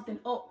opened something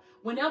up.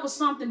 Whenever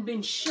something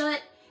been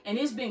shut and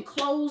it's been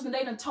closed, and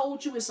they done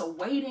told you it's a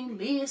waiting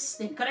list,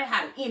 and because that's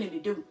how the enemy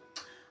do.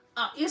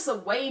 It's a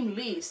waiting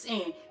list,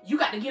 and you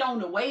got to get on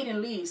the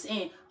waiting list,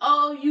 and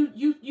oh,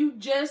 you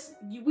just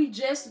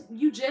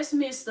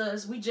missed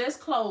us. We just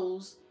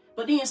closed.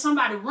 But then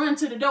somebody run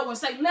to the door and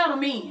say, let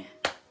them in.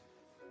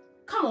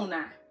 Come on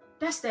now.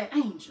 That's that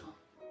angel.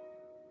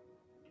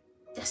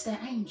 That's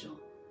that angel.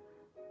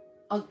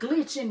 A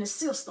glitch in the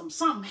system.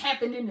 Something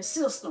happened in the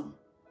system.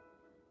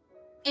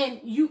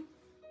 And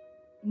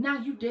now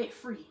you debt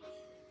free.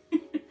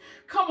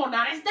 Come on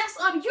now. That's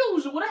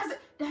unusual.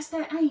 That's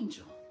that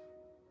angel.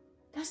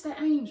 That's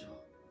that angel.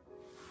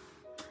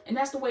 And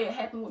that's the way it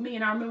happened with me.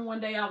 And I remember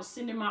one day I was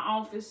sitting in my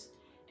office,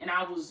 and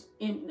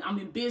I'm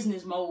in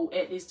business mode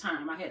at this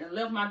time. I hadn't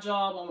left my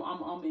job.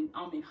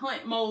 I'm in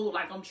hunt mode.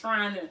 Like I'm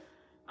trying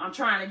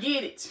to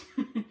get it.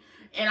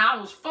 And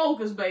I was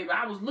focused, baby.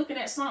 I was looking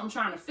at something,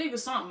 trying to figure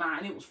something out,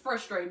 and it was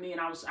frustrating me.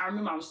 And I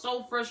remember I was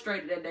so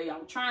frustrated that day. I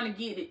was trying to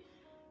get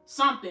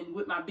something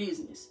with my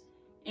business.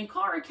 And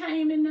Kari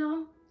came in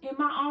there in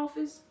my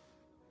office.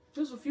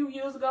 This was a few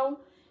years ago.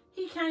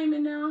 He came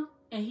in there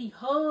and he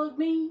hugged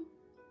me.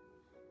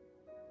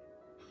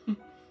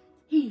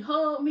 He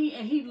hugged me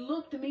and he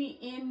looked me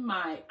in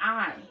my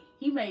eye.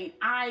 He made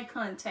eye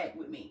contact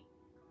with me.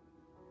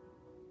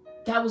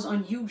 That was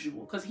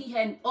unusual, because he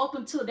hadn't, up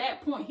until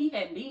that point, he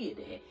hadn't did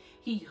that.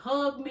 He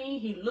hugged me,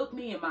 he looked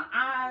me in my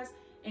eyes,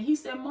 and he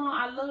said, Mom,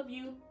 I love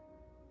you.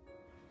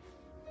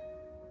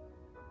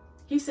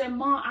 He said,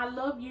 Mom, I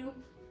love you.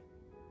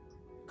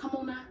 Come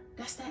on now,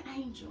 that's that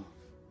angel.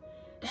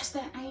 That's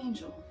that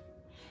angel.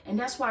 And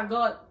that's why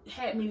God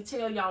had me to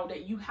tell y'all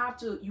that you have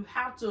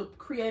to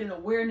create an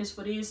awareness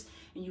for this,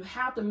 and you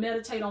have to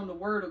meditate on the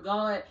word of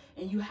God,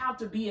 and you have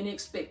to be in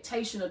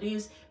expectation of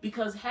this,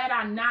 because had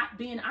I not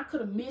been, I could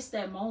have missed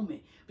that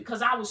moment,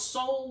 because I was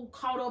so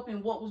caught up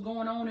in what was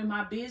going on in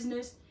my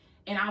business,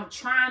 and I was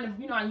trying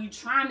to, you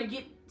trying to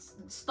get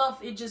stuff,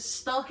 it just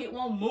stuck, it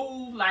won't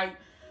move. Like,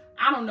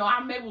 I don't know,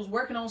 I maybe was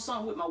working on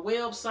something with my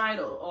website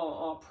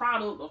or a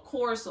product, a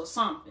course or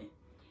something.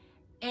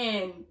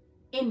 And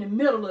in the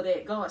middle of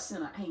that, God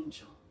sent an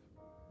angel.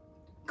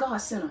 God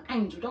sent an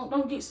angel.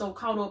 Don't get so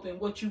caught up in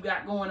what you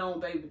got going on,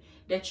 baby,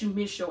 that you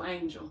miss your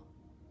angel.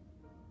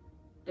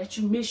 that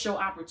you miss your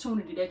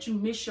opportunity, that you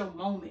miss your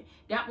moment.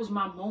 That was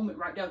my moment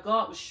right there.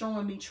 God was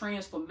showing me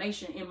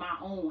transformation in my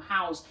own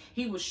house.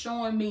 He was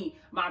showing me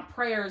my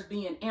prayers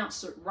being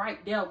answered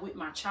right there with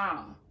my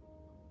child.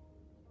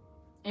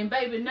 And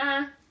baby,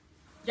 now,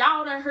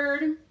 y'all done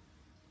heard him.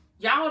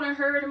 Y'all done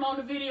heard him on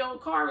the video.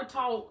 Corey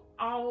talk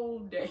all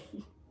day.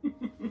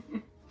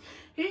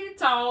 He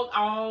talked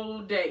all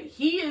day.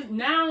 He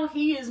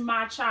is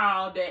my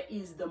child that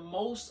is the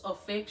most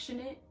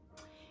affectionate.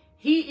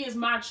 He is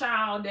my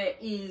child that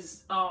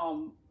is,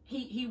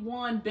 he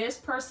won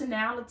best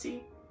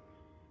personality.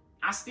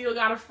 I still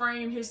got to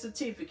frame his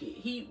certificate.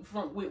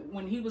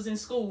 When he was in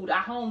school, I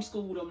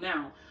homeschooled him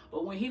now.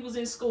 But when he was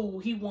in school,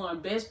 he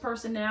won best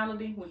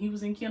personality when he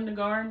was in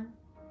kindergarten.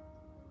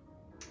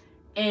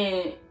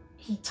 And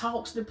he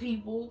talks to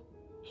people.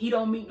 He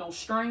don't meet no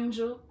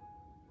stranger.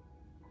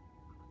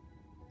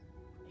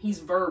 He's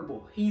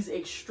verbal. He's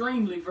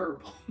extremely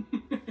verbal.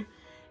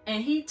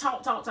 And he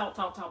talk.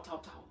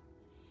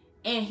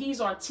 And he's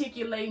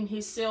articulating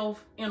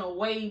himself in a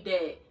way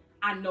that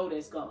I know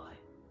that's God.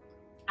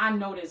 I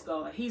know that's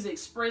God. He's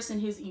expressing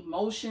his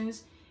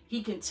emotions.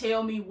 He can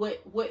tell me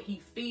what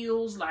he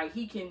feels like.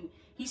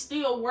 He's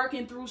still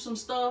working through some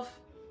stuff,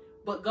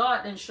 but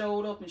God then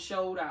showed up and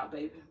showed out,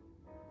 baby.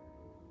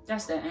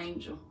 That's that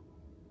angel.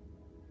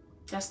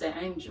 That's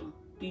that angel.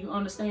 Do you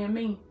understand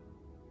me?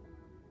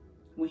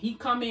 When he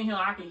come in here,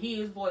 I can hear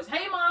his voice.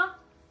 Hey, Ma.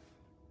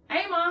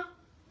 Hey, Ma.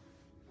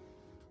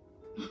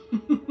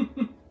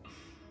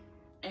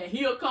 And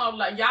he'll come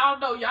like, y'all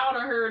know, y'all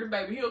done heard it,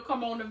 baby. He'll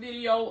come on the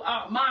video.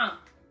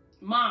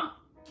 Mom,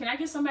 can I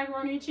get some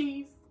macaroni and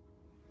cheese?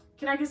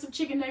 Can I get some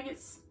chicken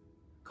nuggets?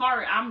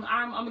 Corey, I'm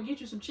gonna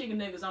get you some chicken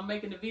nuggets. I'm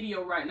making the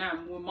video right now.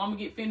 When Mama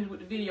get finished with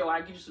the video,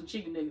 I'll get you some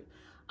chicken nuggets.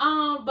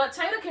 But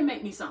Taylor can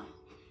make me some.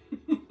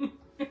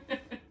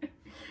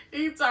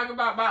 He talking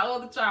about my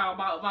other child,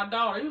 my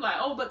daughter. He like,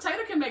 oh, but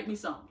Taylor can make me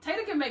some.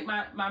 Taylor can make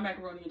my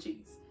macaroni and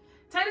cheese.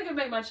 Taylor can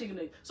make my chicken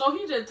nuggets. So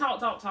he just talk,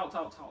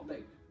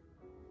 baby.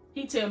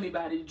 He tell me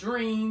about his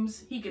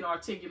dreams. He can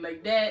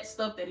articulate that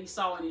stuff that he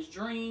saw in his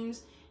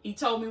dreams. He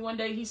told me one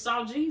day he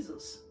saw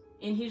Jesus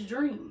in his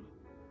dream.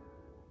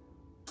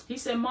 He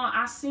said, Mom,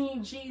 I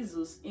seen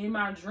Jesus in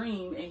my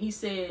dream. And he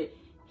said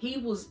he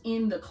was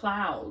in the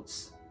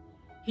clouds.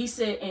 He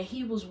said, and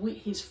he was with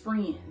his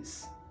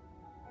friends.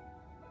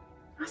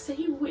 I said,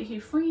 he with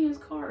his friends,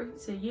 Corey? He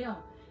said, yeah.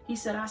 He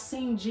said, I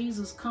seen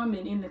Jesus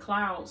coming in the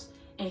clouds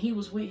and he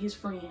was with his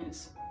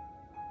friends.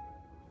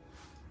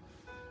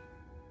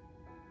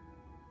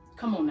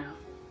 Come on now.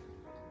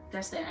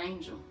 That's that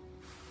angel.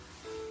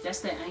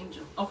 That's that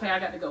angel. Okay, I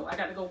got to go. I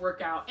got to go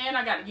work out. And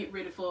I got to get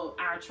ready for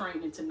our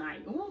training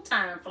tonight. Ooh,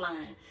 time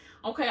flying.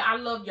 Okay, I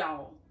love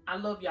y'all. I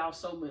love y'all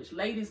so much.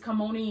 Ladies,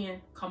 come on in.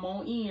 Come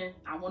on in.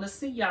 I want to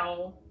see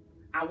y'all.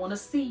 I want to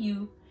see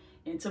you.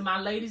 And to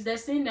my ladies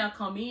that's in there,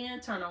 come in.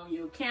 Turn on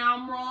your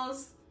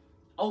cameras.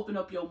 Open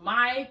up your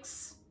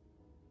mics.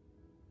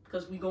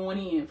 Because we going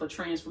in for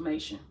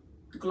transformation.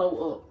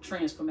 Glow up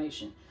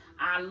transformation.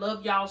 I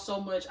love y'all so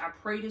much. I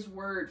pray this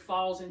word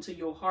falls into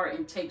your heart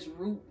and takes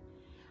root.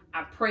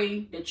 I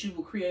pray that you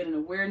will create an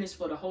awareness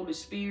for the Holy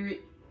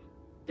Spirit,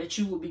 that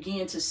you will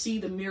begin to see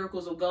the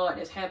miracles of God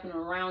that's happening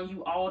around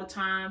you all the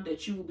time,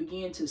 that you will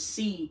begin to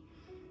see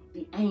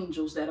the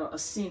angels that are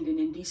ascending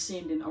and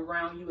descending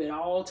around you at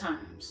all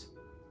times,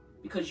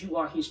 because you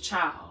are his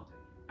child.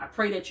 I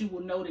pray that you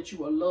will know that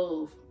you are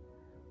loved,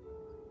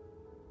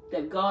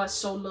 that God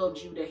so loved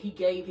you that he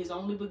gave his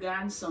only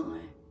begotten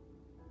son,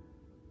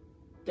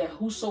 that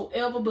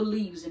whosoever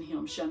believes in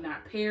him shall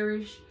not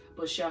perish,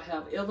 but shall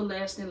have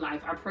everlasting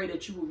life. I pray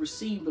that you will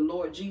receive the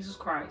Lord Jesus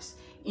Christ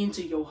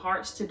into your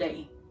hearts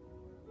today.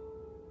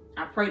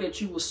 I pray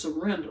that you will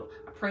surrender.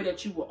 I pray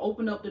that you will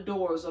open up the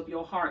doors of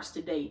your hearts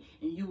today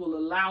and you will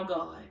allow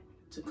God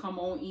to come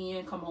on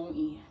in, come on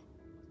in.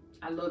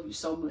 I love you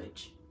so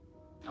much.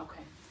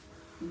 Okay.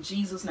 In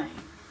Jesus' name.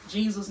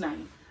 Jesus'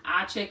 name.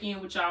 I'll check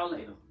in with y'all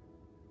later.